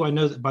FIU, I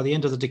know that by the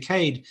end of the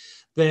decade,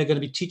 they're going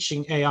to be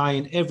teaching AI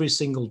in every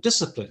single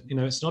discipline. You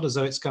know, it's not as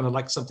though it's kind of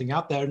like something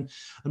out there. And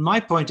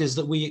my point is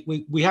that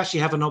we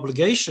actually have an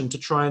obligation to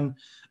try and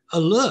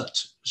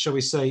alert, shall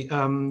we say,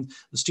 the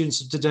students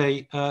of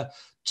today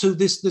to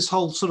this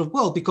whole sort of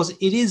world, because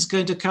it is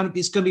going to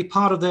it's going to be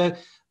part of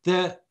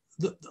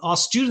our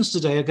students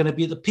today are going to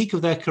be at the peak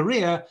of their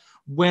career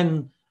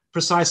when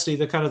precisely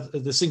the kind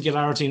of the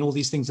singularity and all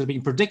these things that are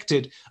being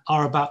predicted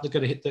are about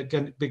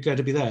going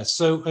to be there.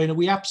 So you know,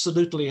 we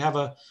absolutely have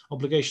an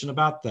obligation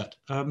about that.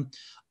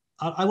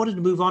 I wanted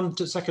to move on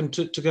to second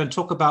to go and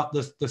talk about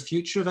the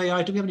future of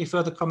AI. Do we have any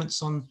further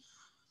comments on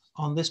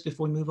this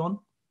before we move on?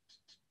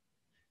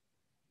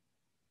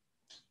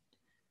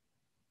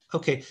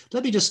 Okay,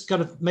 let me just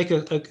kind of make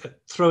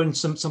throw in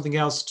something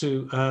else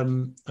to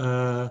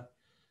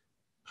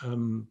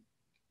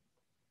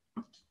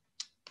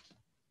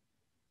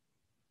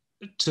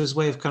his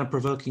way of kind of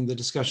provoking the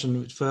discussion a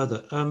bit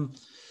further.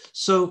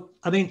 So,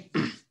 I mean,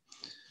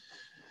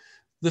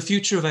 the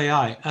future of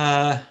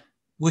AI,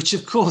 which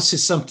of course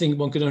is something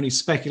one can only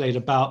speculate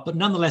about, but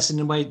nonetheless,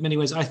 in many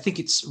ways, I think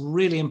it's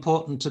really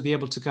important to be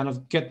able to kind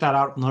of get that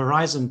out on the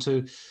horizon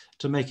to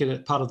make it a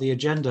part of the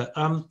agenda.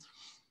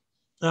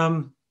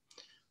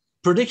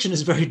 prediction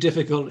is very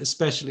difficult,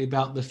 especially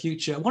about the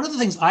future. One of the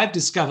things I've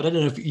discovered, I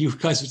don't know if you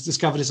guys have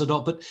discovered this or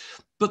not,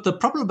 but the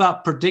problem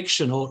about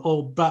prediction or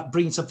about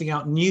bringing something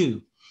out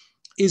new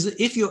is that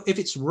if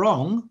it's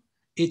wrong,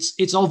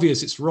 it's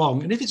obvious it's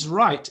wrong, and if it's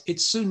right,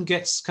 it soon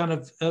gets kind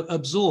of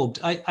absorbed.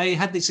 I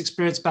had this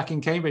experience back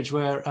in Cambridge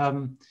where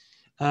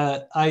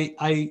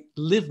I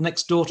lived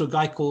next door to a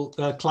guy called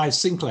Clive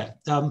Sinclair,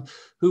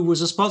 who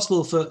was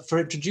responsible for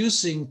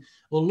introducing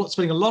or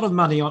spending a lot of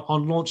money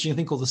on launching a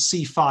thing called the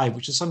C5,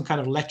 which is some kind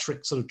of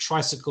electric sort of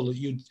tricycle that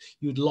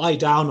you'd lie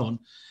down on.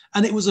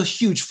 And it was a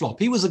huge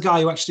flop. He was a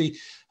guy who actually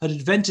had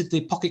invented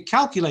the pocket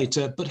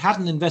calculator, but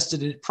hadn't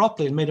invested in it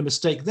properly and made a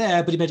mistake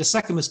there. But he made a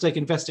second mistake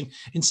investing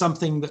in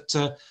something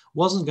that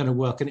wasn't going to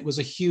work. And it was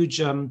a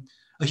huge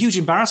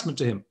embarrassment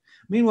to him.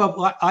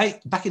 Meanwhile, I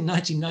back in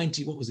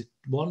 1990, what was it,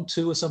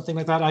 2 or something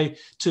like that? I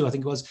think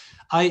it was.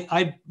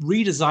 I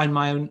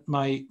redesigned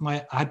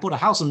I bought a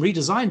house and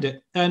redesigned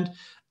it, and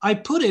I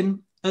put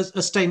in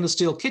a stainless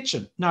steel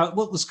kitchen. Now,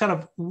 what was kind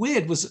of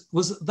weird was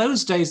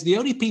those days the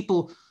only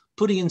people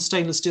putting in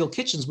stainless steel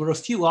kitchens were a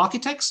few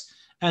architects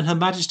and Her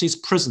Majesty's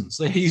prisons.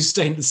 They used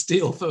stainless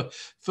steel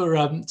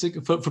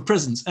for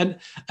prisons. And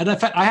in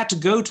fact, I had to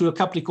go to a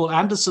company called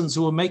Anderson's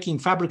who were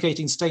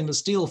fabricating stainless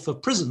steel for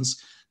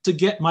prisons to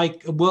get my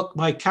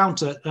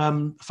counter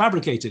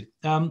fabricated.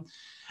 And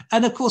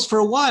of course, for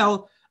a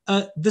while,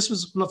 this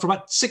was for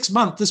about 6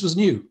 months, this was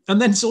new.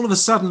 And then all of a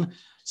sudden,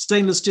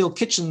 stainless steel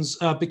kitchens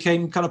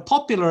became kind of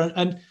popular,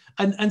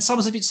 and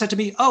someone said to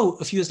me,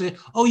 a few years later,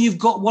 you've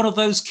got one of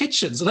those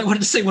kitchens. And I wanted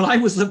to say, well, I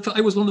was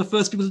one of the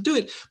first people to do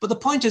it. But the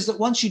point is that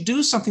once you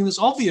do something that's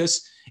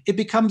obvious, it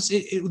becomes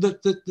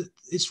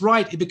it's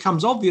right. It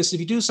becomes obvious. If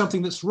you do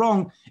something that's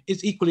wrong,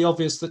 it's equally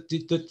obvious that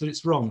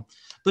it's wrong.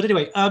 But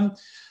anyway,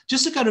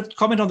 just to kind of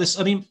comment on this,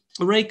 I mean,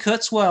 Ray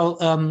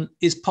Kurzweil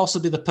is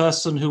possibly the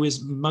person who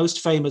is most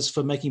famous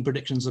for making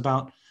predictions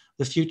about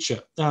the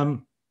future.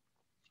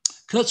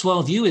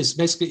 Kurzweil's view is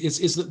basically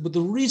is that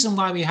the reason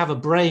why we have a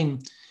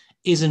brain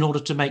is in order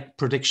to make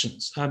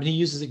predictions. I mean, he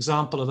uses the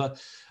example of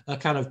a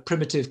kind of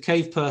primitive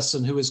cave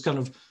person who is kind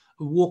of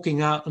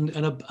walking out and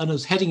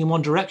is heading in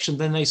one direction.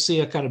 Then they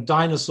see a kind of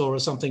dinosaur or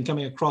something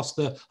coming across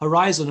the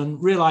horizon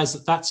and realize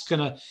that that's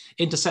going to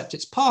intercept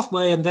its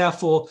pathway and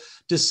therefore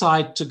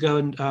decide to go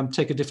and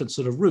take a different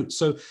sort of route.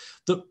 So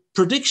the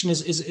prediction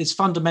is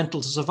fundamental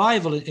to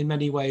survival in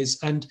many ways.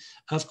 And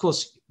of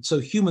course, so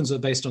humans are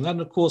based on that. And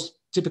of course,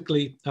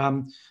 typically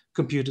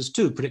computers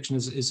too. Prediction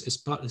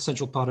is an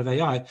essential part of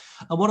AI.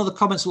 And one of the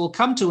comments we'll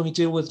come to when we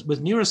deal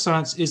with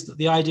neuroscience is that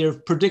the idea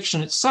of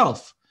prediction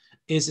itself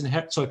is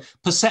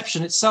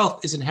perception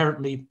itself is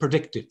inherently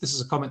predictive. This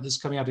is a comment that's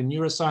coming out in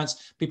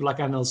neuroscience. People like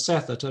Anil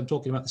Seth are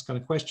talking about this kind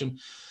of question.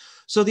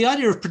 So the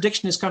idea of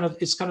prediction is kind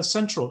of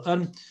central.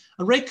 And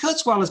Ray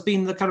Kurzweil has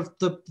been the kind of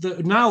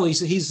now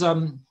he's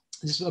going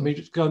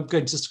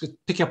to just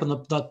pick up on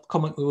the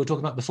comment we were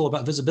talking about before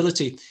about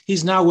visibility.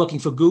 He's now working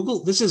for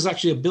Google. This is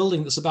actually a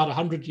building that's about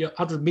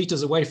 100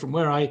 meters away from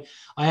where I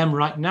am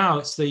right now.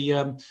 It's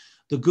the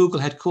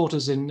Google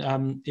headquarters in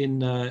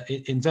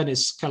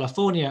Venice,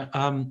 California,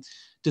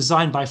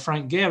 designed by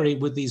Frank Gehry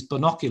with these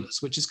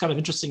binoculars, which is kind of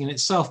interesting in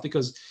itself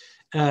because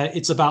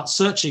it's about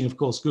searching, of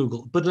course,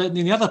 Google. But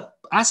the other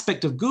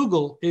aspect of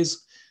Google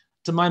is,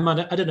 to my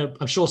mind, I don't know,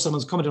 I'm sure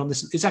someone's commented on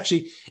this,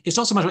 it's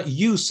not so much about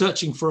you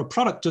searching for a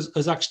product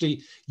as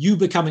actually you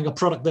becoming a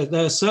product that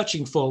they're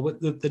searching for,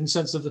 in the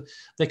sense of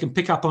they can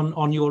pick up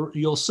on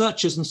your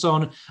searches and so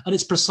on. And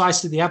it's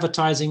precisely the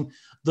advertising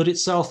that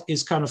itself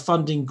is kind of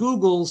funding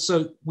Google.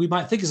 So we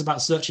might think it's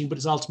about searching, but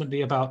it's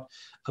ultimately about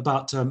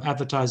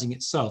advertising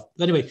itself.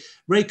 Anyway,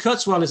 Ray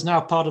Kurzweil is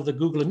now part of the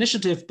Google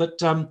initiative, but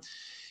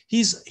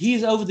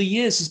he's over the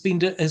years has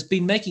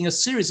been making a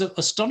series of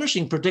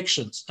astonishing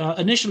predictions.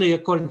 Initially,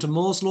 according to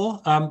Moore's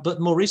law, but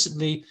more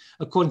recently,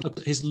 according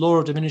to his law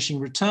of diminishing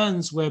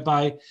returns,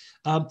 whereby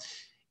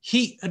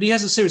he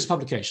has a series of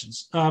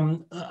publications.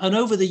 And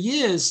over the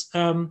years,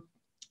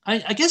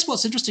 I guess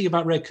what's interesting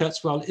about Ray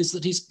Kurzweil is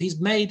that he's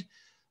made,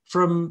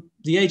 from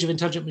the age of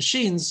intelligent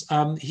machines,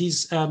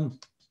 he's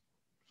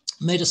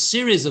made a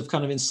series of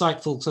kind of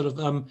insightful sort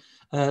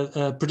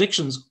of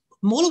predictions,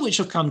 all of which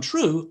have come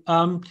true.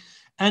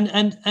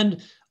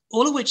 And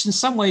all of which in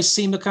some ways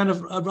seem a kind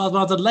of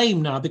rather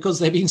lame now because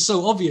they've been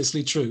so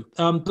obviously true.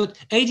 But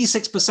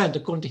 86%,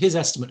 according to his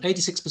estimate,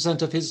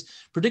 86% of his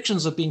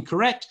predictions have been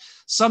correct.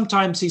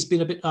 Sometimes he's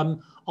been a bit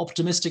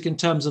optimistic in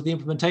terms of the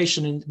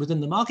implementation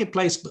within the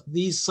marketplace, but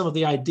some of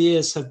the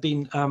ideas have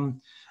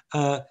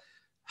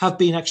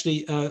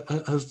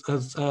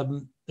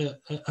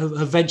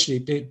eventually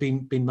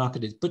been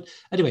marketed. But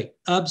anyway,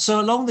 so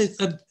along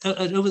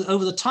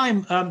over the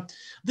time,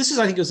 this is,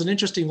 I think, it was an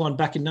interesting one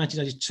back in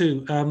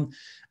 1992.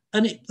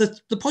 And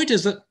the point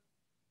is that,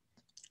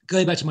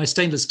 going back to my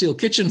stainless steel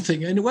kitchen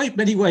thing, in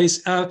many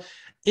ways,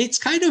 it's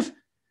kind of,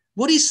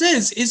 what he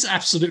says is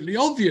absolutely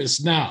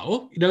obvious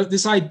now. You know,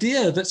 this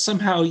idea that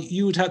somehow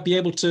you would be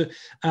able to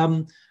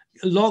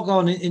log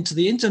on into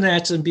the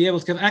internet and be able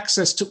to have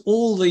access to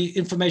all the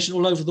information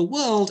all over the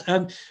world,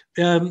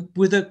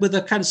 with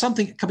a kind of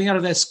something coming out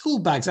of their school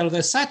bags, out of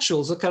their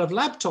satchels, a kind of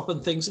laptop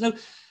and things.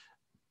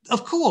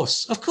 Of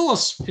course,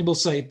 people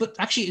say, but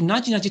actually in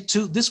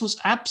 1992, this was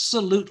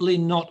absolutely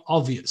not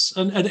obvious.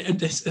 And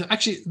it's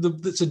actually,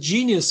 it's a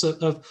genius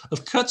of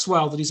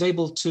Kurzweil that he's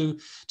able to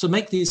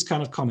make these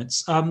kind of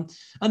comments. And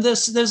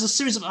there's a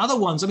series of other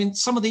ones. I mean,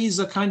 some of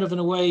these are kind of in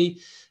a way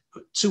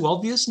too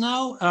obvious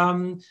now.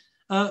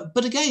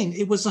 But again,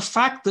 it was the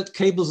fact that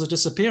cables are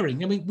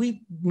disappearing. I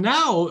mean,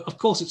 now, of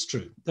course, it's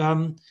true.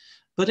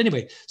 But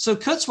anyway, so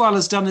Kurzweil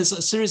has done a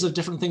series of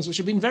different things which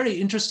have been very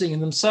interesting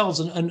in themselves,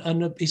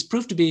 and he's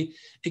proved to be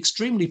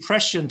extremely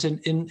prescient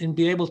in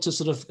being able to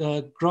sort of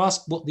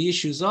grasp what the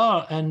issues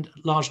are and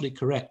largely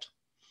correct.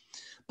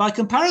 By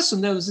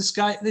comparison, there was this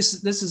guy,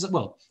 this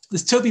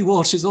Toby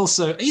Walsh is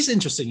also, he's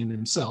interesting in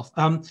himself.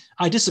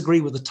 I disagree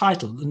with the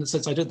title in the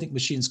sense I don't think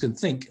machines can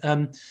think,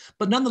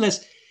 but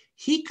nonetheless,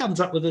 he comes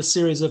up with a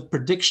series of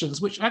predictions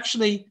which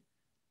actually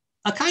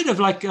are kind of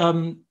like,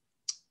 I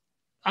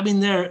mean,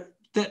 they're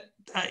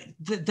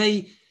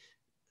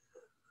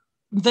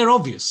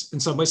obvious in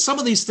some ways. Some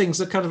of these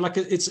things are kind of like,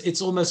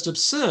 it's almost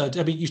absurd.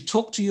 I mean, you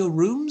talk to your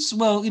rooms.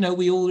 Well,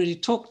 we already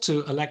talked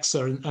to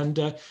Alexa,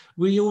 and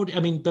we already, I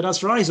mean, but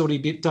Azrai's already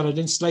done an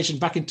installation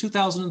back in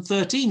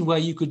 2013 where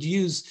you could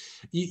use,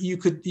 we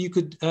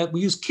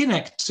use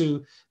Kinect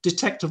to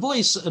detect a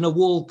voice and a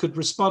wall could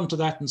respond to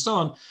that and so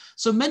on.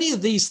 So many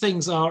of these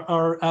things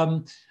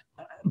are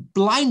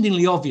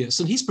blindingly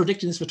obvious, and he's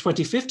predicting this for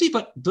 2050,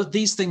 but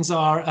these things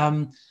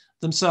are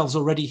themselves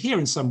already here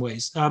in some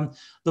ways.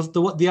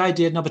 The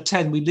idea number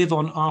 10, we live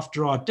on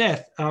after our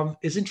death,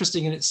 is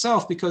interesting in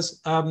itself because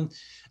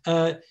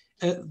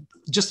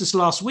just this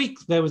last week,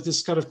 there was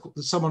this kind of,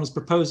 someone was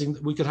proposing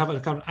that we could have a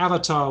kind of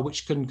avatar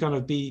which can kind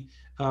of be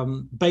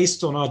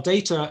based on our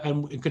data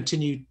and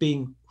continue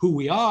being who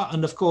we are.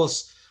 And of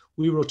course,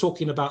 we were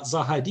talking about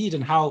Zaha Hadid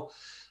and how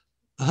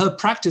her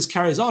practice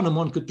carries on, and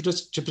one could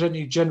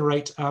potentially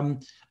generate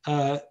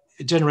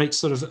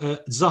sort of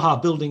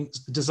Zaha building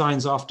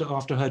designs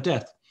after her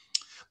death.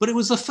 But it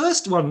was the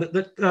first one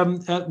that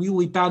you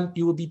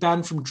will be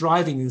banned from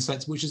driving, in a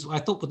sense, which is, I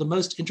thought, the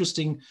most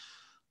interesting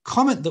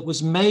comment that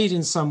was made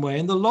in some way.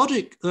 And the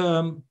logic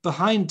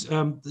behind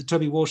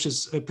Toby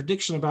Walsh's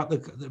prediction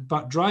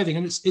about driving,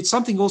 and it's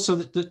something also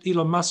that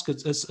Elon Musk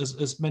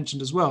has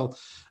mentioned as well,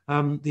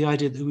 the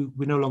idea that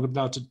we're no longer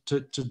allowed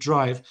to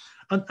drive.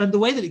 And the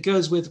way that it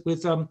goes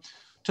with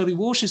Toby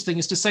Walsh's thing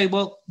is to say,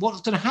 well,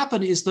 what's going to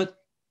happen is that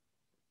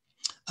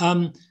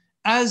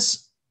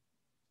as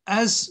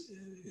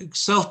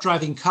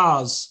self-driving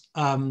cars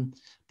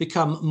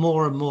become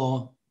more and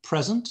more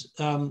present,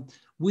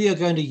 we are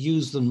going to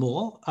use them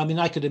more. I mean,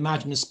 I could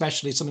imagine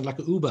especially something like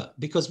an Uber,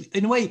 because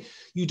in a way,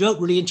 you don't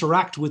really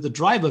interact with the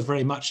driver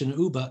very much in an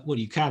Uber. Well,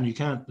 you can, you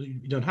can't,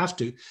 you don't have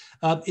to.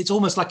 It's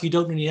almost like you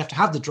don't really have to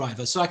have the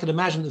driver. So I can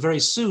imagine that very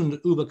soon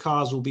Uber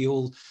cars will be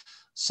all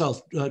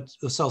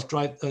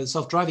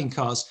self-driving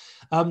cars.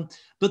 So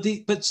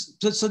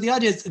the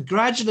idea is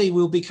gradually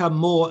we'll become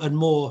more and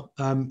more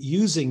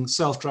using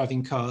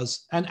self-driving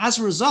cars. And as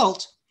a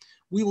result,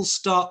 we will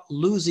start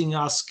losing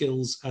our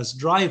skills as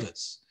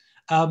drivers.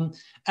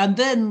 And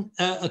then,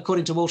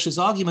 according to Walsh's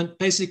argument,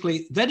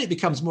 basically, then it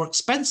becomes more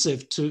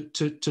expensive to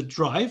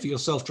drive your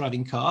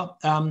self-driving car.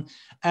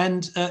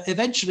 And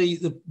eventually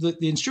the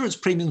insurance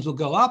premiums will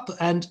go up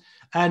and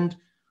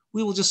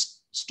we will just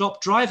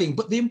stop driving.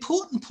 But the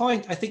important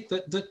point I think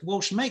that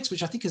Walsh makes,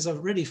 which I think is a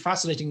really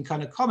fascinating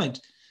kind of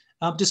comment,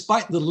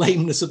 despite the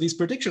lameness of these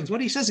predictions,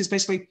 what he says is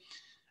basically,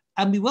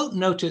 and we won't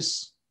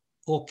notice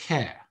or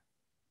care.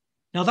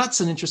 Now that's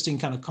an interesting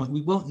kind of comment.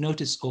 We won't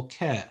notice or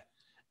care.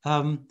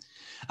 I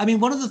mean,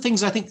 one of the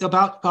things I think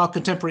about our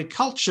contemporary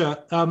culture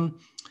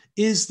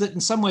is that in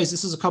some ways,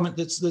 this is a comment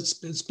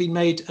that's been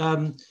made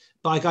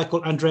by a guy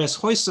called Andreas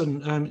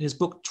Huyssen in his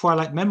book,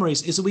 Twilight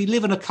Memories, is that we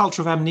live in a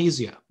culture of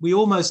amnesia. We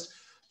almost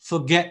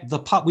forget the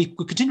past. We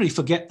continually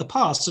forget the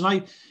past. And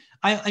I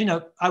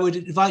would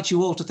invite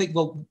you all to think,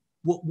 well,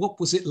 what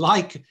was it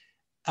like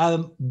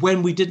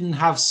when we didn't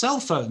have cell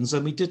phones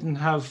and we didn't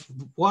have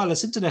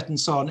wireless internet and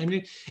so on? I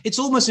mean, it's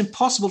almost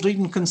impossible to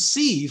even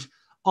conceive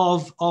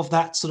of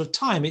that sort of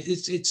time.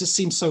 It just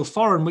seems so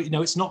foreign.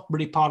 It's not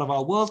really part of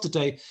our world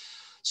today.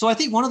 So I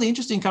think one of the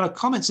interesting kind of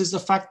comments is the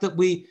fact that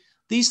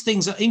these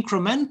things are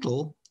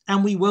incremental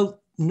and we won't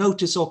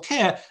notice or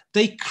care.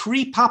 They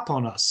creep up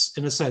on us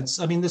in a sense.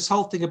 I mean, this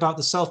whole thing about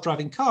the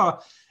self-driving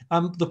car,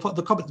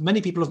 the comment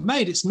many people have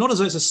made, it's not as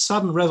though it's a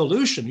sudden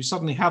revolution. You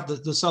suddenly have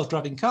the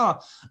self-driving car.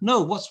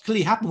 No, what's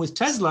clearly happened with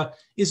Tesla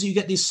is you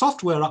get these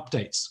software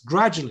updates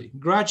gradually,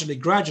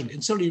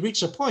 until you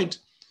reach a point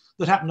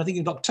that happened, I think,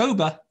 in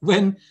October,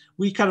 when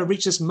we kind of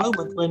reach this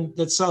moment when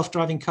the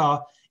self-driving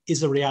car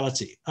is a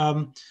reality.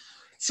 In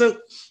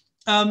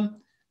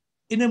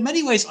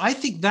many ways, I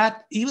think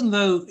that even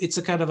though it's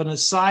a kind of an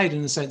aside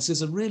in a sense,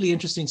 is a really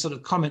interesting sort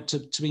of comment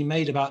to be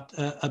made about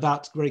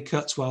Ray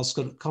Kurzweil's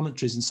sort of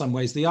commentaries in some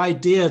ways. The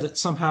idea that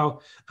somehow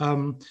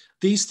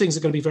these things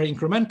are going to be very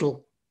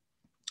incremental.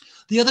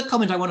 The other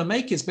comment I want to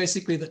make is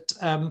basically that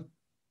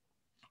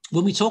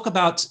when we talk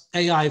about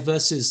AI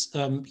versus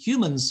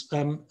humans,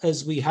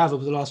 as we have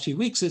over the last few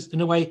weeks, is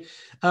in a way,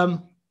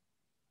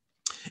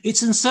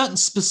 it's in certain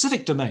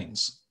specific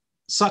domains,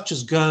 such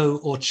as Go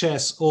or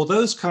chess or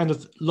those kind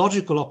of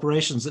logical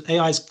operations that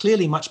AI is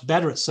clearly much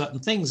better at certain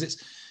things.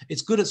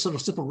 It's good at sort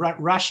of simple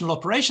rational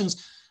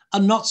operations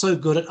and not so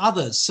good at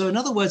others. So in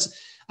other words,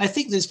 I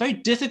think that it's very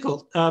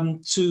difficult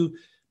to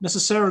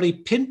necessarily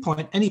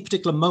pinpoint any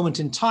particular moment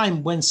in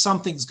time when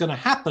something's going to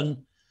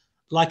happen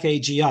like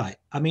AGI.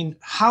 I mean,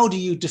 how do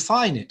you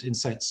define it in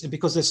sense?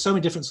 Because there's so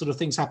many different sort of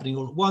things happening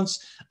all at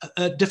once,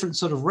 different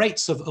sort of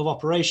rates of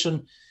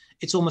operation.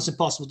 It's almost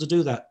impossible to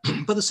do that.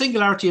 But the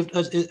singularity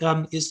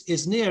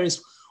is near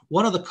is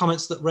one of the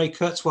comments that Ray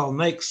Kurzweil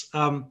makes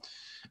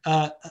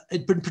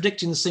in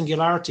predicting the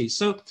singularity.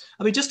 So,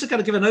 I mean, just to kind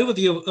of give an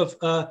overview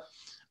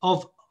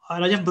of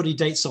and I haven't put any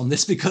dates on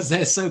this because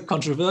they're so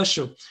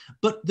controversial,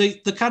 but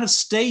the kind of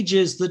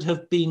stages that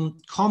have been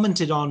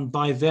commented on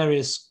by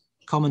various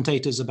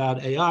commentators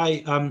about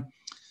AI,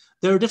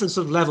 there are different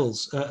sort of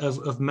levels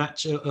of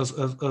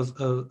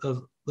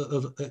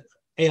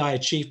AI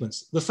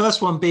achievements. The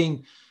first one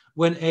being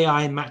when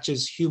AI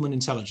matches human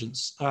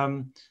intelligence.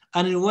 And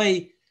in a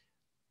way,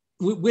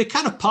 we're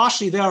kind of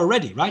partially there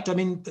already, right? I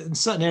mean, in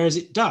certain areas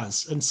it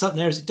does, and certain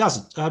areas it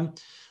doesn't.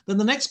 Then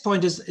the next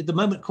point is the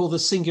moment called the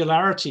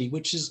singularity,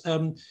 which is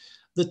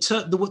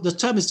the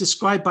term is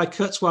described by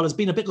Kurzweil as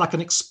being a bit like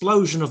an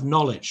explosion of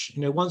knowledge.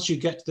 You know, once you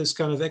get this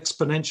kind of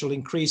exponential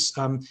increase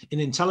in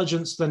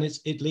intelligence, then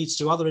it leads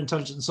to other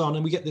intelligence and so on,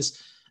 and we get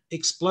this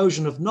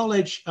explosion of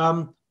knowledge.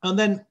 And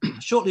then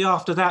shortly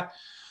after that,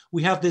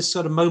 we have this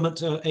sort of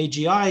moment,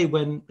 AGI,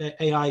 when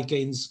AI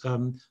gains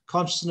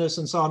consciousness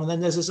and so on. And then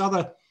there's this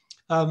other,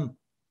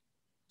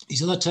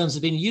 these other terms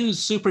have been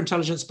used,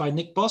 superintelligence by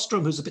Nick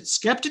Bostrom, who's a bit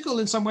skeptical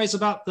in some ways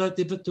about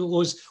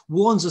always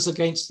warns us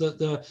against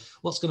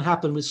what's going to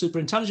happen with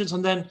superintelligence.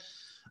 And then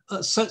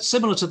so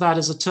similar to that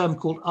is a term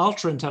called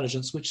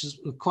ultra-intelligence, which is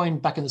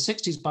coined back in the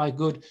 60s by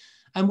Good.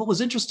 And what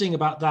was interesting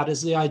about that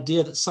is the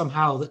idea that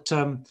somehow that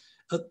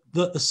at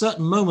a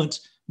certain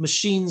moment,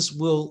 machines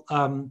will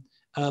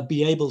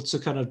be able to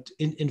kind of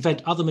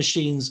invent other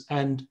machines,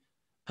 and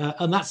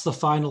that's the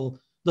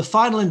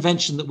final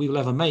invention that we will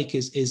ever make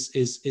is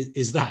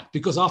that,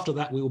 because after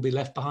that we will be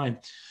left behind.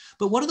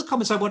 But one of the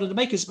comments I wanted to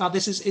make is about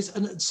this is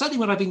and certainly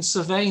when I've been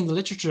surveying the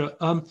literature,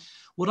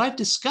 what I've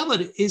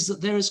discovered is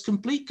that there is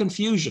complete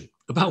confusion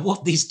about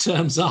what these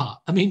terms are.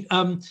 I mean,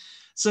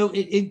 so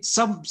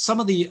some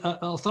of the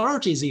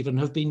authorities even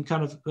have been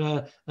kind of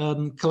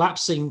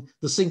collapsing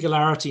the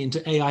singularity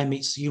into AI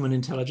meets human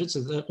intelligence,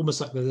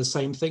 almost like they're the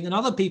same thing. And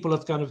other people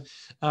have kind of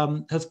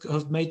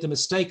have made the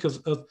mistake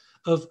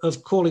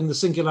of calling the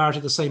singularity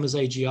the same as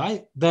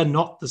AGI. They're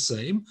not the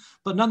same,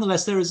 but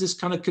nonetheless there is this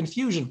kind of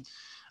confusion.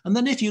 And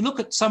then if you look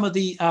at some of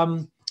the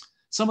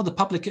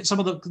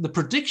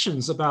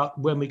predictions about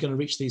when we're going to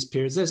reach these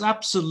periods, there's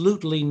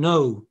absolutely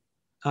no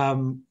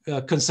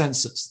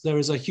consensus. There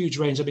is a huge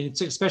range. I mean,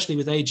 especially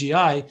with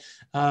AGI,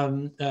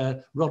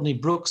 Rodney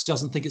Brooks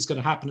doesn't think it's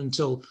going to happen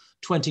until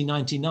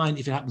 2099,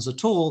 if it happens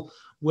at all,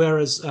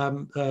 whereas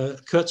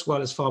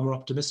Kurzweil is far more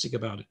optimistic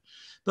about it.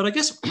 But I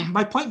guess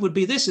my point would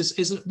be this,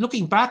 is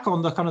looking back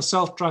on the kind of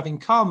self-driving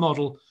car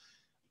model,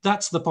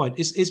 that's the point,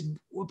 is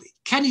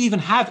can you even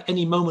have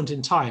any moment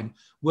in time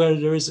where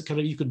there is a kind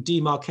of, you could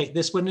demarcate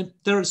this when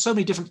there are so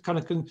many different kind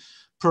of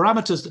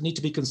parameters that need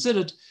to be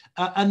considered,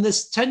 and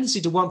this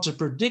tendency to want to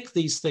predict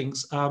these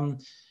things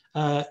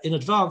in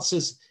advance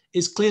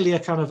is clearly a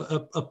kind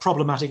of a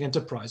problematic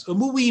enterprise. And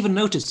will we even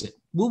notice it?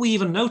 Will we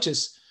even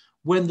notice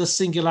when the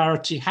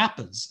singularity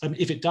happens? I mean,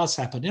 if it does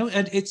happen, you know,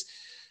 and it's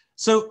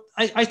so.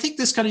 I think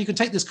this kind of, you can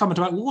take this comment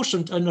about Walsh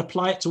and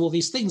apply it to all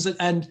these things,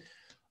 and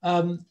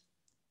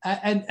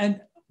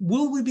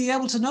will we be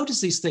able to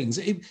notice these things?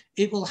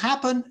 It will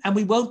happen, and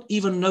we won't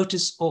even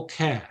notice or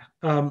care.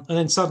 And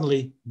then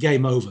suddenly,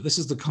 game over. This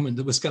is the comment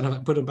that was kind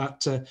of put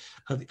about the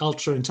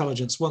ultra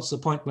intelligence. Once the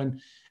point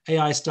when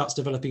AI starts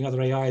developing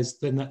other AIs,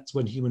 then that's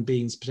when human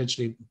beings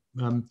potentially,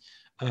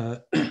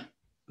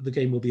 the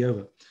game will be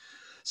over.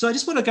 So I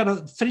just want to kind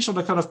of finish on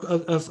a kind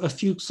of a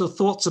few sort of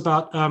thoughts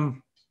about,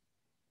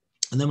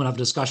 and then we'll have a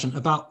discussion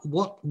about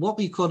what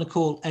we're going to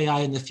call AI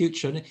in the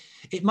future. And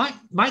it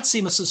might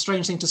seem a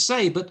strange thing to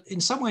say, but in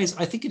some ways,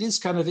 I think it is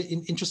kind of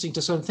interesting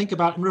to sort of think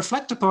about and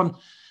reflect upon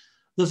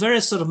the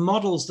various sort of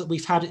models that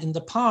we've had in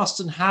the past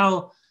and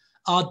how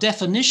our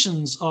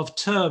definitions of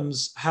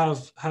terms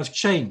have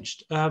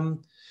changed.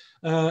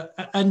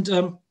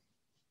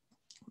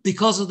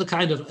 Because of the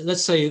kind of,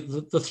 let's say,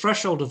 the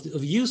threshold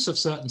of use of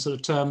certain sort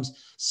of terms,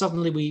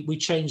 suddenly we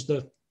change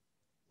the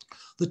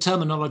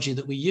terminology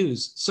that we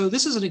use. So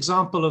this is an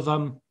example of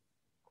one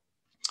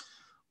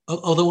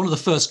of the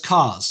first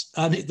cars.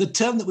 And the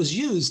term that was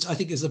used, I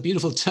think, is a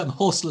beautiful term,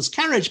 horseless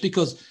carriage,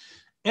 because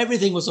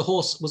everything was a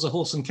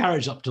horse and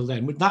carriage up till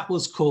then. That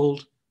was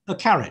called a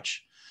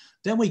carriage.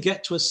 Then we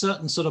get to a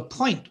certain sort of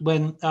point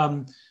when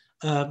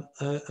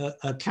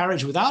a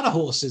carriage without a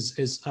horse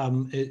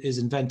is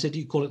invented,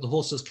 you call it the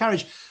horseless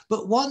carriage.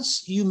 But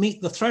once you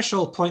meet the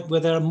threshold point where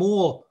there are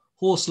more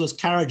horseless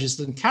carriages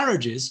than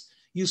carriages,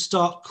 you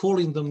start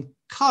calling them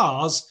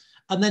cars,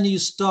 and then you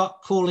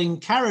start calling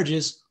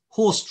carriages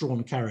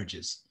horse-drawn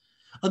carriages.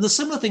 And the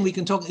similar thing we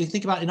can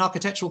think about in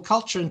architectural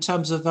culture in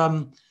terms of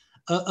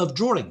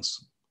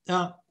drawings.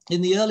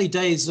 In the early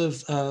days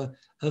of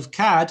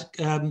CAD,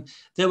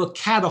 there were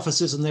CAD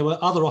offices and there were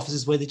other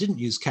offices where they didn't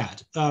use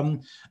CAD.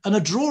 And a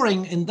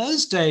drawing in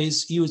those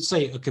days, you would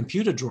say a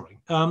computer drawing.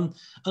 And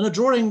a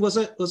drawing was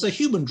a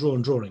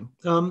human-drawn drawing.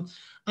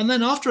 And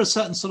then after a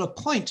certain sort of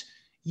point,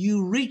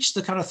 you reach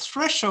the kind of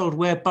threshold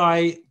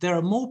whereby there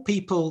are more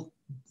people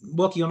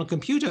working on a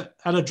computer,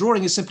 and a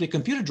drawing is simply a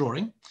computer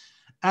drawing,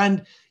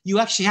 and you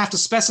actually have to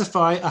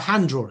specify a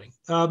hand drawing.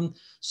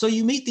 So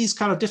you meet these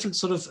kind of different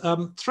sort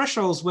of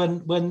thresholds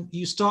when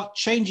you start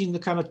changing the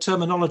kind of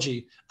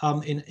terminology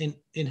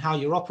in how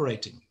you're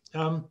operating.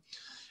 And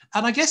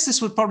I guess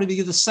this would probably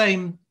be the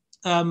same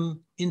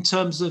in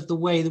terms of the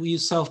way that we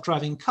use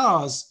self-driving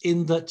cars,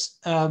 in that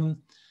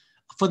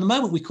for the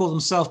moment we call them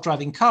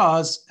self-driving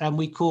cars, and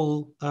we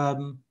call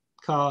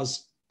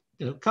cars,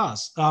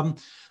 cars.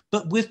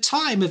 But with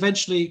time,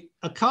 eventually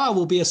a car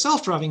will be a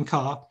self-driving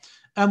car,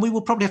 and we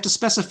will probably have to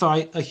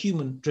specify a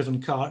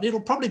human-driven car. It'll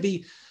probably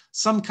be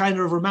some kind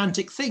of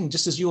romantic thing,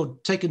 just as you're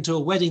taken to a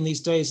wedding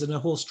these days in a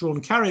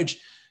horse-drawn carriage.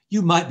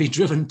 You might be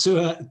driven to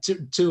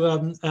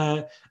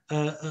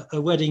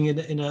a wedding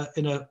in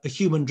a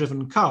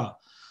human-driven car.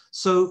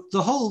 So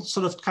the whole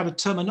sort of kind of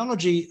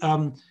terminology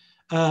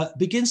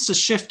begins to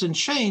shift and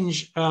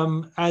change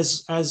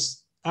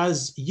as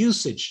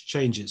usage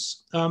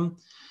changes.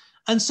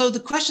 And so the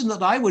question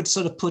that I would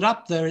sort of put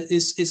up there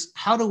is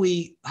how will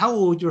we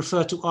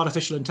refer to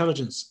artificial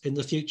intelligence in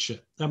the future?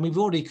 And we've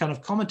already kind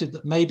of commented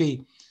that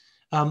maybe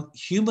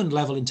human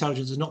level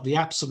intelligence is not the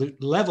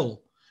absolute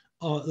level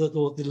or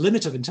the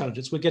limit of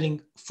intelligence. We're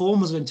getting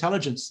forms of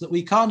intelligence that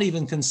we can't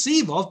even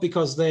conceive of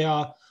because they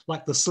are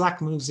like the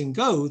slack moves in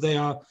Go. They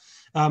are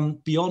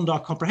beyond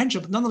our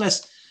comprehension. But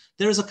nonetheless,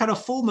 there is a kind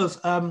of form of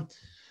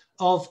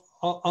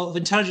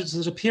intelligence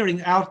that's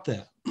appearing out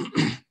there.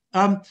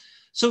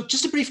 So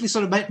just to briefly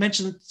sort of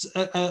mention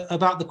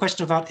about the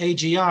question about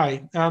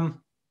AGI,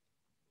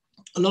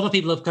 a lot of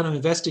people are kind of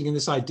investing in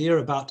this idea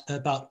about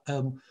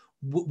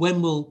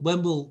when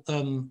will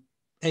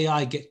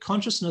AI get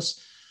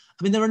consciousness.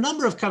 I mean, there are a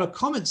number of kind of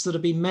comments that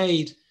have been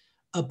made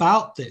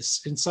about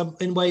this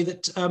in way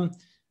that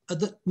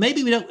that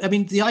maybe we don't. I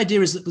mean, the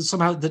idea is that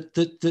somehow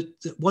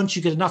that once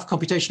you get enough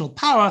computational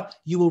power,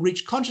 you will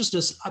reach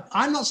consciousness.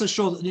 I'm not so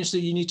sure that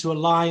initially you need to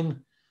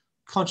align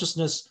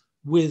consciousness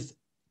with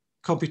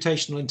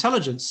computational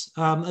intelligence,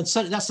 and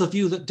certainly that's the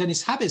view that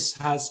Denis Habbis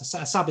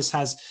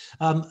has,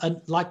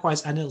 and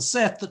likewise Anil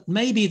Seth, that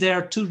maybe there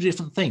are two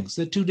different things.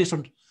 They're two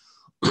different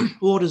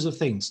orders of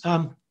things.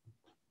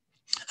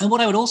 And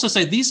what I would also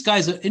say, these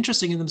guys are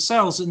interesting in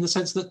themselves in the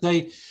sense that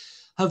they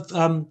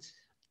have.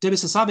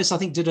 Denis Habbis, I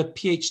think, did a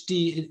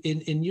PhD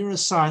in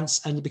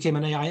neuroscience and became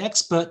an AI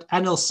expert.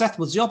 Anil Seth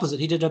was the opposite.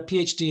 He did a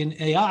PhD in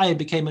AI and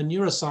became a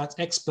neuroscience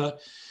expert.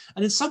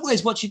 And in some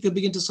ways, what you can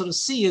begin to sort of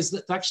see is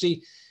that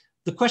actually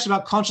the question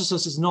about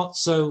consciousness is not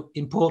so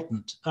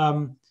important.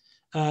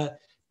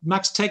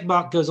 Max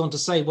Tegmark goes on to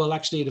say, well,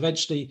 actually,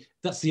 eventually,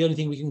 that's the only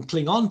thing we can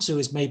cling on to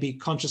is maybe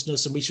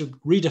consciousness, and we should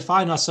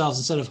redefine ourselves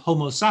instead of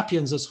Homo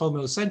sapiens as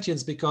Homo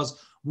sentiens,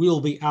 because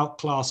we'll be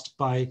outclassed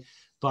by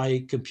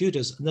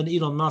computers. And then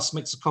Elon Musk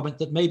makes a comment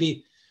that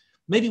maybe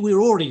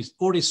we're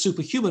already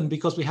superhuman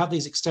because we have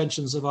these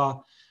extensions of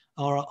our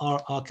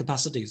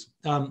capacities,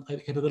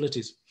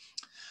 capabilities.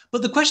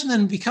 But the question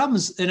then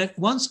becomes,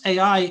 once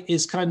AI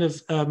is kind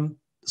of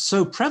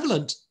so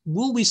prevalent,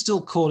 will we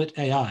still call it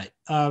AI?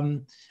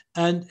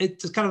 And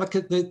it's kind of like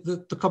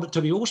the comment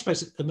Toby Walsh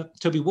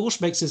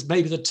makes is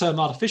maybe the term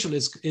artificial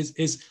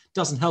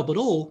doesn't help at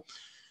all.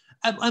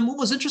 And what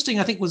was interesting,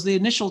 I think, was the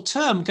initial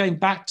term going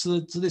back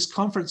to this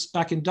conference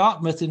back in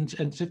Dartmouth in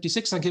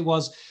 56, I think it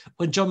was,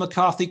 when John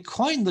McCarthy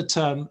coined the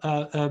term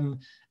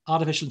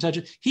artificial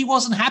intelligence. He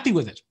wasn't happy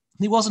with it.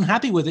 He wasn't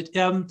happy with it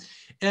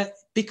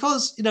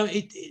because,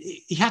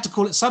 he had to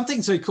call it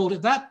something, so he called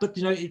it that, but,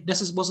 it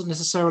wasn't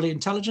necessarily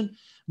intelligent.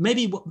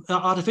 Maybe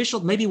artificial,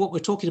 maybe what we're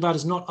talking about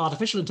is not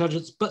artificial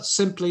intelligence, but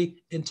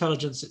simply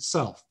intelligence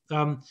itself.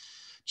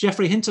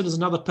 Geoffrey Hinton is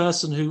another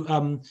person who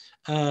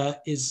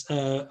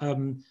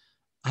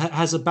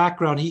has a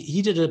background.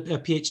 He did a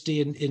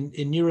PhD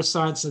in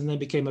neuroscience and then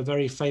became a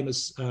very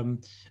famous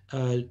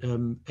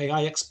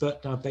AI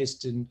expert now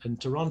based in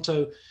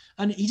Toronto.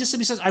 And he just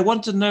simply says, I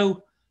want to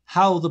know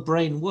how the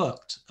brain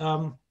worked.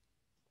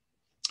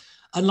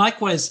 And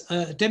likewise,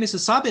 Demis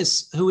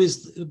Hassabis, who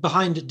is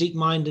behind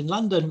DeepMind in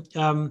London,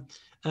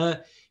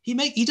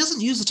 he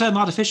doesn't use the term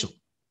artificial.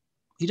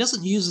 He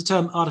doesn't use the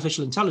term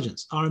artificial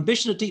intelligence. Our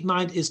ambition at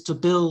DeepMind is to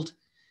build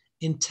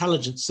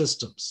intelligent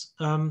systems.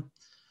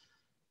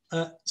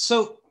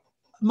 So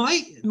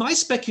my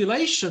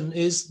speculation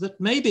is that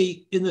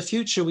maybe in the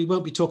future we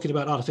won't be talking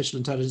about artificial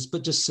intelligence,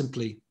 but just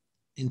simply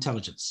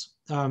intelligence.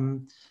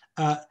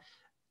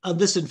 And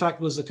this, in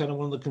fact, was the kind of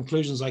one of the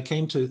conclusions I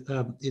came to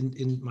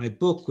in my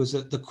book, was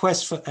that the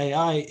quest for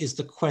AI is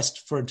the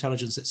quest for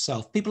intelligence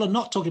itself. People are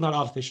not talking about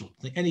artificial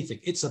anything.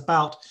 It's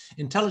about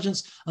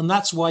intelligence, and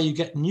that's why you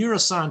get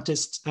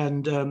neuroscientists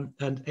and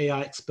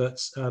AI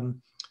experts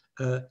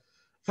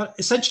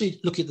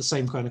essentially looking at the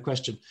same kind of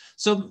question.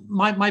 So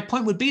my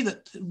point would be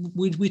that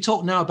we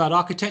talk now about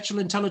architectural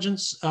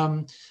intelligence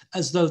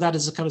as though that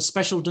is a kind of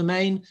special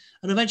domain.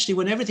 And eventually,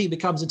 when everything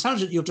becomes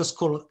intelligent, you'll just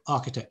call it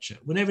architecture.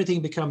 When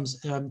everything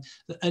becomes, an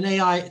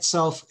AI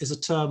itself is a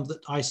term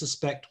that I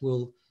suspect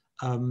will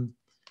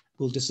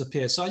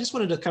disappear. So I just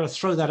wanted to kind of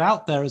throw that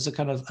out there as a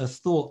kind of a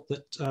thought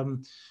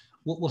that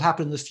what will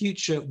happen in the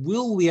future?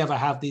 Will we ever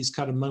have these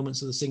kind of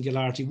moments of the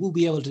singularity? Will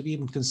we be able to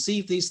even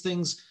conceive these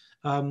things?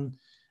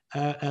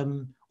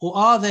 Or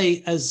are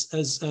they,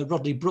 as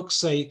Rodney Brooks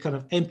say, kind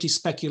of empty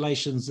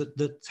speculations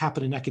that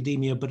happen in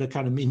academia but are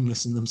kind of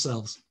meaningless in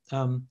themselves?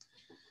 Our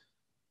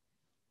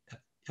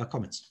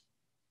comments.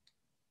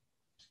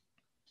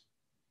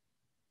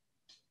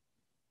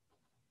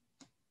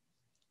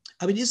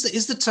 I mean, is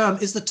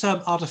the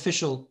term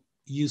artificial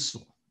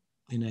useful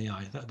in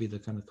AI? That would be the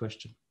kind of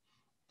question.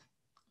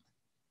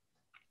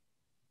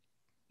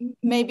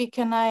 Maybe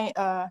can I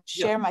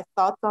share my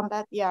thoughts on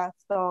that? Yeah.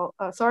 So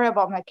sorry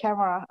about my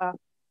camera.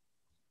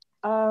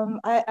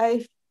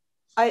 I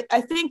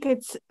think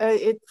it's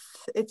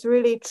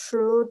really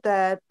true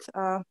that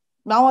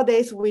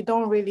nowadays we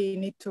don't really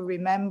need to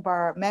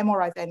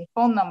memorize any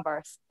phone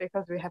numbers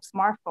because we have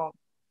smartphones.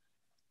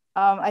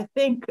 I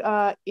think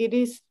it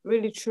is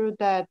really true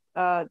that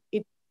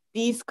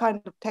these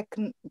kind of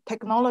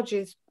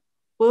technologies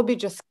will be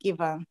just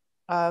given.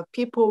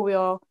 People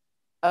will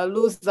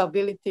lose the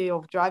ability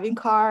of driving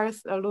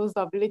cars, lose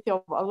the ability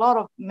of a lot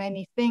of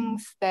many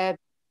things that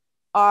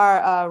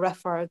are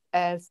referred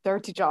as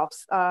dirty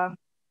jobs. And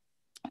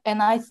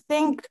I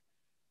think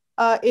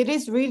it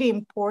is really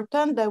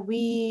important that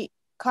we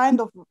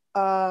kind of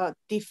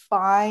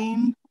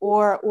define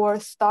or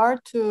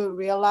start to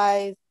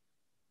realize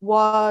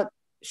what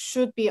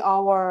should be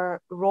our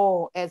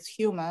role as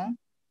human,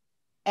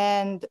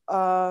 and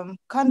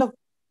kind of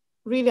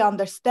really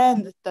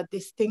understand the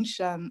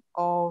distinction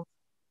of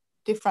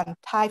different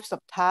types of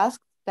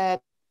tasks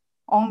that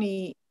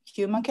only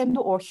human can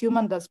do or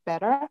human does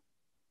better,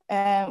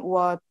 and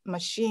what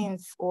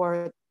machines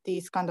or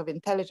these kind of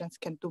intelligence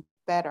can do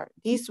better.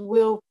 These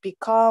will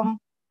become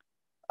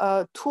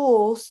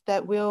tools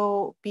that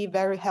will be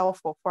very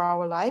helpful for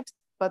our lives,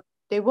 but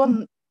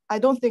I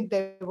don't think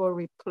they will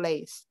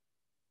replace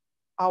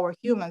our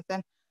humans.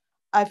 And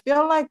I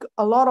feel like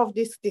a lot of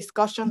these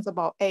discussions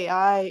about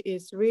AI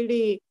is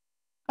really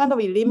kind of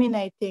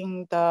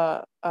eliminating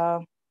the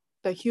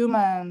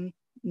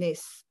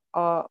humanness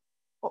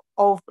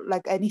of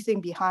like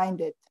anything behind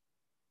it.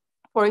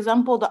 For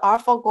example, the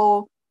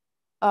AlphaGo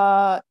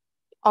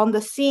on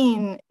the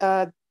scene,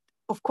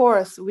 of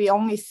course, we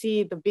only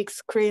see the big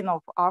screen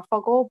of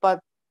AlphaGo, but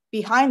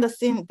behind the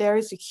scene, there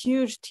is a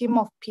huge team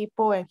of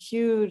people and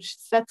huge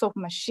sets of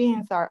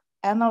machines are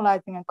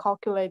analyzing and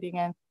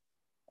calculating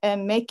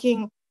and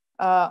making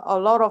a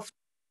lot of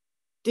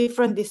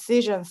different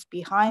decisions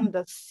behind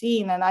the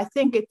scene. And I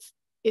think it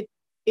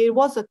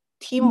was a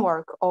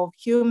teamwork of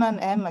human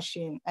and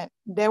machine. And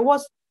there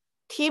was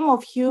team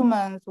of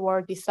humans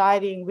were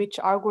deciding which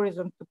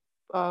algorithm to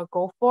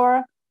go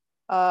for,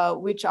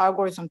 which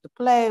algorithm to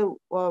play,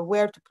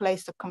 where to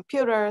place the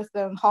computers,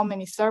 and how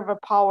many server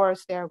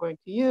powers they are going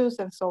to use,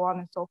 and so on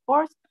and so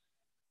forth.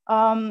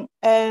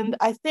 And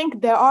I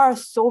think there are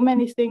so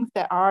many things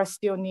that are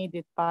still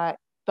needed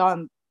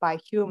done by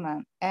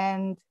human.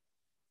 And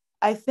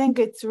I think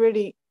it's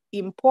really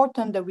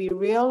important that we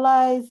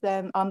realize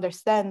and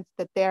understand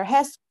that there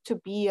has to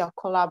be a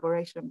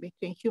collaboration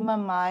between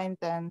human minds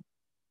and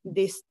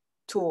these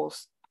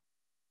tools.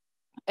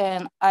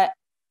 And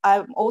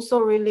I'm also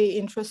really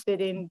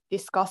interested in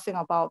discussing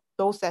about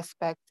those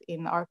aspects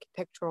in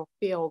architectural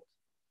field.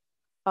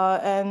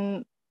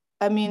 And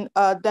I mean,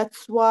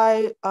 that's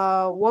why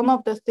one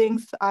of the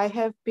things I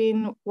have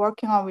been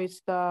working on with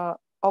the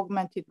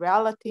augmented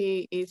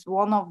reality is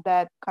one of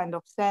that kind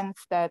of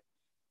sense that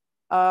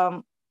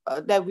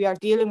that we are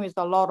dealing with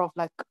a lot of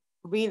like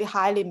really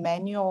highly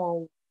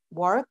manual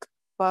work,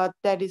 but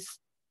that is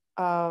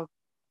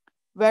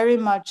very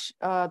much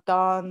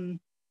done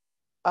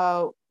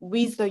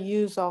with the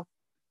use of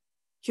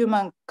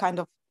human kind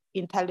of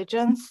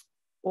intelligence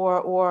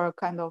or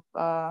kind of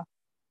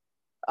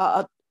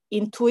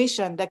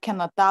intuition that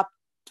can adapt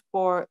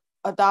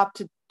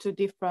to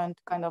different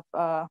kind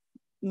of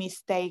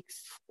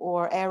mistakes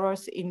or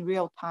errors in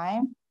real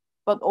time.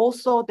 But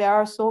also there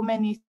are so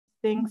many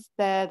things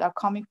that are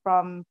coming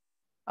from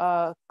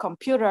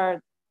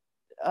computer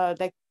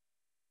that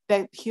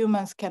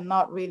humans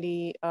cannot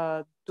really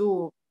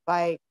do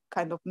by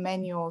kind of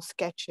manual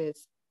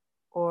sketches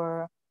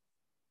or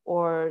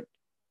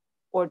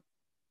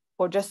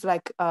just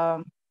like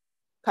kind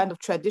of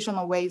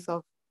traditional ways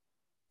of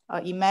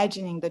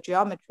imagining the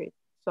geometry.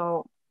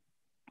 So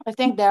I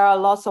think there are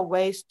lots of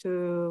ways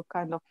to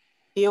kind of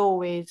deal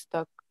with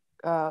the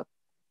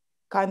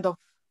kind of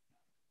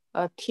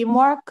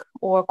teamwork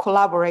or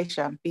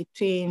collaboration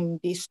between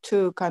these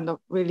two kind of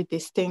really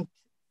distinct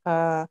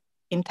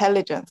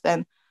intelligence.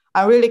 And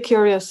I'm really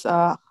curious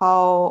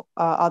how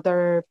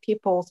other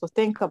people also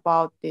think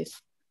about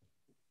this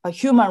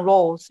human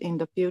roles in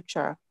the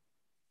future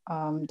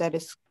that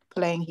is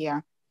playing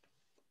here.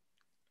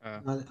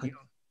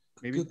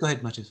 Maybe go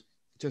ahead, Matthias.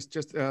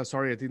 Just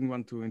sorry, I didn't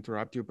want to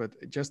interrupt you, but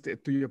just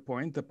to your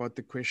point about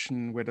the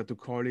question whether to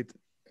call it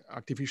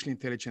artificial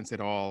intelligence at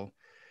all.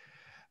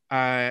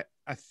 I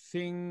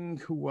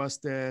think, who was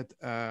that?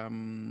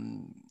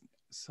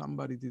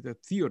 Somebody did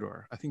that.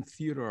 Theodore. I think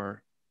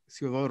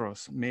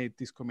Theodoros made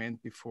this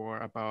comment before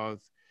about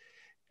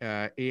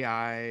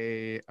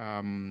AI,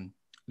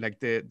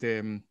 like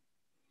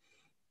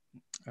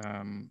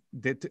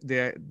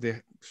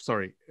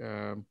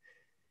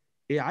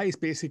AI is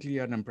basically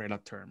an umbrella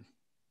term,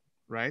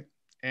 right?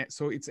 And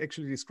so it's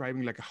actually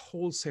describing like a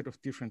whole set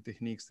of different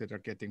techniques that are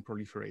getting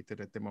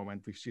proliferated at the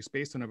moment, which is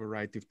based on a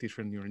variety of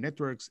different neural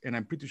networks. And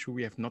I'm pretty sure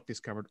we have not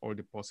discovered all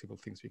the possible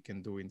things we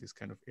can do in this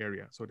kind of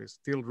area. So there's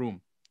still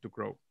room to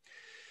grow.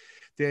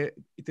 The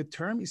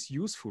term is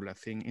useful, I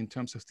think, in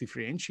terms of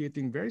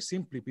differentiating very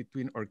simply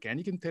between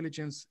organic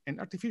intelligence and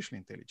artificial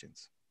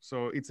intelligence.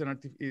 So it's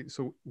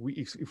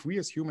if we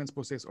as humans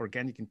possess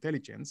organic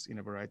intelligence in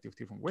a variety of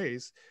different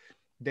ways,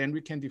 then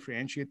we can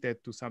differentiate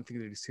that to something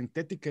that is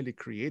synthetically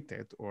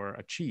created or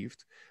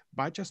achieved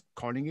by just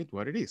calling it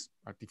what it is,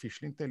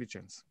 artificial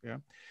intelligence. Yeah.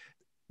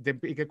 The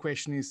bigger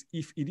question is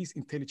if it is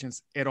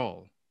intelligence at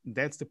all.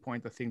 That's the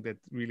point I think that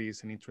really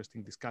is an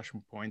interesting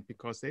discussion point,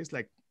 because there's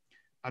like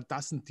a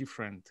dozen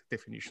different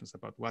definitions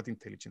about what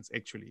intelligence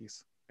actually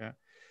is. Yeah.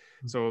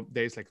 Mm-hmm. So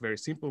there's like very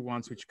simple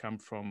ones which come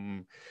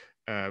from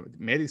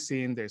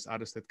medicine, there's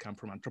others that come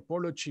from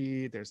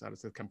anthropology, there's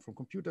others that come from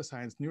computer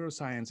science,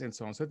 neuroscience, and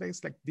so on. So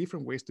there's like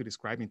different ways to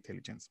describe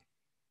intelligence.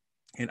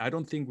 And I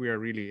don't think we are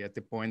really at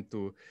the point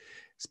to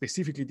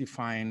specifically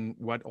define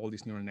what all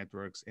these neural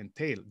networks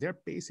entail. They're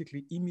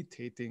basically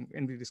imitating,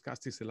 and we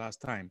discussed this the last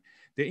time,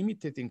 they're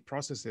imitating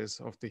processes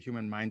of the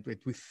human mind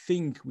that we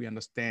think we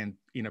understand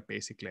in a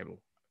basic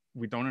level.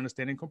 We don't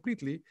understand it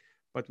completely,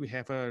 but we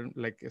have a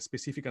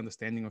specific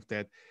understanding of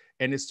that.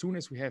 And as soon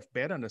as we have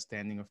better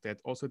understanding of that,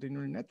 also the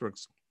neural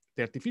networks,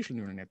 the artificial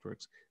neural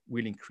networks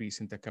will increase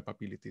in their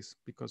capabilities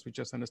because we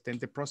just understand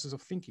the process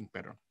of thinking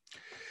better.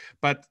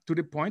 But to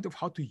the point of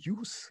how to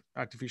use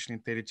artificial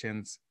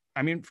intelligence,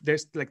 I mean,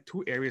 there's like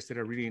two areas that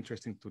are really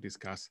interesting to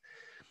discuss.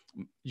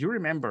 You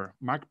remember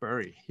Mark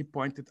Burry, he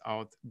pointed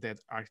out that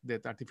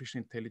artificial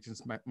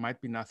intelligence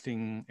might be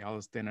nothing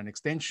else than an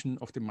extension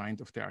of the mind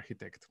of the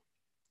architect,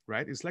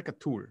 right? It's like a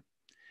tool.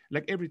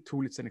 Like every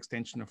tool, it's an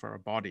extension of our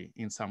body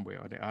in some way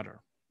or the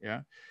other.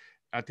 Yeah,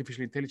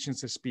 artificial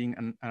intelligence as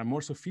being a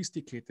more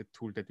sophisticated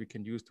tool that we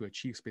can use to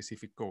achieve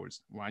specific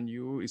goals. One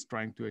is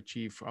trying to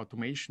achieve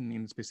automation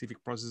in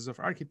specific processes of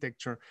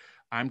architecture.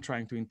 I'm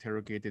trying to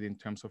interrogate it in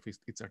terms of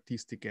its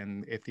artistic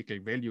and ethical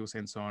values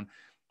and so on.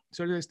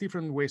 So there's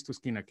different ways to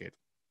skin a cat.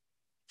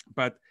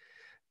 But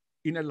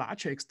in a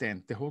larger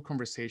extent, the whole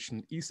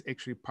conversation is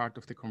actually part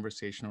of the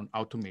conversation on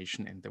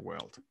automation in the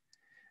world.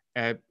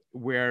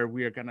 Where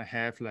we are going to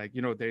have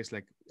there's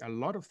like a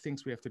lot of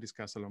things we have to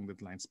discuss along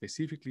that line,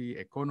 specifically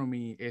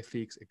economy,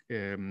 ethics,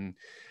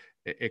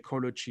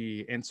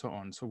 ecology, and so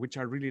on. So which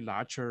are really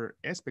larger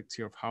aspects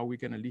here of how we're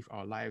going to live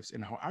our lives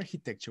and how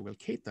architecture will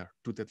cater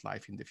to that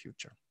life in the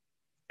future.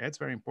 That's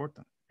very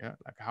important. Yeah,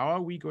 like how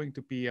are we going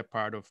to be a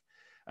part of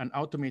an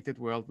automated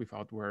world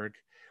without work,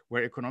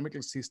 where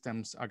economical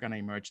systems are going to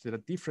emerge that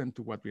are different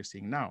to what we're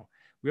seeing now.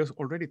 We are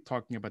already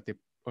talking about the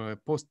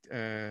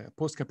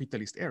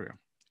post-capitalist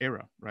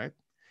era, right?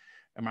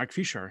 Mark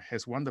Fisher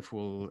has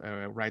wonderful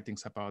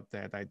writings about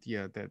that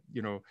idea that,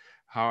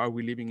 how are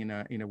we living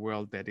in a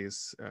world that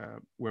is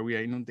where we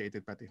are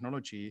inundated by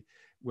technology,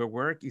 where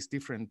work is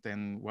different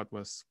than what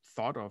was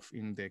thought of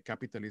in the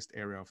capitalist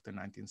era of the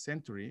 19th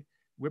century.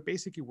 We're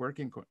basically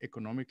working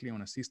economically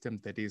on a system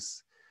that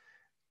is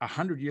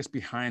 100 years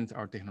behind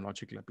our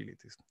technological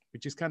abilities,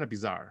 which is kind of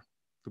bizarre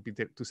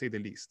to say the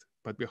least,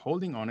 but we're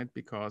holding on it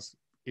because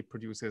it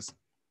produces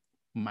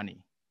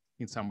money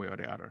in some way or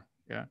the other.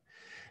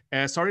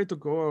 Yeah. Sorry to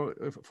go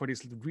for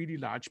this really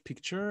large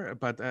picture,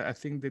 but I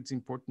think that's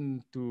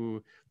important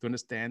to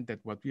understand that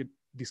what we're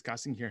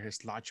discussing here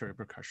has larger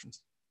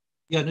repercussions.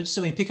 Yeah, no, just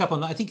so we pick up on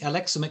that, I think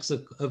Alexa makes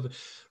a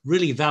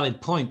really valid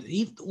point.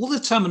 All the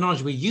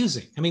terminology we're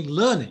using, I mean,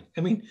 learning,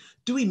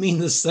 do we mean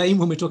the same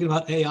when we're talking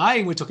about AI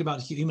and we're talking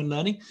about human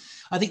learning?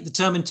 I think the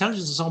term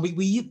intelligence and so on,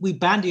 we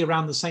bandy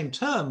around the same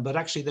term, but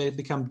actually they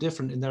become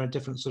different in their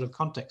different sort of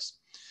contexts.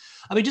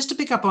 I mean, just to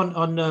pick up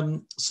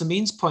on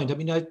Samin's point,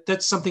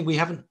 that's something we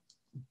haven't,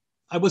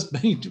 I was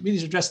really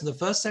to address in the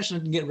first session, I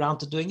didn't get around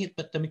to doing it,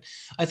 but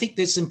I think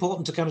it's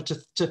important to kind of,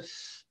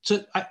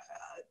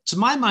 to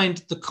my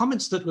mind, the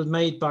comments that were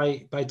made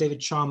by David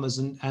Chalmers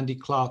and Andy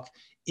Clark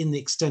in the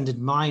Extended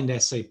Mind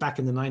essay back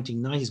in the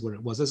 1990s, where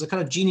it was, there's a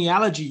kind of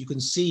genealogy you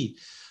can see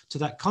to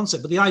that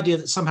concept. But the idea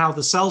that somehow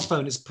the cell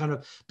phone is kind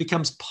of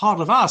becomes part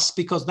of us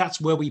because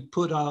that's where we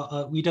put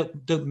our, we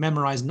don't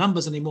memorize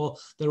numbers anymore.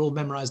 They're all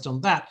memorized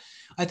on that.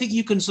 I think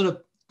you can sort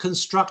of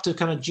construct a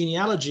kind of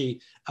genealogy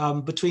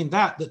between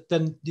that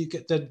then you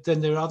get then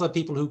there are other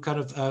people who kind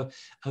of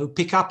who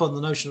pick up on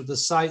the notion of the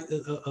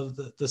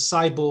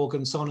cyborg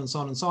and so on and so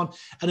on and so on,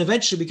 and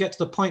eventually we get to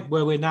the point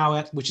where we're now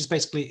at, which is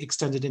basically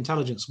extended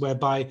intelligence,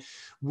 whereby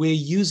we're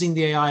using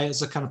the AI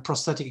as a kind of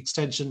prosthetic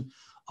extension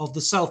of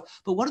the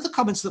self. But one of the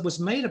comments that was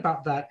made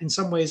about that in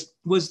some ways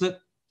was that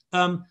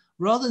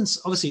rather than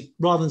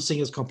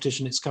seeing as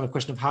competition, it's kind of a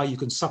question of how you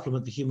can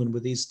supplement the human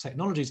with these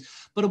technologies.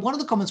 But one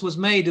of the comments was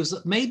made is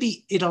that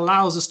maybe it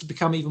allows us to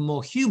become even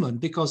more human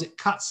because it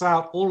cuts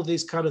out all of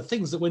these kind of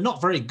things that we're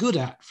not very good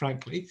at,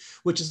 frankly,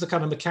 which is the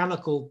kind of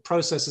mechanical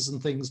processes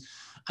and things,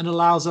 and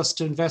allows us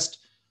to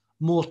invest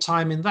more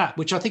time in that,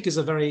 which I think is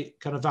a very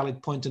kind of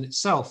valid point in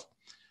itself.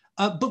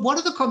 But one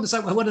of the comments I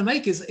want to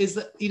make is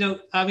that, you know,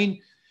 I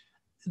mean,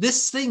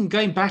 this thing,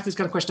 going back to this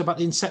kind of question about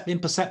the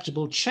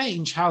imperceptible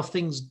change, how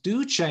things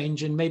do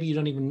change and maybe you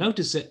don't even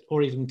notice it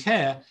or even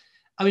care.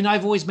 I mean,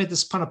 I've always made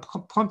this kind of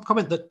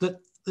comment that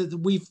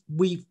we've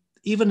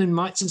even in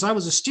my, since I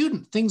was a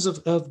student, things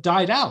have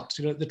died out.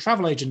 You know, the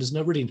travel agent is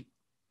not really,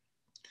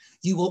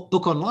 you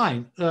book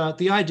online.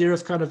 The idea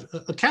of kind of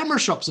camera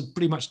shops have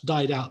pretty much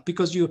died out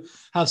because you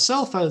have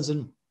cell phones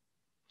and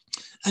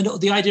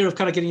the idea of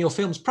kind of getting your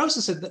films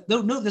processed.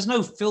 There's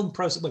no film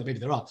process. Well, maybe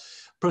there are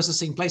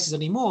processing places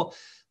anymore.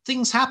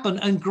 Things happen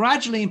and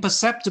gradually,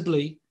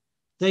 imperceptibly,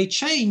 they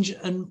change,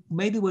 and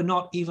maybe we're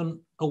not even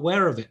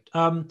aware of it.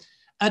 And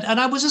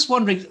I was just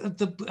wondering, I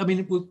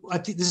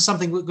think this is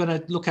something we're going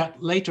to look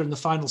at later in the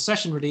final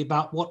session, really,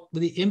 about what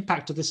the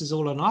impact of this is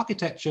all on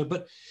architecture.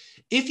 But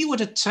if you were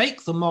to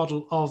take the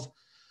model of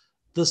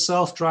the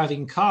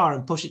self-driving car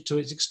and push it to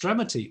its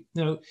extremity,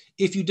 you know,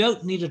 if you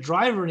don't need a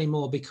driver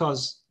anymore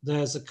because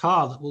there's a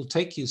car that will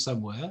take you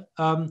somewhere,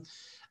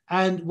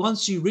 and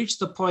once you reach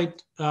the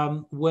point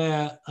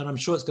where, and I'm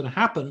sure it's going to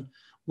happen,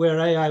 where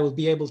AI will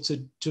be able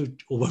to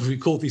or whatever we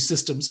call these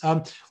systems,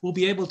 will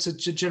be able to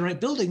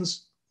generate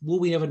buildings, will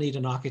we ever need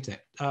an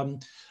architect?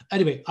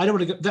 Anyway, I don't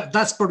want to go,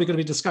 that's probably going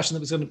to be a discussion that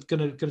was going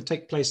to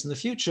take place in the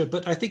future,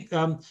 but I think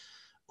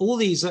all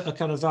these are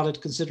kind of valid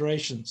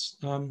considerations.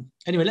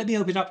 Anyway, let me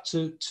open it up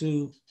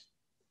to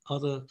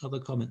other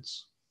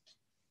comments.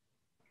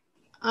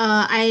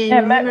 I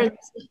remember,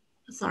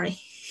 sorry.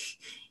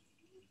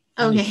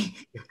 Okay,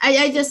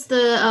 I just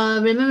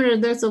remember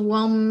there's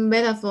one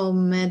metaphor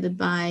made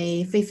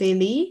by Fei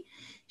Li.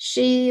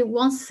 She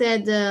once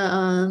said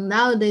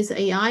nowadays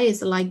AI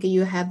is like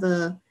you have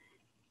a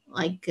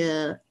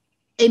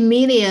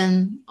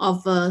million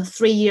of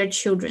 3-year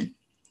children,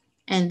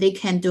 and they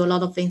can do a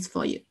lot of things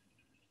for you.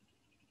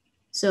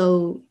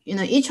 So, you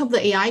know, each of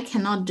the AI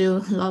cannot do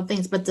a lot of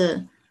things, but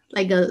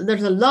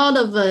there's a lot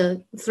of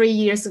 3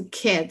 years of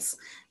kids.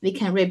 They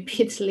can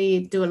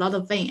repeatedly do a lot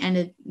of things,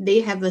 and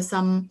they have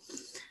some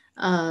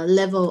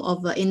level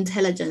of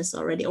intelligence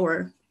already,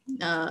 or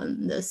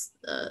the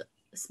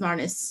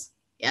smartness.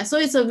 Yeah, so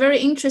it's a very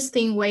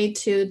interesting way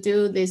to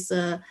do this,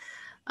 to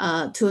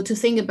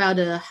think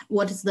about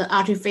what is the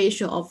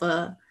artificial of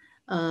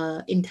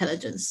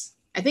intelligence.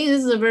 I think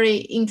this is a very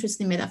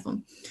interesting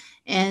metaphor.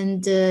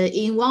 And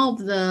in one of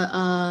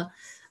the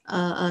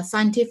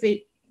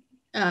scientific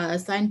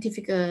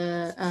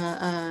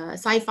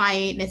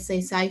sci-fi, let's say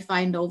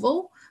sci-fi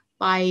novel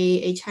by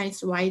a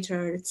Chinese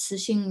writer,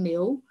 Cixin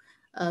Liu,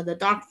 The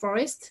Dark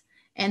Forest.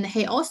 And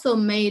he also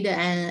made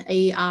an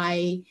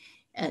AI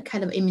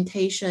kind of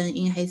imitation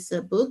in his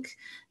book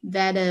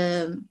that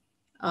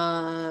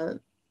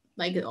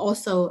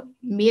also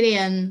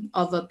million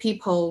of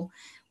people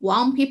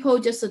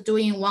just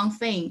doing one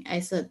thing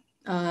as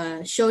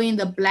showing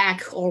the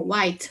black or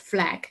white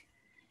flag.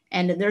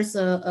 And there's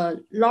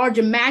a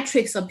large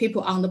matrix of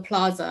people on the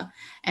plaza,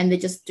 and they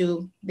just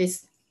do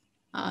this,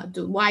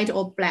 do white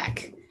or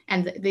black.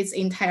 And this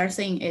entire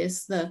thing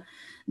is the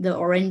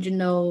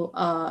original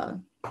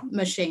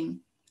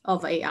machine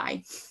of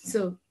AI.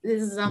 So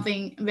this is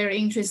something very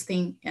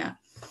interesting, yeah,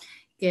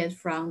 get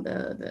from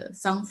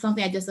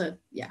something I just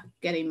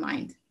get in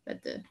mind,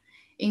 but the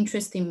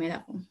interesting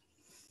metaphor.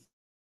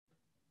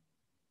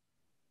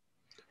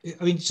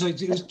 I mean, so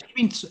it was a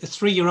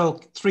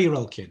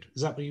 3-year-old kid.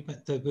 Is that what you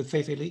meant with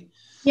Fei Li?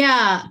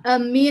 Yeah, a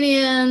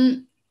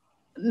million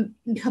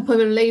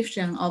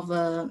population of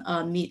the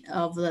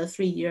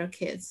 3-year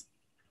kids.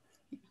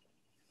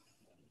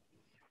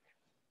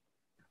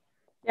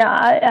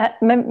 Yeah,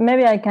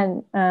 maybe I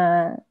can.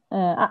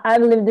 I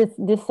believe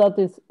this thought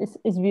is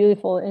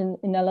beautiful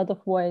in a lot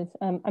of ways.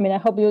 I mean, I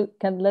hope you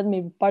can let me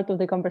be part of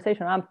the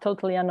conversation. I'm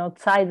totally an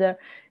outsider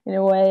in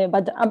a way,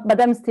 but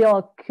I'm still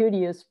a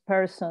curious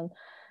person.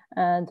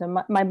 And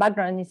my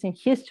background is in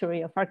history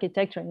of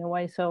architecture in a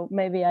way, so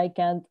maybe I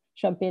can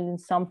jump in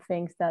some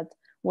things that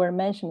were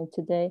mentioned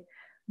today.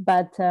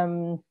 But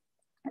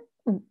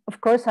of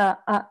course,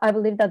 I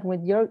believe that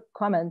with your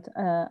comment,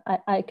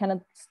 I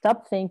cannot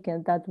stop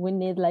thinking that we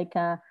need like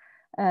a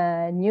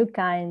new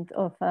kind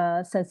of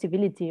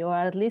sensibility, or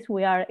at least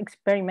we are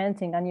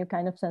experimenting a new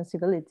kind of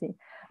sensibility.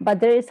 But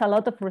there is a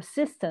lot of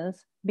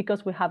resistance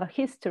because we have a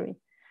history.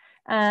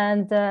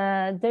 And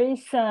there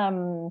is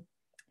an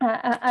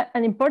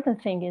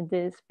important thing in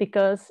this,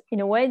 because in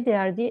a way the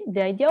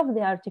idea of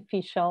the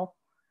artificial,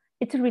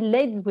 it's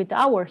related with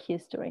our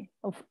history,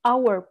 of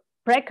our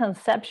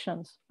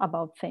preconceptions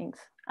about things.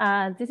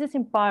 And this is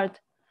in part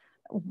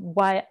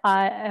why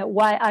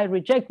I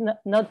reject,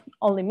 not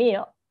only me,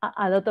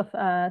 a lot of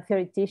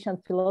theoreticians,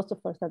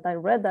 philosophers that I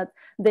read, that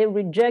they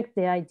reject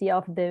the idea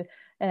of this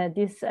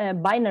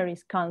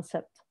binaries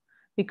concept,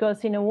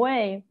 because in a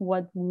way,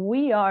 what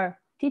we are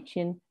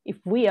teaching, if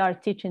we are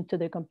teaching to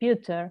the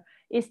computer,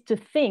 is to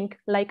think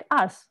like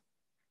us,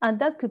 and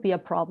that could be a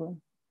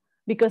problem,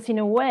 because in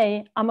a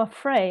way, I'm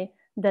afraid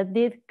that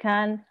it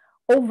can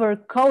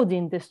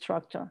overcoding the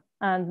structure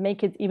and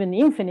make it even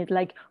infinite,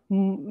 like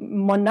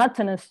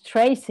monotonous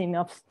tracing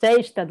of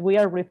stage that we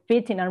are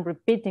repeating and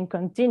repeating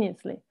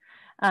continuously.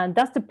 And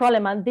that's the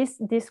problem. And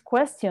this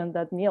question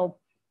that Neil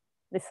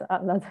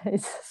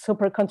is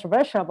super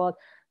controversial about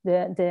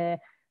the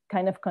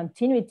kind of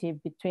continuity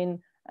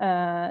between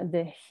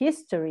the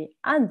history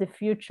and the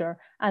future,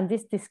 and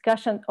this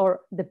discussion,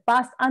 or the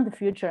past and the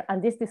future,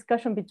 and this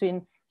discussion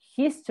between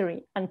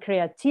history and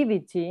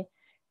creativity,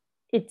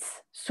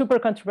 it's super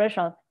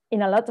controversial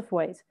in a lot of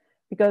ways.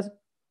 Because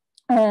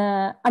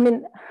I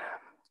mean,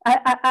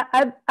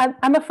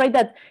 I'm afraid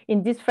that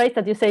in this phrase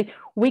that you say,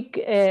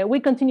 we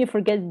continue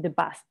forgetting the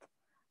past.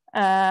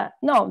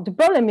 No, the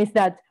problem is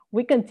that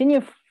we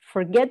continue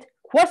forget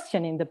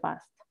questioning the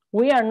past.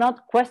 We are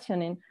not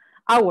questioning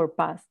our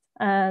past.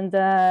 And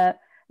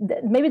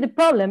maybe the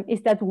problem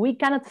is that we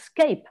cannot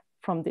escape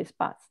from this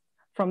past,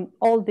 from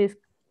all this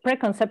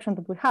preconception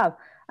that we have.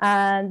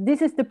 And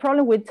this is the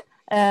problem with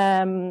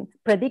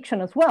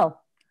prediction as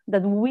well,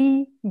 that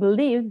we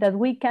believe that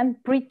we can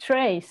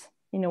pre-trace,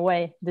 in a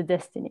way, the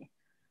destiny.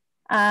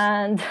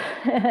 And,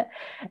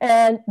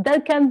 and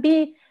that can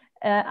be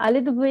a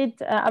little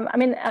bit, I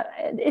mean,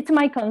 it's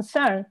my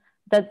concern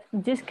that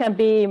this can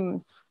be,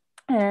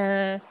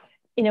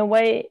 in a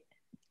way,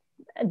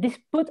 this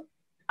put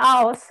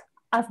us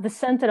as the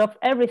center of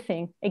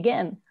everything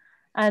again.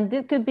 And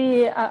this could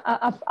be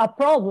a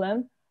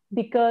problem,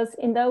 because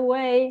in that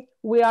way,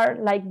 we are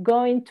like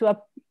going to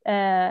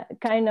a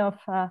kind of,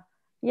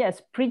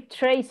 yes,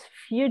 pre-trace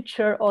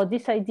future, or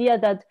this idea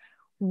that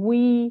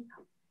we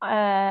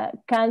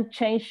can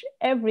change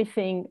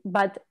everything,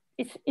 but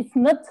it's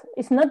not,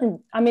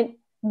 I mean,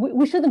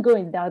 we shouldn't go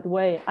in that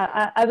way.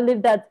 I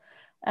believe that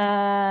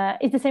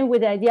it's the same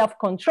with the idea of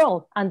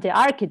control and the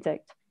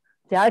architect.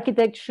 The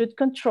architect should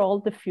control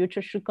the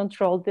future, should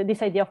control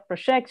this idea of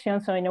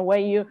projection. So in a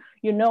way,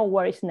 you know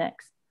where is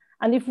next.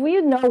 And if we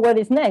know what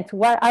is next,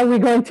 why are we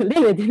going to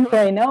live it in a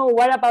way? No,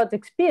 what about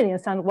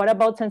experience, and what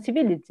about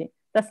sensibility?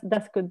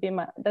 That could be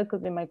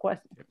my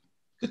question.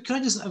 Can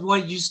I just, well,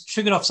 you just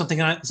triggered off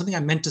something I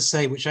meant to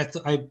say, which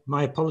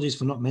my apologies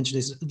for not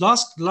mentioning this.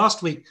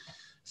 Last week,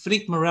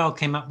 Philippe Morel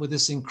came up with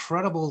this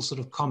incredible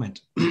sort of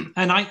comment,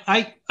 and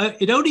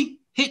it only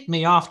hit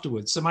me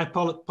afterwards. So my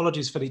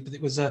apologies, Philippe, but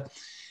it was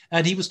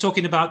and he was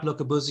talking about Le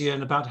Corbusier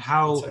and about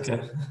how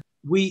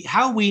we,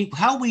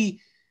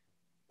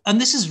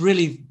 and this is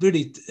really,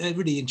 really,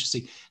 really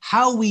interesting,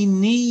 how we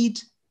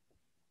need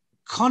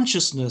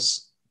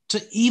consciousness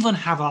to even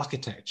have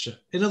architecture.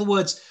 In other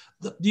words,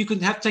 you can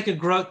take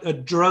a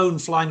drone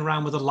flying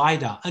around with a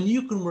LiDAR, and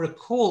you can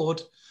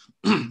record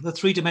the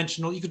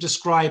three-dimensional, you could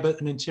describe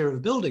an interior of a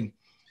building.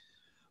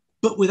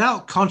 But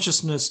without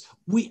consciousness,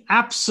 we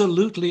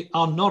absolutely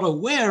are not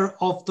aware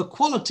of the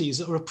qualities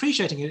that are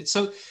appreciating it.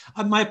 So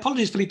my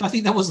apologies, Philippe, I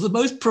think that was the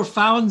most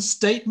profound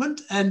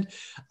statement, and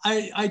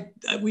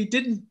we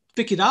didn't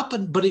pick it up,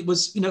 but it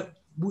was, you know,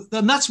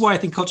 and that's why I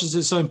think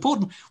consciousness is so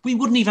important. We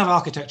wouldn't even have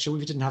architecture if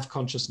we didn't have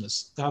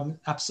consciousness.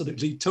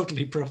 Absolutely,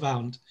 totally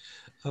profound.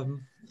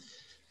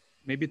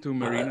 Maybe to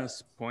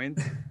Marina's point,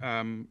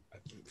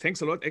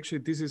 thanks a lot. Actually,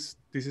 this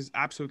is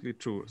absolutely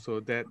true.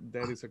 So that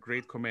is a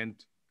great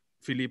comment,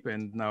 Philippe,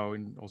 and now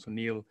also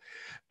Neil.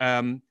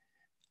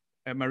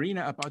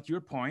 Marina, about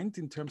your point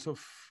in terms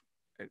of,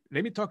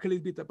 let me talk a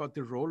little bit about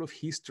the role of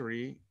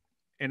history.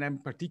 And I'm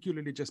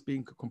particularly just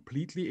being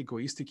completely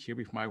egoistic here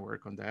with my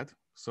work on that.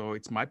 So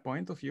it's my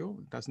point of view.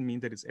 It doesn't mean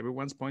that it's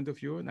everyone's point of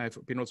view. And I've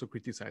been also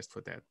criticized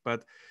for that.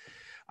 But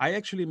I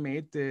actually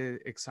made the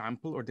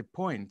example or the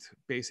point,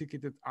 basically,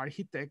 that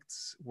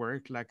architects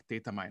work like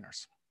data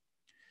miners.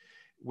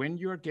 When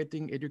you're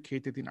getting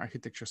educated in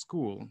architecture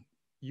school,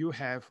 you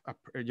have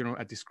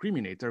a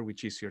discriminator,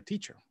 which is your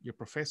teacher, your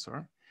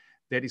professor,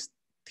 that is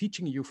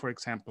teaching you, for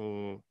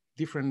example,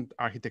 different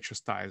architecture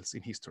styles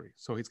in history.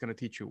 So he's going to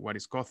teach you what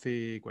is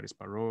Gothic, what is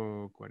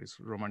Baroque, what is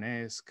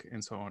Romanesque,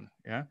 and so on.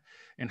 Yeah.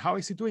 And how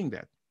is he doing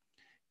that?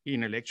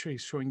 In a lecture,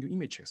 he's showing you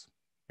images.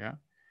 Yeah.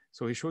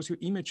 So he shows you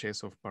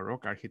images of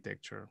Baroque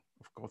architecture,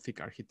 of Gothic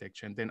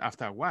architecture. And then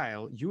after a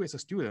while, you as a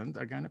student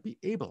are going to be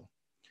able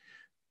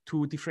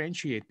to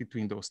differentiate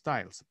between those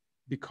styles,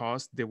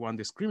 because the one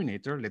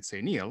discriminator, let's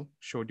say Neil,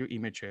 showed you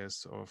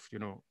images of,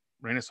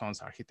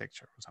 Renaissance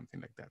architecture or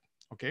something like that,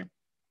 okay?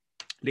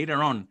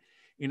 Later on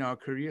in our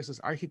careers as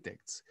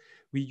architects,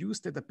 we use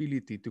that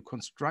ability to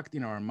construct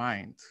in our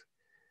mind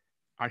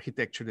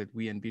architecture that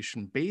we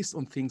envision based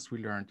on things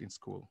we learned in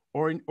school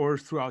or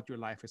throughout your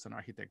life as an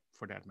architect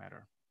for that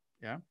matter,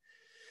 yeah?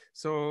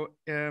 So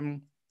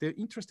the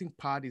interesting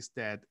part is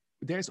that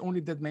there's only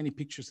that many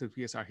pictures that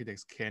we as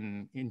architects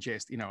can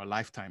ingest in our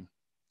lifetime.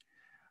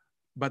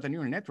 But a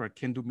neural network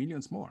can do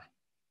millions more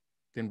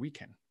than we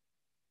can,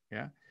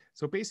 yeah?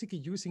 So basically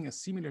using a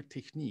similar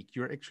technique,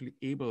 you're actually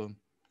able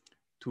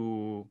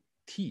to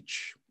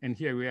teach, and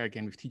here we are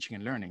again with teaching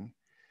and learning,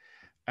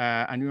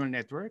 a neural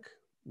network,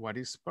 what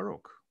is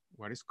Baroque,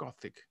 what is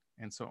Gothic,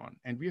 and so on.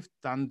 And we've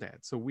done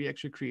that. So we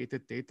actually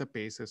created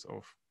databases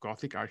of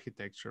Gothic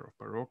architecture, of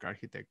Baroque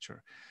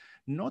architecture,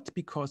 not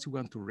because we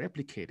want to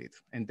replicate it,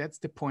 and that's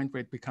the point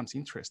where it becomes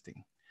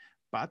interesting,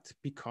 but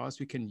because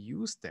we can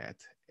use that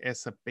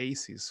as a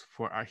basis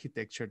for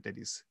architecture that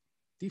is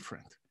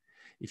different.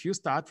 If you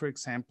start, for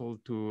example,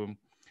 to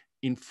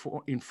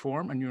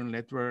inform a neural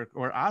network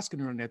or ask a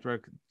neural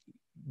network,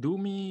 do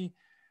me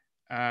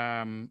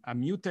a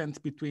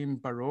mutant between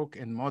Baroque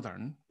and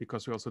modern,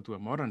 because we also do a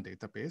modern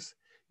database,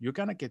 you're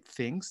gonna get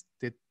things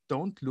that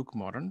don't look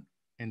modern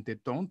and they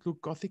don't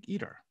look Gothic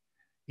either.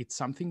 It's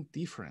something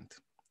different.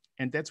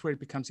 And that's where it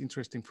becomes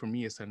interesting for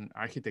me as an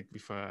architect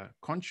with a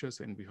conscious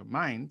and with a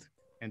mind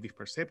and with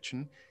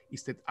perception,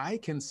 is that I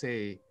can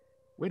say,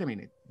 wait a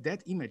minute,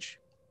 that image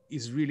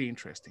is really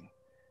interesting.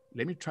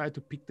 Let me try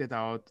to pick that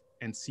out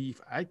and see if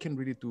I can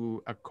really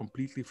do a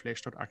completely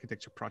fleshed out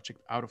architecture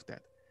project out of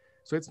that.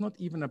 So it's not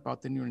even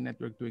about the neural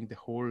network doing the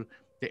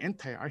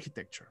entire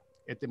architecture.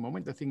 At the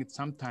moment, I think it's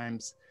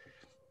sometimes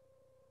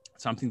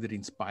something that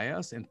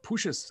inspires and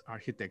pushes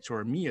architecture,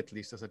 or me at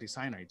least as a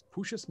designer, it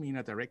pushes me in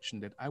a direction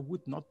that I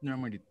would not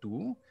normally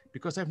do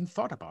because I haven't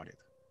thought about it,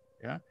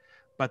 yeah?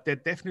 But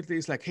that definitely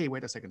is like, hey,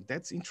 wait a second,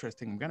 that's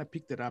interesting. I'm gonna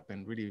pick that up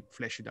and really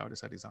flesh it out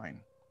as a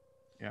design,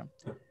 yeah?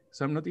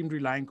 So I'm not even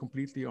relying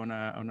completely on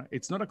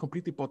it's not a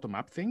completely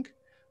bottom-up thing,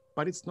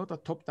 but it's not a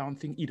top-down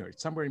thing either.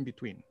 It's somewhere in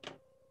between.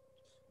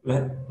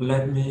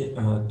 Let me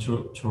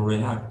to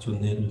react to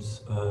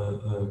Neil's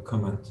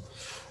comment.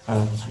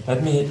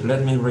 Let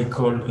me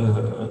recall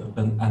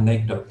an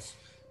anecdote.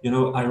 You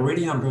know, I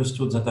really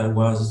understood that I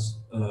was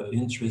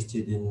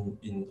interested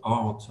in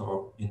art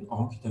or in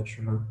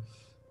architecture.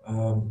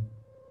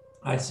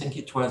 I think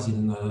it was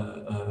in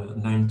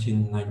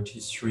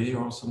 1993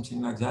 or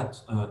something like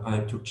that. I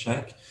have to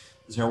check.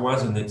 There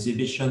was an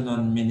exhibition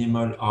on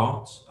minimal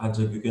art at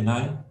the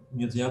Guggenheim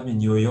Museum in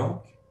New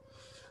York.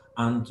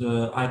 And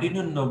I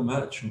didn't know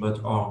much about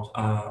art.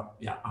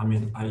 Yeah, I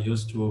mean, I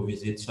used to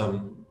visit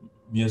some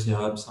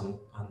museums and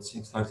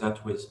things like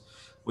that with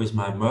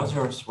my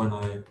mother's when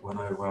I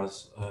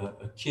was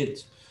a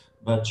kid,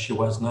 but she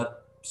was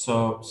not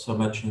so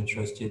much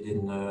interested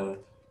in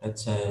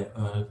let's say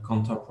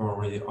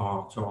contemporary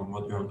art or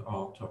modern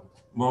art, or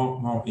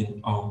more in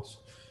art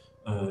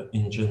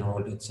in general,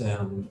 let's say,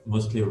 and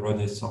mostly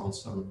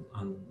Renaissance and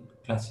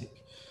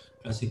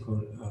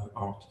classical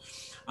art.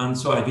 And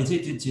so I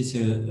visited this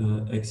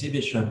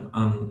exhibition,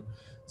 and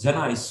then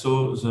I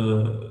saw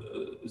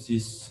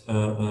this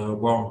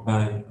work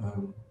by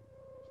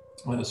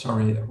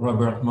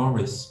Robert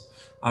Morris.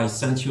 I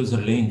sent you the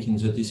link in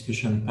the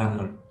discussion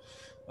panel.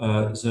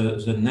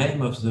 The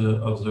name of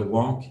the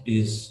work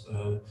is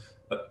the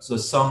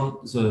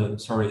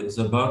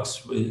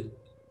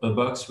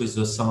box with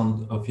the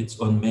sound of its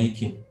own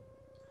making.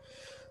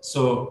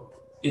 So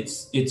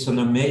it's an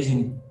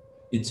amazing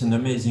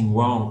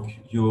work.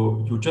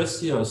 You just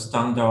see a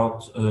standard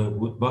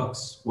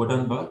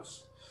wooden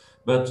box,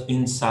 but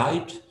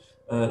inside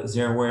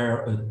there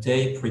were a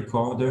tape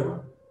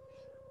recorder,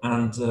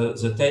 and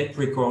the tape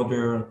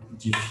recorder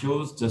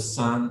diffused the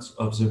sound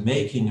of the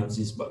making of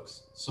this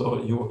box.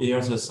 So you hear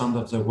the sound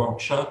of the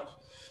workshop,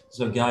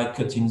 the guy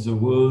cutting the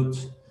wood,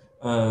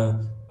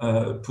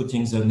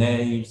 putting the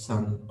nails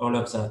and all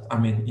of that. I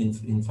mean,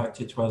 in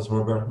fact, it was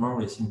Robert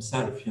Morris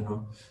himself, you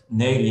know,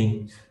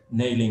 nailing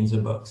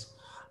the box.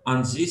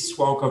 And this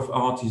work of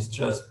art is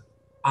just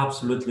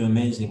absolutely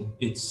amazing.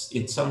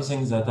 It's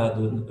something that had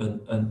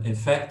an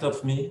effect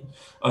on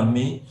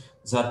me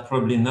that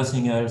probably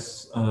nothing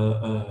else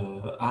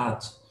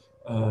had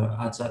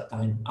at that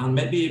time. And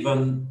maybe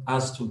even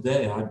as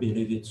today, I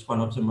believe it's one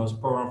of the most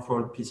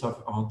powerful pieces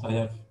of art I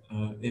have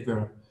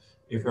ever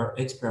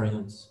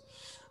experienced.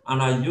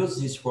 And I use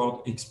this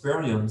word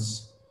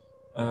experience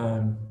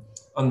on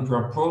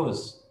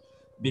purpose,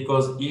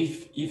 because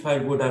if I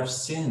would have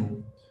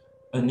seen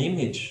an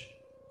image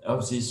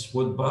of this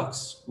wooden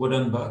box,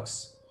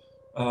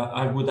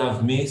 I would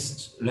have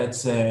missed,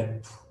 let's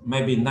say,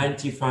 maybe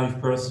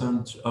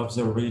 95% of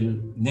the real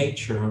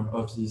nature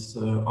of this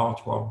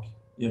artwork,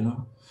 you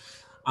know.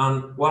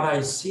 And what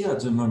I see at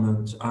the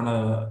moment,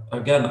 and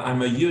again,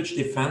 I'm a huge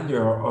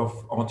defender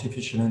of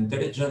artificial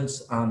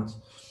intelligence, and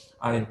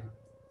I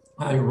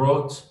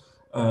wrote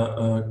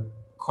I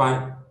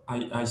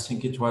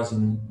think it was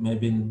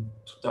maybe in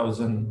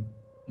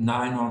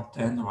 2009 or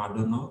 10, or I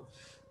don't know,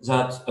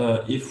 that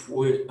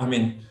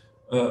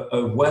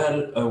a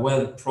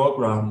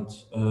well-programmed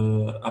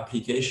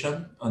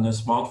application on a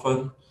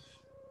smartphone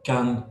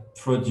can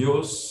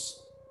produce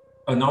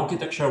an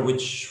architecture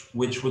which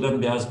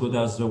wouldn't be as good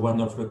as the one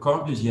of Le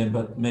Corbusier,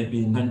 but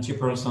maybe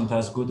 90%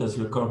 as good as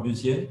Le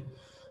Corbusier,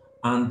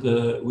 and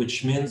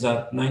which means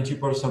that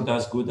 90%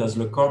 as good as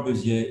Le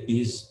Corbusier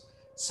is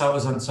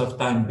thousands of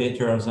times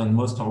better than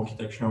most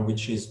architecture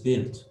which is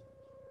built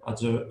at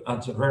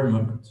the very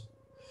moment.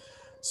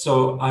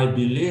 So I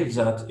believe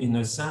that in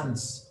a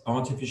sense,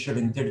 artificial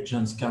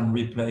intelligence can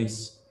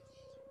replace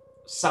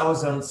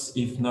thousands,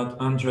 if not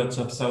hundreds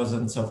of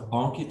thousands of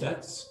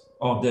architects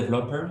or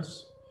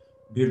developers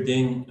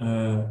building,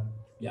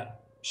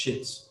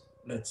 shits.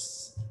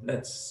 Let's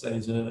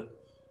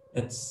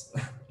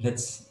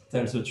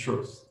tell the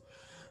truth.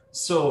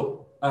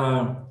 So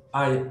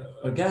I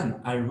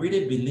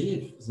really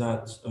believe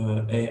that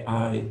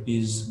AI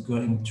is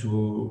going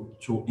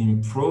to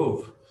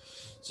improve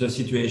the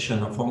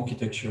situation of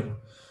architecture,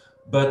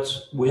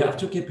 but we have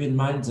to keep in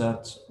mind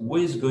that who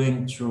is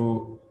going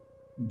to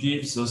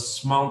give the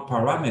small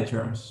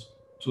parameters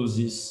to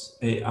this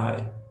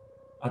AI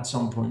at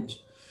some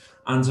point.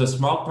 And the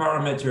small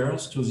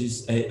parameters to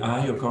this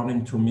AI,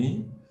 according to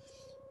me,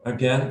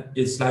 again,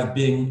 it's like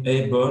being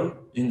able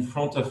in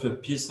front of a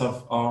piece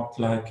of art,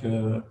 like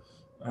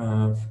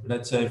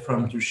let's say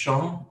from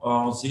Duchamp,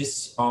 or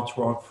this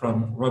artwork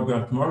from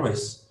Robert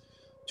Morris,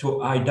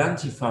 to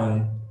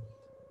identify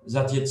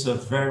that it's a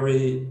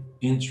very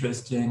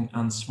interesting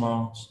and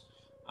smart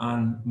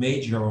and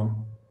major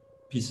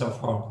piece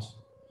of art.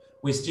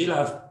 We still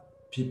have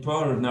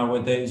people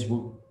nowadays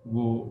who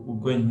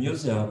go in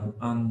museum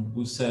and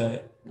who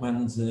say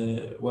when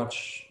they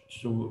watch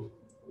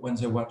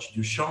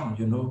Duchamp,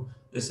 you know,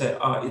 they say,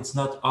 it's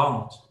not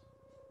art.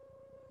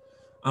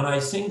 And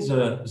I think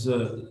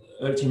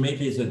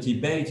ultimately the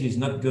debate is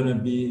not going to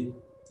be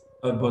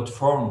about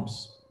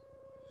forms.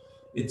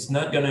 It's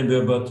not going to be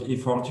about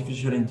if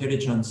artificial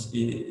intelligence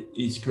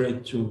is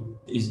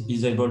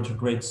able to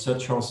create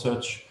such or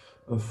such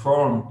a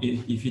form,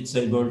 if it's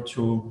able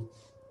to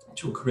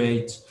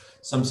create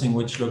something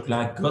which looks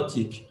like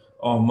Gothic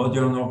or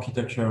modern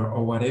architecture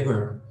or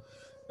whatever.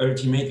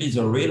 Ultimately,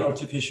 the real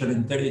artificial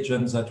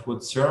intelligence that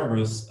would serve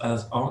us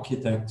as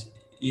architect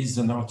is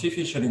an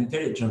artificial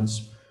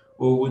intelligence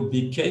who would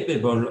be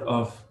capable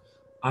of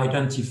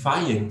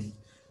identifying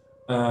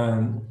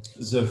the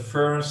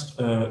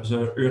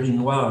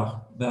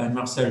Urinoir by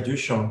Marcel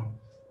Duchamp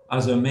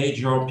as a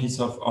major piece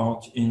of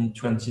art in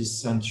 20th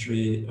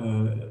century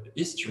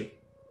history.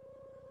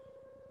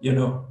 You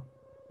know,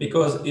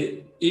 because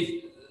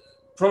if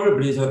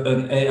probably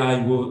an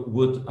AI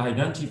would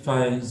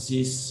identify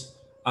this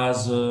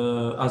as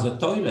a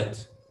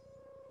toilet.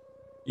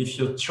 If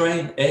you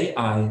train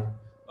AI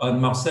on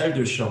Marcel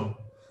Duchamp,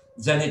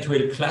 then it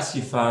will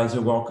classify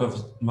the work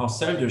of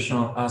Marcel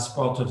Duchamp as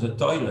part of the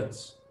toilet,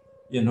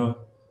 you know,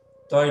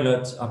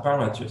 toilet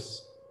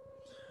apparatus,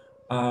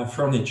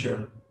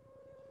 furniture.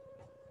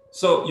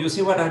 So you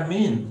see what I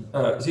mean?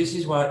 This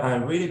is why I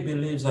really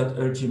believe that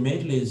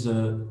ultimately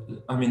the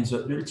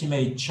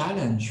ultimate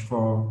challenge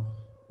for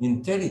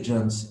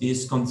intelligence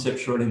is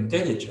conceptual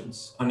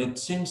intelligence. And it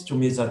seems to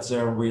me that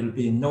there will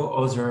be no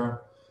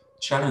other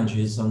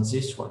challenges than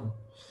this one.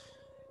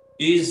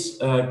 Is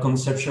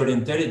conceptual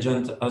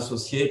intelligence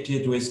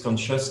associated with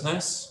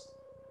consciousness?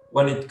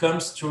 When it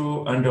comes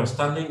to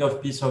understanding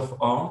of piece of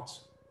art,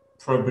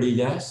 probably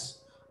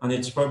yes. And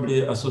it's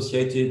probably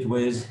associated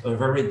with a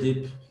very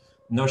deep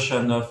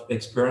notion of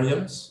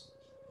experience.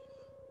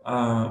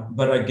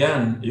 But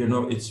again, you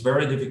know, it's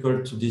very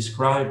difficult to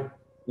describe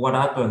what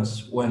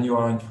happens when you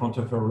are in front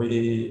of a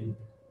really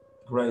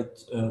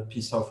great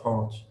piece of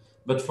art.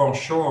 But for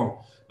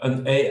sure,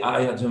 an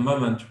AI at the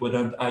moment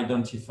wouldn't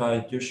identify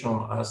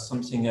Duchamp as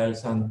something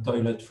else than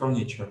toilet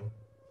furniture.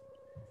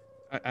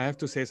 I have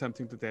to say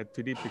something to that,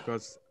 Philippe,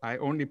 because I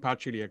only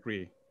partially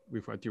agree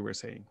with what you were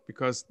saying.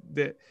 Because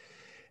the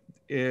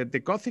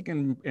Gothic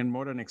and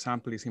modern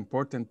example is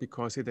important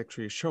because it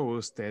actually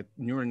shows that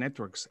neural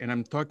networks, and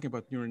I'm talking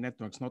about neural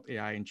networks, not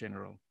AI in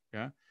general,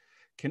 yeah,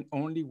 can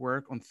only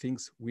work on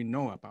things we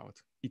know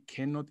about. It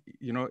cannot,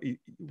 you know,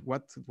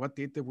 what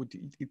data would,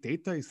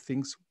 data is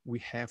things we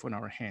have on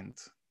our hand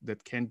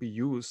that can be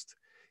used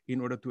in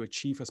order to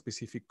achieve a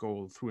specific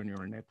goal through a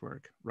neural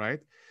network,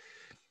 right?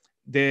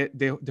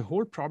 The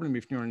whole problem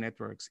with neural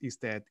networks is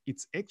that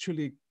it's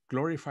actually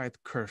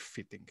glorified curve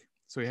fitting.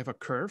 So you have a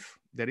curve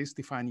that is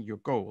defining your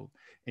goal,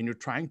 and you're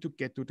trying to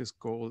get to this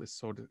goal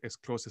as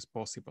close as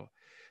possible.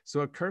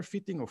 So a curve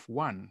fitting of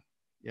 1,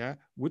 yeah,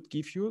 would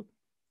give you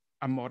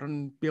a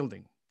modern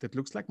building that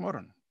looks like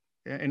modern.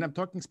 And I'm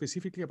talking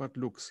specifically about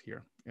looks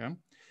here, yeah.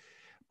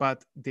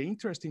 But the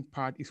interesting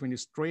part is when you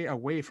stray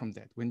away from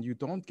that, when you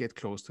don't get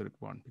close to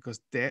that one, because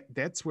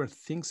that's where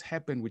things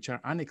happen which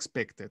are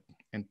unexpected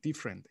and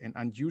different and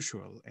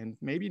unusual and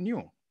maybe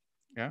new,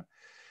 yeah.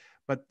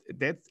 But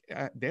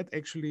that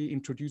actually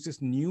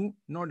introduces new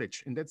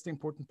knowledge, and that's the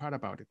important part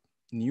about it.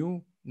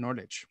 New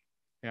knowledge,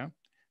 yeah.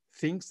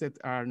 things that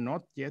are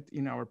not yet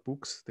in our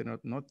books, they're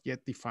not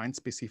yet defined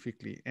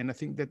specifically. And I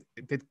think that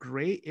that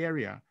gray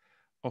area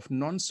of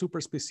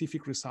non-super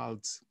specific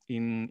results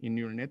in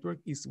neural network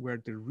is where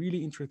the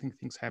really interesting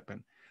things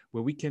happen,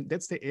 where we can,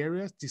 that's the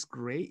areas, these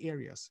gray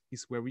areas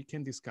is where we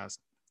can discuss,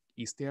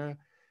 is there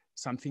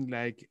something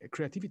like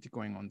creativity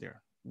going on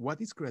there? What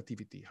is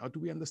creativity? How do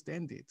we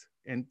understand it?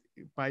 And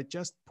by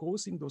just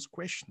posing those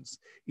questions,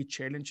 it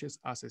challenges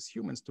us as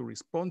humans to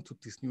respond to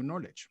this new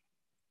knowledge.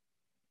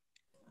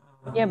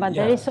 Yeah, but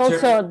there is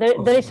also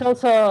there is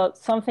also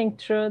something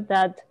true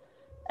that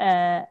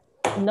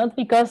not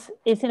because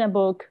it's in a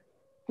book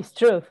is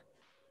truth.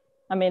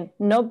 I mean,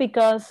 not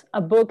because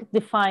a book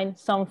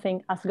defines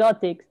something as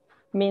Gothic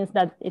means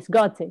that it's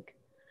Gothic.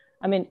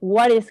 I mean,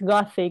 what is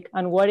Gothic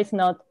and what is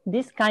not,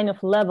 these kind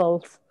of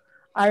levels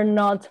are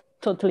not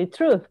totally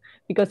truth.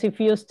 Because if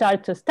you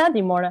start to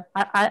study more,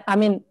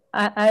 I'm,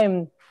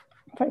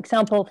 for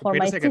example, for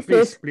my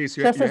thesis. Please,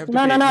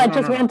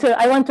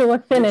 I want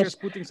to finish.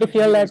 If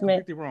you let me.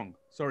 Completely wrong.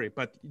 Sorry,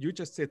 but you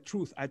just said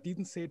truth. I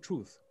didn't say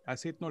truth. I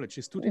said knowledge.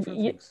 It's two different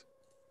things.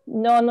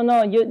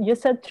 No. You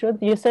said truth.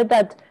 You said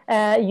that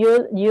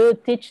you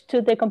teach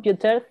to the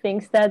computer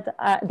things that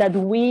that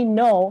we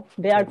know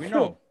they are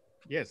true.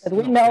 Yes. That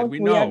we know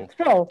we are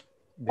true.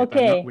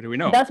 Okay.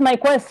 That's my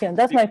question.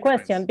 That's my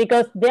question,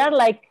 because they are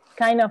like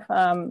kind of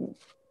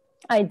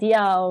idea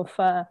of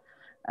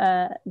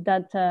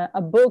that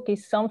a book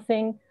is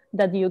something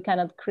that you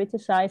cannot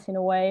criticize in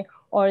a way,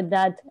 or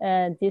that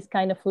these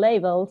kind of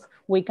labels,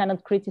 we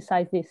cannot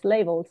criticize these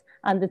labels.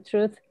 And the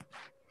truth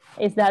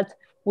is that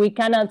we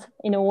cannot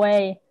in a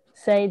way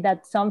say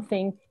that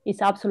something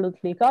is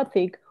absolutely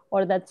Gothic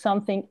or that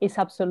something is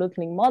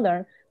absolutely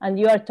modern. And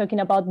you are talking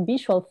about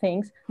visual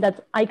things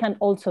that I can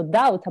also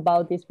doubt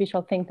about this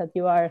visual thing that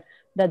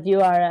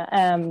you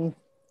are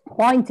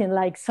pointing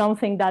like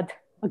something that,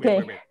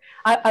 okay, wait.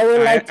 I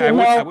would like to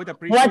know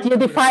what you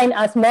define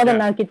as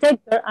modern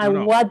architecture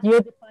and what you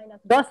define as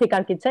Gothic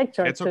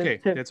architecture. That's okay.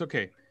 That's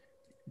okay.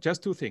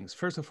 Just two things.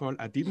 First of all,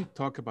 I didn't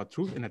talk about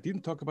truth and I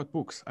didn't talk about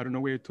books. I don't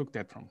know where you took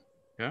that from.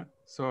 Yeah.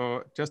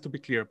 So just to be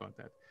clear about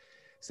that.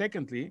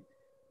 Secondly,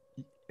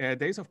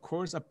 there is of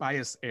course a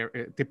bias.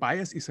 The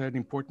bias is an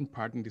important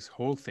part in this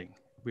whole thing.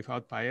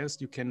 Without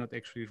bias, you cannot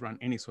actually run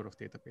any sort of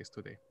database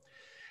today.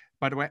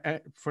 But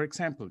for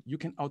example, you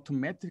can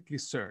automatically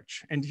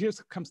search, and here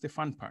comes the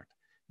fun part.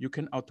 You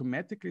can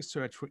automatically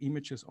search for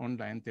images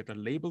online that are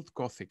labeled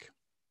Gothic.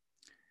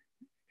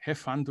 Have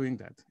fun doing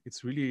that.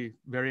 It's really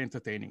very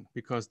entertaining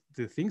because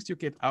the things you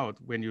get out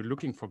when you're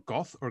looking for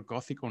Goth or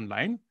Gothic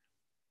online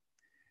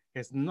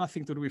has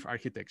nothing to do with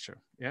architecture.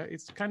 Yeah,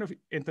 it's kind of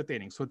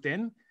entertaining. So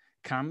then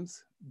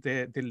comes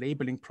the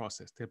labeling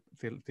process,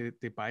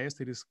 the bias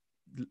that is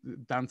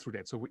done through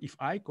that. So if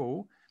I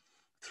go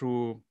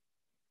through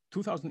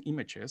 2,000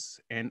 images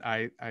and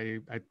I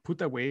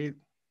put away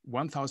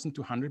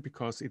 1,200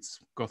 because it's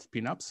goth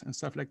pinups and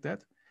stuff like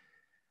that,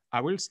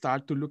 I will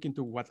start to look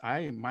into what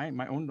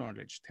my own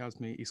knowledge tells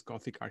me is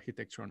Gothic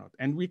architecture or not.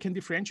 And we can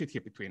differentiate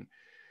here between,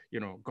 you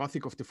know,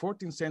 Gothic of the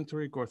 14th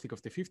century, Gothic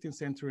of the 15th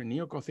century,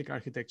 Neo-Gothic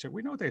architecture.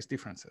 We know there's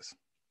differences,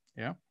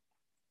 yeah?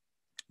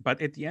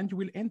 But at the end, you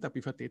will end up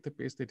with a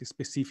database that is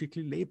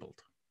specifically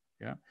labeled,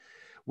 yeah?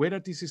 Whether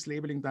this is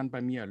labeling done by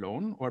me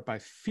alone or by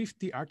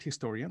 50 art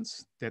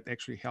historians that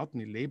actually helped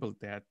me label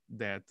that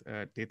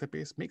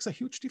database makes a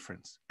huge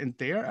difference. And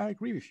there I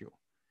agree with you.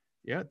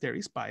 Yeah, there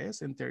is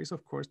bias and there is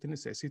of course the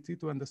necessity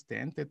to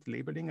understand that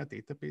labeling a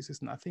database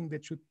is nothing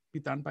that should be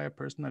done by a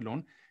person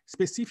alone,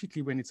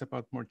 specifically when it's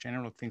about more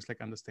general things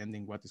like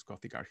understanding what is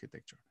Gothic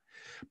architecture.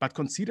 But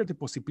consider the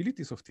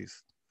possibilities of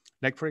this.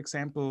 Like for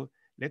example,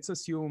 let's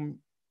assume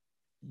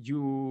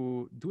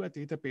you do a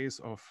database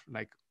of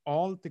like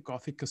all the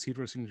Gothic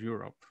cathedrals in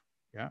Europe,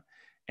 yeah?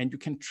 And you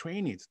can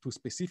train it to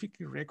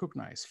specifically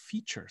recognize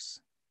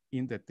features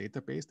in that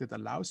database that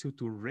allows you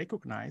to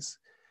recognize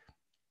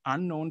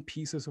unknown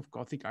pieces of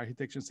Gothic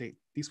architecture and say,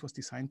 this was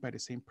designed by the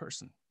same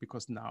person,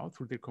 because now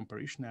through the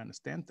comparison, I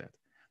understand that.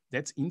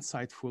 That's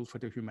insightful for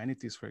the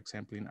humanities, for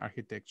example, in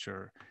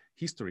architecture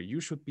history.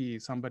 You should be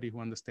somebody who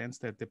understands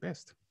that the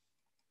best.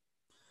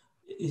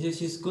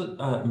 This is good,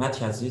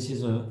 Matthias. This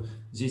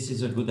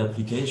is a good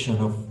application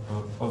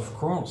of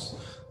course.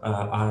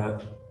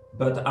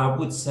 But I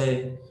would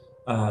say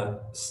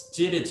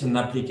still it's an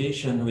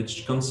application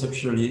which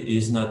conceptually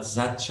is not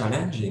that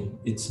challenging.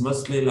 It's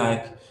mostly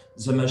like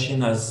the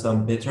machine has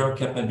some better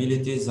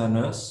capabilities than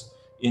us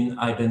in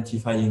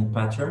identifying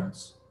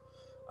patterns,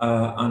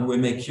 and we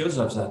make use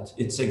of that.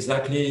 It's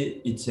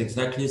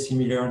exactly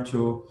similar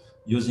to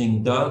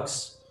using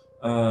dogs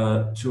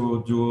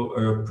to do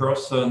a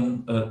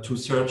person to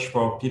search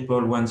for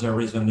people when there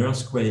is an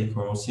earthquake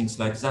or things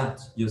like that,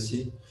 you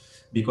see,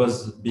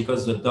 because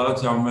the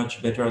dogs are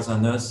much better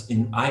than us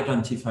in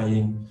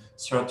identifying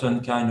certain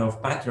kind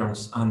of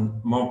patterns,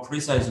 and more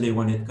precisely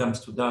when it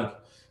comes to dog,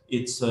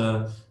 it's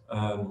smell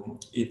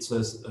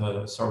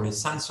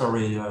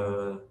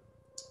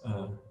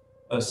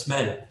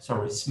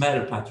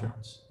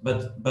patterns,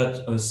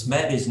 but a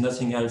smell is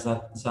nothing else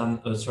than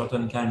a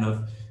certain kind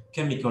of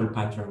chemical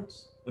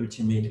patterns.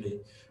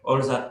 ultimately.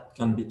 All that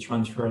can be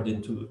transferred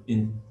into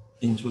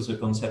the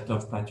concept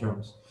of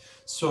patterns.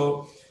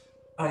 So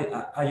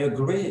I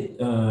agree,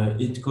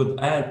 it could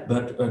help,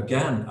 but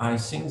again, I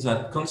think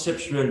that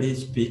conceptually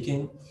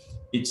speaking,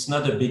 it's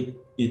not a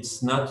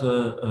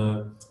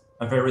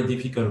very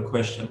difficult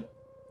question.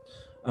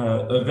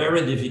 A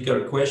very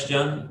difficult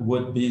question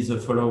would be the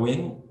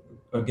following,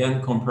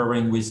 again,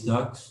 comparing with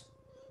dogs.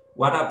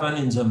 What happened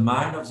in the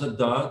mind of the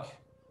dog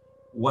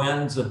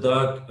when the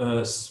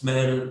dog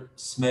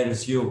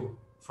smells you,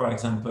 for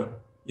example,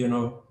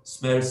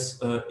 smells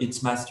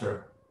its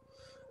master?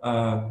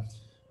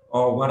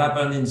 Or what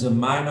happened in the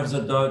mind of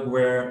the dog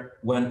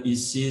when he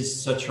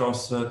sees such or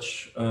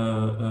such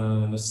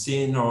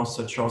scene or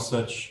such,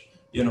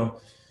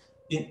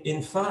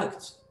 In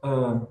fact,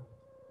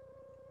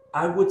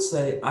 I would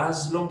say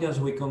as long as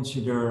we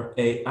consider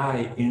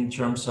AI in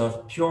terms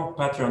of pure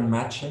pattern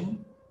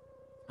matching,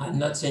 I'm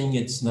not saying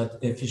it's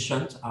not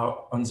efficient.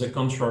 On the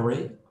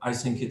contrary, I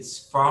think it's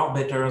far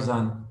better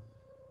than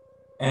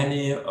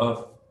any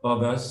of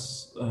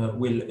us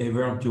will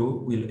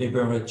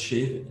ever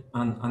achieve,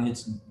 and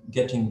it's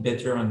getting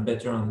better and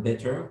better and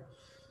better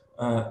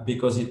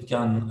because it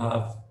can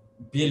have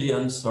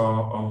billions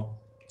or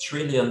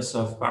trillions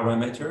of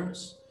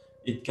parameters.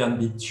 It can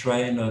be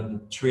trained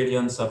on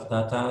trillions of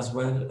data as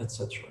well,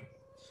 etc.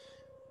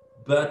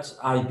 But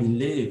I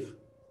believe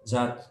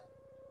that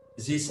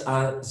this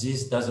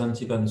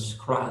doesn't even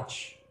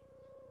scratch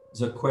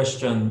the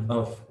question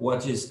of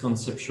what is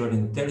conceptual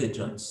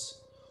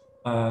intelligence.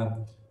 Let's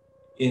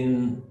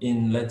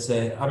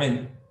say, I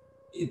mean,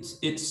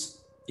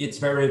 it's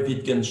very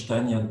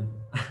Wittgensteinian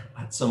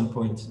at some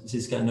point,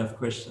 this kind of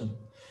question.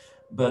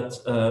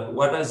 But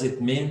what does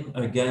it mean,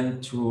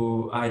 again,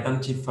 to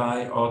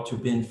identify or to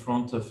be in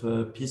front of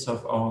a piece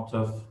of art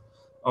of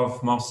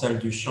Marcel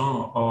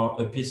Duchamp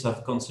or a piece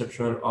of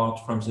conceptual art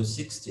from the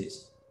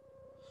 60s?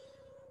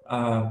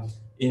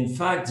 In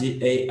fact,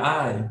 the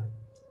AI,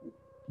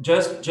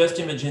 just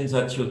imagine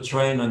that you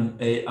train an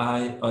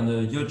AI on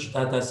a huge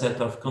data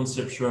set of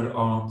conceptual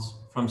art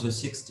from the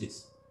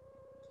 60s.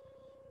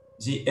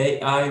 The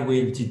AI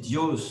will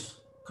deduce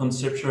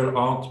conceptual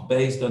art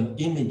based on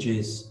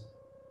images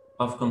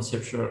of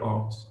conceptual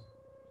art.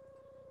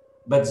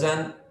 But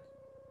then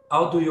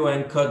how do you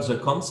encode the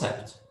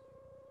concept?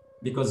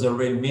 Because the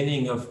real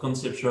meaning of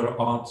conceptual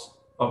art,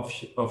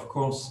 of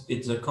course,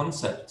 it's the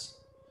concepts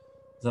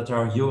that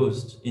are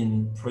used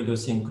in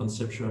producing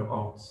conceptual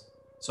art.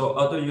 So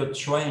how do you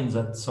train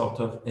that sort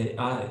of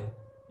AI,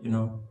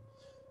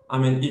 I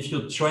mean, if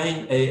you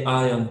train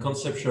AI on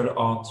conceptual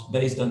art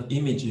based on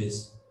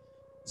images,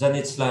 then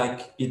it's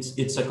like,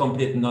 it's a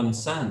complete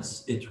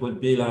nonsense. It would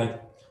be like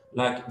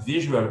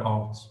visual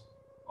art,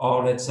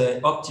 or let's say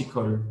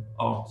optical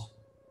art.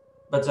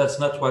 But that's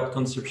not what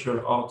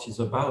conceptual art is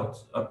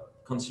about.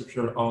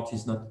 Conceptual art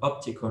is not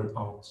optical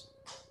art.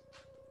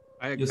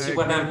 You see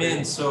what I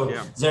mean? So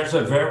yeah. There's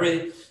a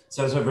very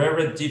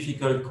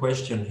difficult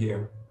question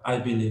here, I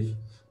believe.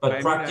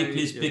 But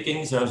practically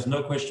speaking, there's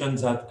no question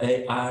that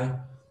AI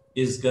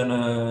is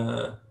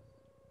gonna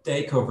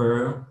take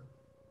over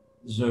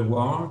the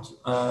world,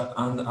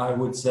 and I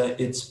would say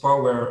its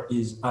power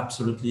is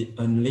absolutely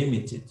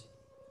unlimited.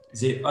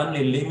 The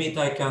only limit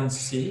I can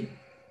see,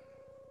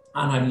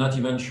 and I'm not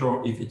even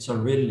sure if it's a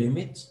real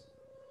limit,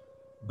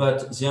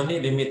 but the only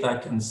limit I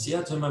can see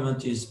at the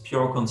moment is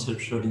pure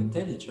conceptual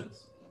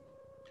intelligence.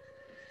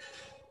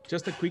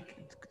 Just a quick,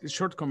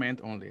 short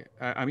comment only.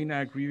 I mean, I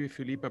agree with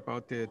Philippe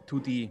about the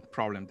 2D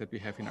problem that we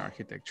have in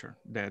architecture,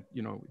 that,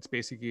 it's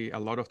basically a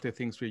lot of the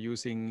things we're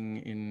using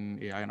in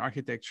AI and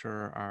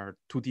architecture are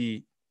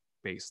 2D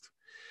based.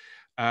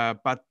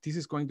 But this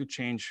is going to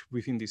change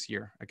within this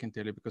year, I can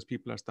tell you, because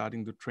people are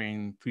starting to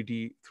train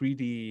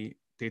 3D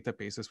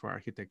databases for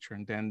architecture.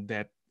 And then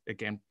that,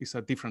 again, is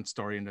a different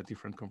story and a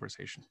different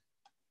conversation.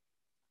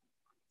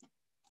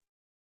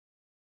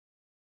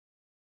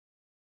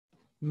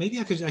 Maybe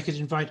I could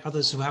invite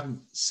others who haven't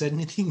said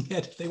anything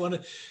yet if they want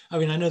to. I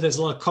mean, I know there's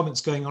a lot of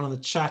comments going on in the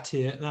chat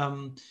here.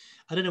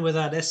 I don't know whether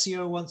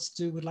Alessio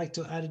would like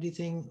to add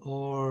anything,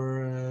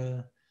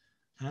 or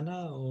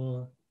Anna,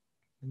 or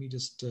let me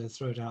just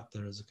throw it out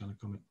there as a kind of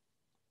comment.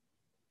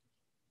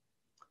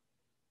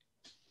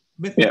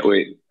 Yeah,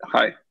 wait,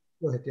 hi.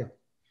 Go ahead,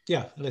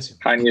 yeah, Alessio.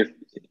 Hi, Nils.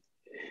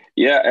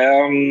 Yeah,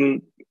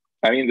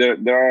 I mean, there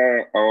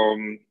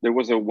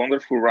was a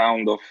wonderful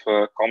round of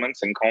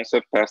comments and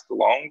concepts passed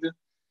along.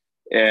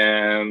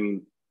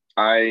 And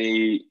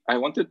I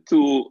wanted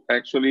to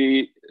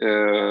actually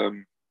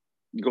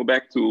go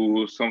back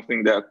to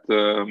something that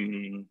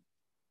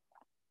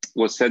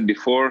was said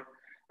before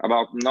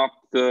about not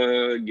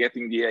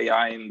getting the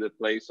AI in the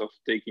place of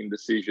taking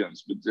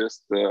decisions, but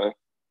just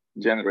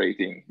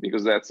generating,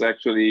 because that's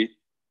actually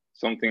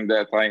something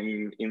that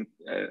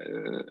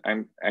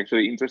I'm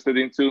actually interested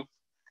into,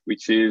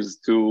 which is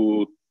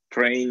to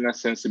train a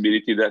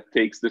sensibility that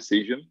takes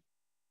decision.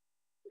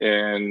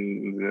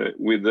 And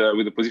with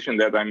the position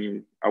that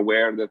I'm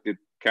aware that it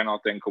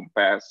cannot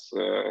encompass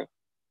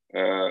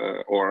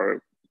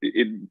or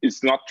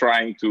it's not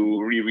trying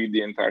to reread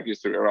the entire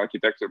history of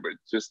architecture, but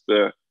just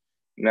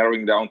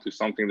narrowing down to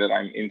something that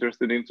I'm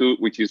interested into,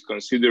 which is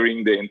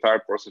considering the entire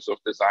process of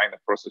design, a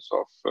process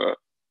of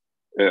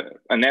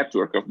a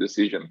network of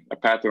decision, a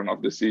pattern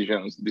of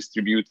decisions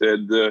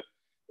distributed,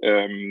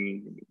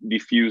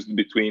 diffused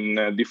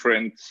between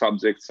different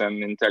subjects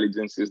and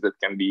intelligences that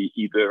can be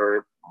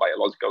either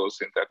biological or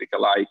synthetic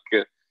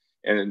alike,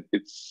 and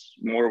it's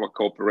more of a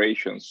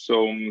cooperation.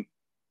 So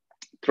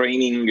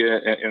training,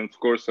 and of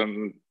course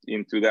I'm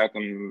into that,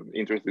 I'm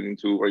interested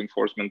into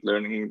reinforcement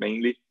learning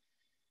mainly,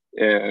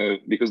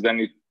 because then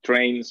it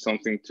trains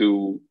something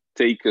to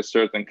take a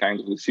certain kind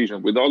of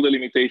decision with all the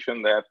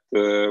limitation that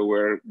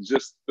were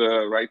just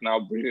right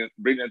now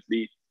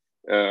brilliantly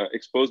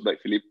exposed by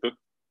Philippe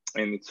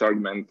in his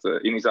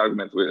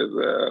argument with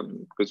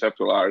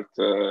conceptual art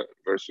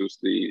versus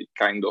the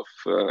kind of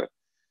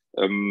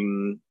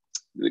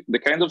the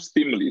kind of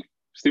stimuli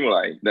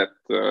that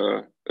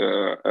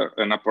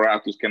an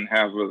apparatus can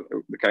have,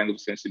 the kind of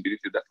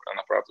sensibility that an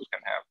apparatus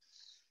can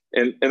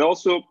have, and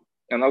also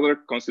another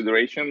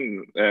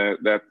consideration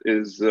that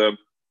is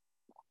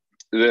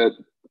that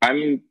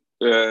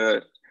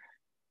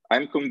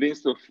I'm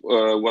convinced of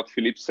what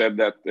Philippe said,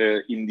 that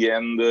in the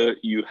end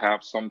you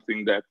have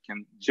something that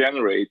can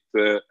generate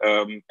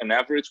an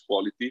average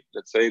quality.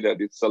 Let's say that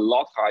it's a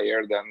lot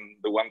higher than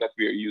the one that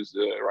we are used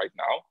right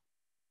now,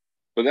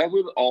 but that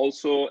will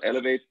also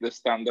elevate the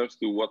standards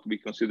to what we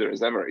consider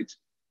as average.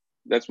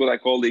 That's what I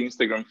call the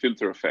Instagram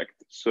filter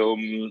effect. So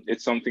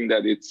it's something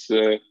that it's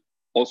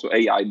also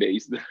AI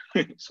based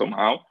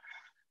somehow.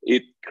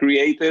 It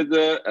created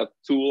a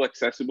tool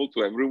accessible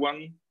to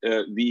everyone.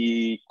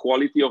 The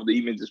quality of the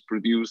images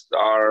produced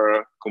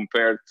are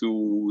compared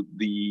to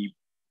the,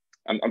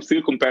 I'm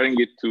still comparing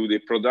it to the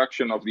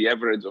production of the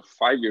average of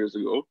 5 years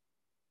ago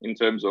in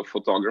terms of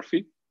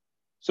photography.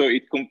 So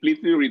it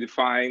completely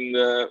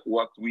redefined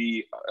what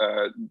we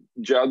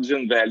judge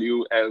and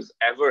value as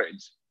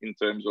average in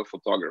terms of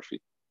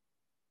photography.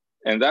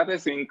 And that I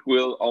think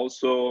will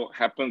also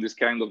happen, this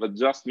kind of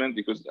adjustment,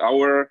 because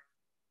our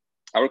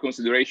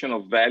consideration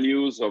of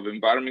values, of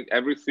environment,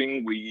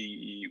 everything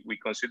we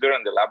consider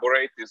and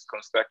elaborate is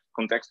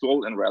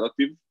contextual and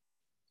relative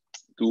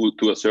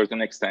to a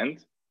certain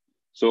extent.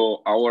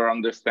 So our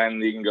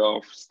understanding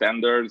of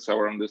standards,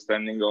 our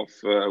understanding of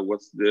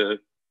what's the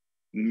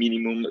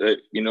minimum,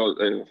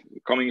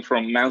 coming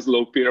from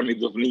Maslow's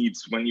pyramid of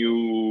needs, when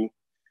you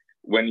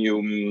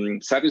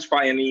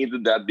satisfy a need,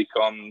 that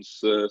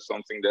becomes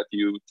something that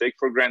you take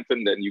for granted,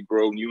 then you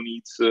grow new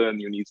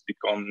needs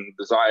become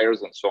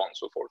desires, and so on and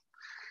so forth.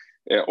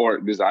 Or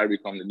desire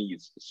become the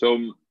needs.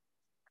 So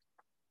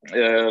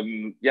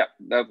yeah,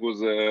 that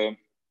was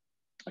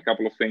a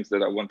couple of things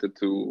that I wanted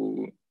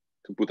to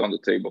put on the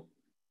table.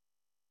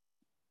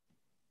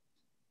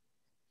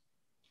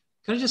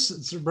 Can I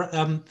just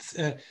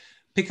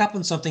pick up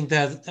on something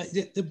there?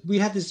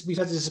 We've had this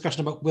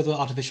discussion about whether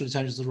artificial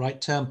intelligence is the right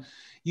term.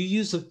 You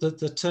use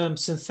the term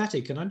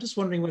synthetic, and I'm just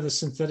wondering whether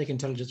synthetic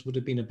intelligence would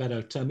have been a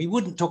better term. We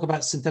wouldn't talk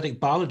about synthetic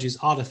biology as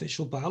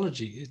artificial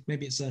biology.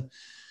 Maybe it's a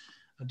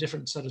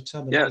different sort of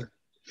terminology.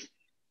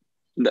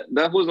 Yeah,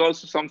 that was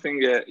also something,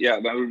 that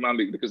I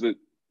remember, because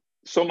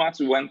so much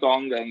went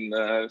on, and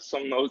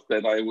some notes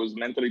that I was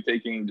mentally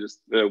taking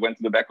just went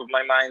to the back of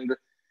my mind.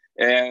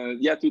 And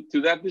yeah,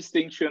 to that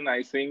distinction,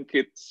 I think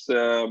it's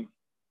a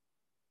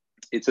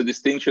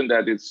distinction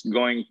that it's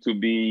going to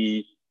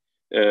be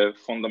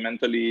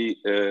fundamentally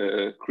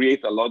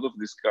create a lot of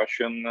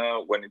discussion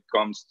when it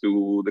comes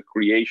to the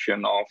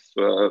creation of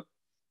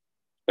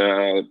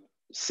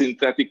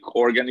synthetic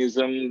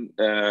organism,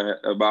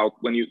 about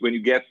when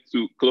you get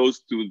too close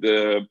to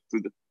the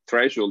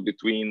threshold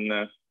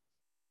between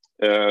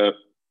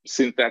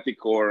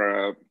synthetic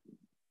or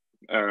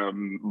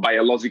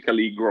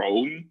biologically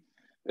grown.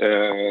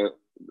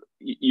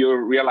 You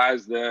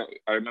realize that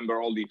I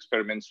remember all the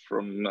experiments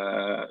from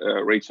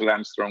Rachel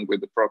Armstrong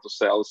with the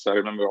protocells. I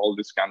remember all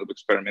these kind of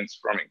experiments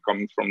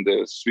coming from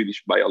the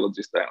Swedish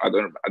biologist. I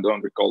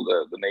don't recall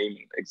the name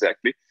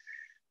exactly,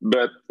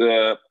 but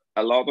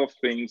a lot of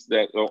things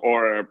that,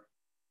 or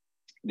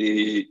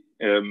the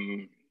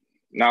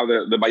now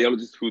the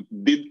biologists who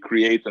did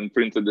create and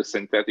printed the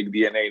synthetic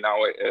DNA, now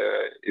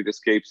it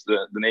escapes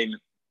the name.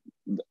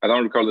 I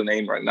don't recall the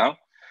name right now,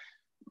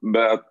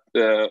 but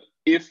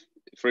if,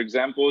 for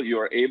example, you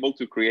are able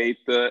to create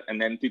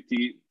an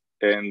entity,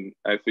 and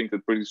I think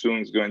that pretty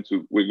soon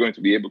we're going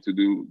to be able to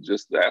do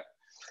just that.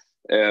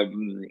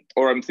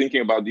 Or I'm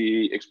thinking about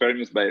the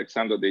experiments by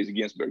Alexander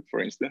Daisy-Ginsburg, for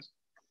instance,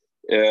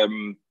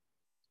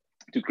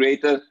 to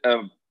create a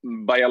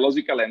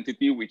biological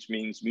entity, which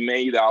means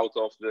made out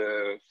of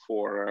the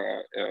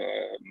four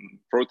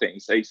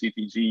proteins,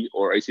 ACTG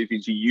or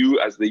ACTGU,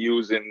 as they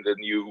use in the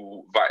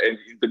new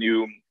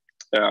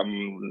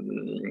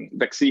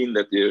vaccine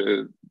that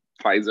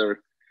Pfizer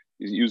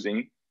is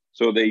using.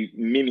 So they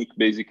mimic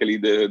basically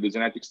the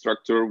genetic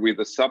structure with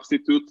a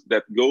substitute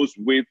that goes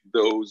with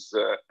those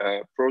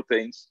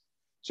proteins.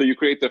 So you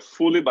create a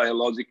fully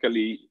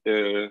biologically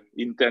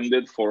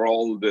intended for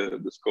all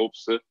the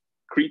scopes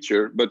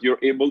creature, but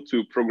you're able to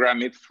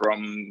program it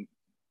from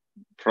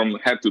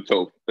head to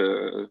toe,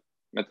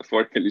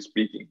 metaphorically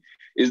speaking.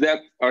 Is that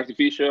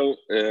artificial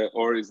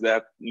or is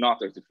that not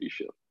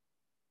artificial?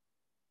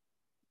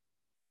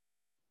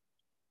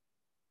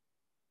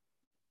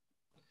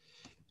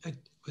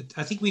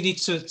 I think we need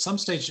to, at some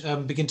stage,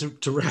 begin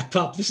to wrap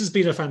up. This has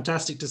been a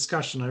fantastic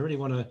discussion. I really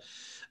want to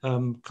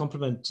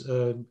compliment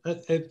a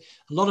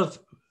lot of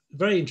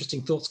very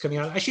interesting thoughts coming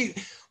out. Actually,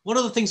 one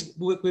of the things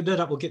we'll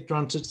get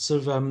around to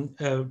sort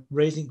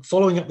of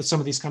following up with some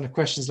of these kind of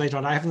questions later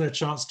on. I haven't had a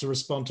chance to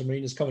respond to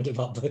Marina's comment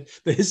about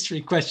the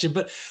history question,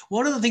 but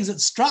one of the things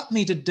that struck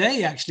me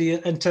today, actually,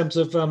 in terms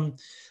of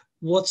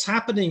what's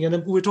happening,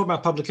 and we were talking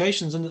about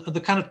publications and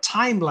the kind of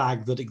time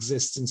lag that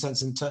exists in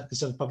terms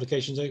of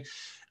publications.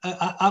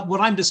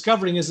 What I'm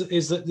discovering is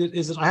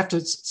that I have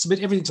to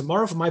submit everything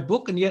tomorrow for my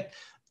book, and yet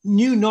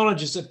new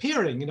knowledge is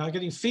appearing. I'm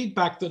getting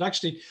feedback that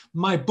actually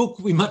my book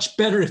would be much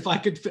better if I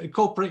could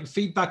incorporate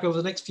feedback over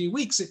the next few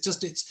weeks. It's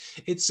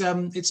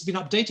been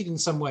updating in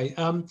some way,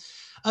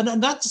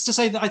 and that's to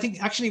say that I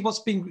think actually what's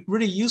been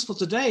really useful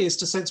today is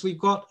to sense we've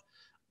got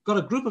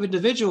a group of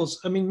individuals,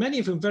 I mean, many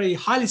of them very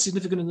highly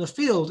significant in the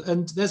field,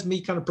 and there's me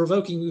kind of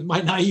provoking with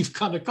my naive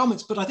kind of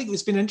comments, but I think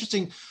it's been an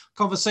interesting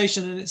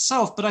conversation in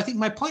itself. But I think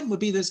my point would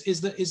be this,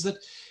 is that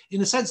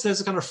in a sense,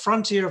 there's a kind of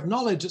frontier of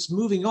knowledge that's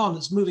moving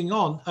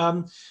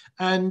on,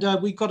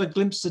 and we got a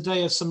glimpse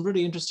today of some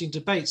really interesting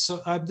debates.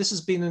 So this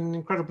has been an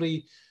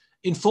incredibly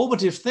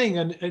informative thing,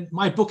 and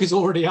my book is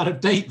already out of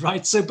date,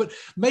 right? So, but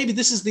maybe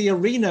this is the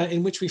arena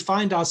in which we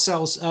find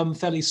ourselves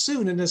fairly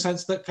soon, in the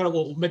sense that kind of,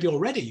 well, maybe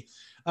already,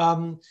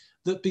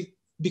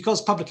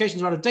 because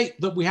publications are out of date,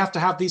 that we have to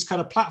have these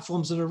kind of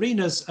platforms and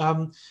arenas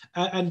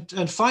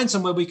and find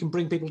somewhere we can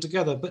bring people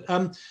together. But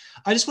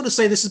I just want to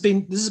say this has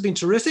been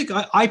terrific.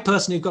 I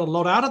personally have got a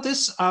lot out of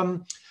this.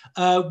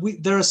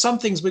 There are some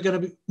things we're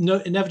going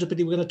to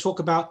inevitably we're going to talk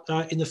about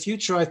in the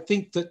future. I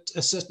think that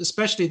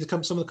especially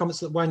some of the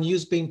comments that Wan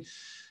Yu's been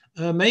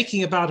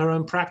making about her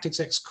own practice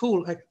X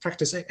Cool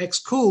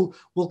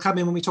will come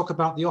in when we talk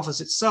about the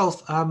office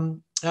itself.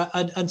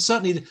 And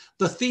certainly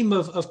the theme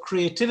of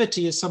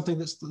creativity is something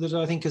that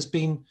I think has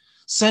been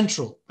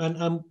central,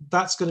 and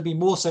that's going to be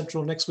more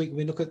central next week when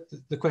we look at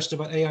the question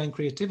about AI and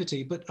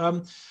creativity. But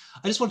I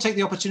just want to take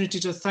the opportunity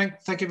to thank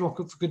everyone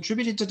for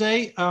contributing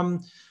today.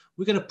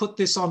 We're going to put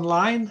this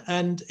online,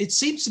 and it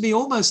seems to be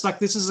almost like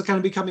this is kind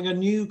of becoming a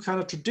new kind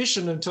of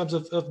tradition in terms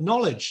of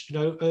knowledge,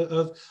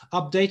 of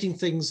updating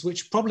things,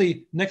 which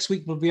probably next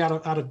week will be out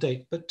of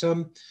date. But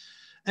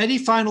any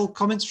final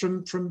comments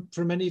from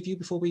any of you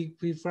before we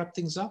wrap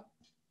things up?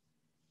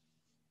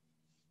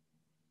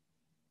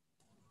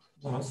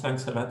 No,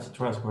 thanks a lot. It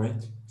was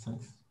great.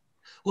 Thanks.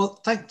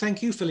 Well,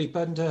 thank you, Philippe,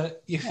 and I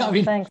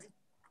mean, thanks.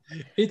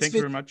 Thank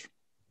you very much.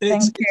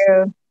 Thank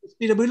you.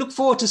 We look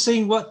forward to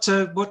seeing what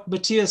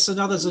Matthias and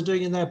others are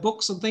doing in their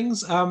books and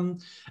things.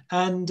 And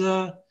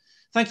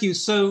thank you.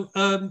 So,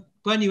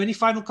 Wan Yu, any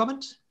final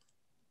comment?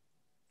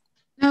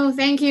 No,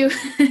 thank you.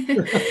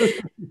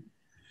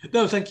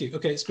 No, thank you.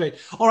 Okay, it's great.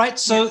 All right,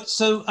 so just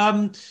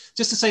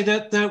to say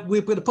that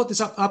we're going to put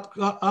this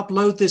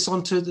upload this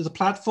onto the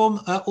platform.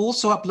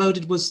 Also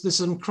uploaded was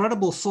this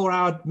incredible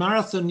 4-hour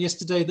marathon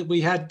yesterday that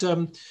we had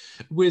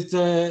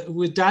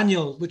with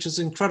Daniel, which was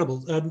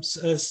incredible.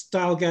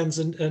 Style GANs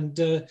and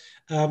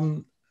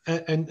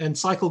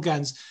cycle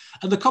GANs.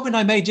 And the comment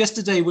I made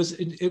yesterday was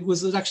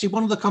that actually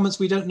one of the comments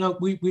we don't know,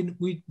 we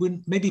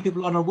maybe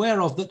people are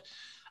unaware of, that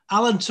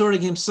Alan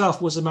Turing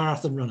himself was a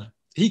marathon runner.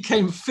 He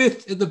came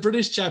 5th in the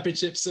British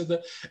Championships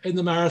in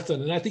the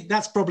marathon, and I think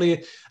that's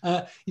probably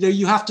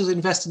you have to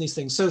invest in these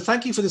things. So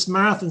thank you for this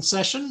marathon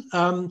session,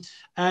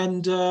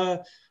 and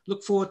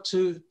look forward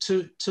to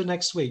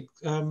next week.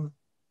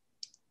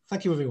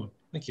 Thank you, everyone.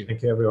 Thank you.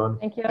 Thank you, everyone.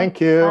 Thank you.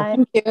 Thank you. Bye.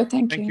 Thank you.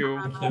 Thank you. Thank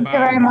you. Thank you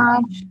very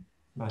much.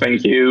 Bye.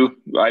 Thank you.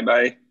 Bye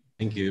bye.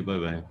 Thank you. Bye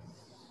bye.